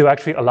 right? They will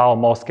actually allow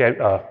more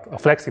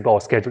flexible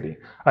scheduling.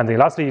 And then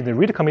lastly, in the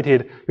read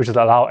committed, you just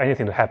allow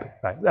anything to happen,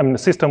 right? I mean, the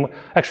system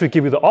actually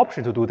give you the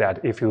option to do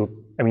that if you,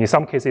 I mean, in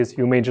some cases,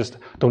 you may just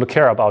don't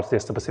care about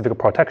this specific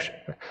protection.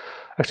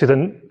 Actually,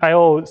 then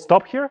I'll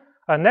stop here.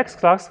 Next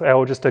class, I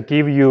will just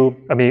give you,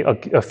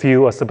 a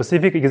few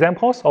specific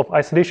examples of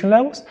isolation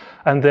levels,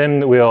 and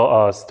then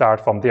we'll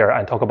start from there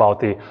and talk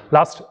about the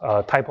last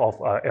type of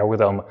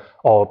algorithm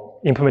or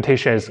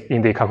implementations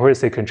in the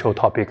concurrency control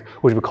topic,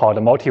 which we call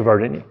the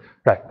multi-versioning,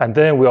 right? And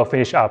then we'll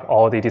finish up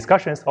all the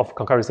discussions of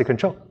concurrency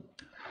control.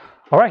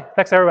 All right,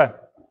 thanks everyone.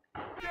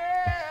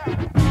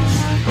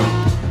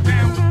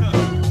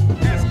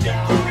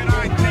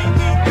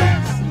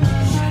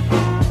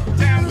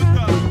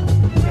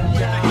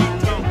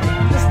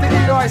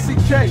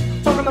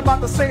 ICK, talking about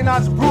about the St.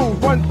 Ange brew.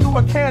 Run through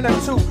a can or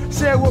two.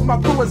 Share with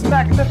my crew is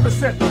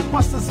magnificent.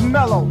 Plus it's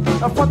mellow.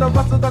 And for the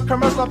rest of the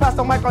commercial, I pass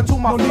the mic on to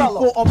my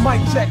fellow. For a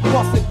mic check,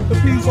 bust it. The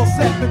bees on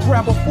set to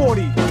grab a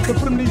 40. To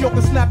put him to yoke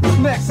and snap his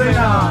neck. St.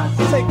 Ange.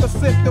 Take a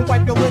sip and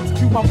wipe your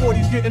lips. You, my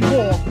 40's getting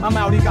warm. I'm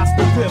out, he got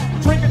the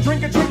dip.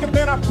 Drink it,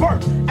 then I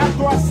burp.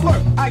 After I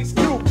slurp, Ice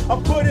Cube,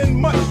 I put in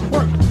much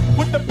work.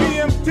 With the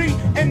BMD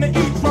and the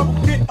E trouble,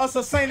 get us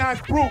a St.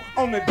 Ange brew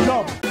on the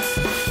double.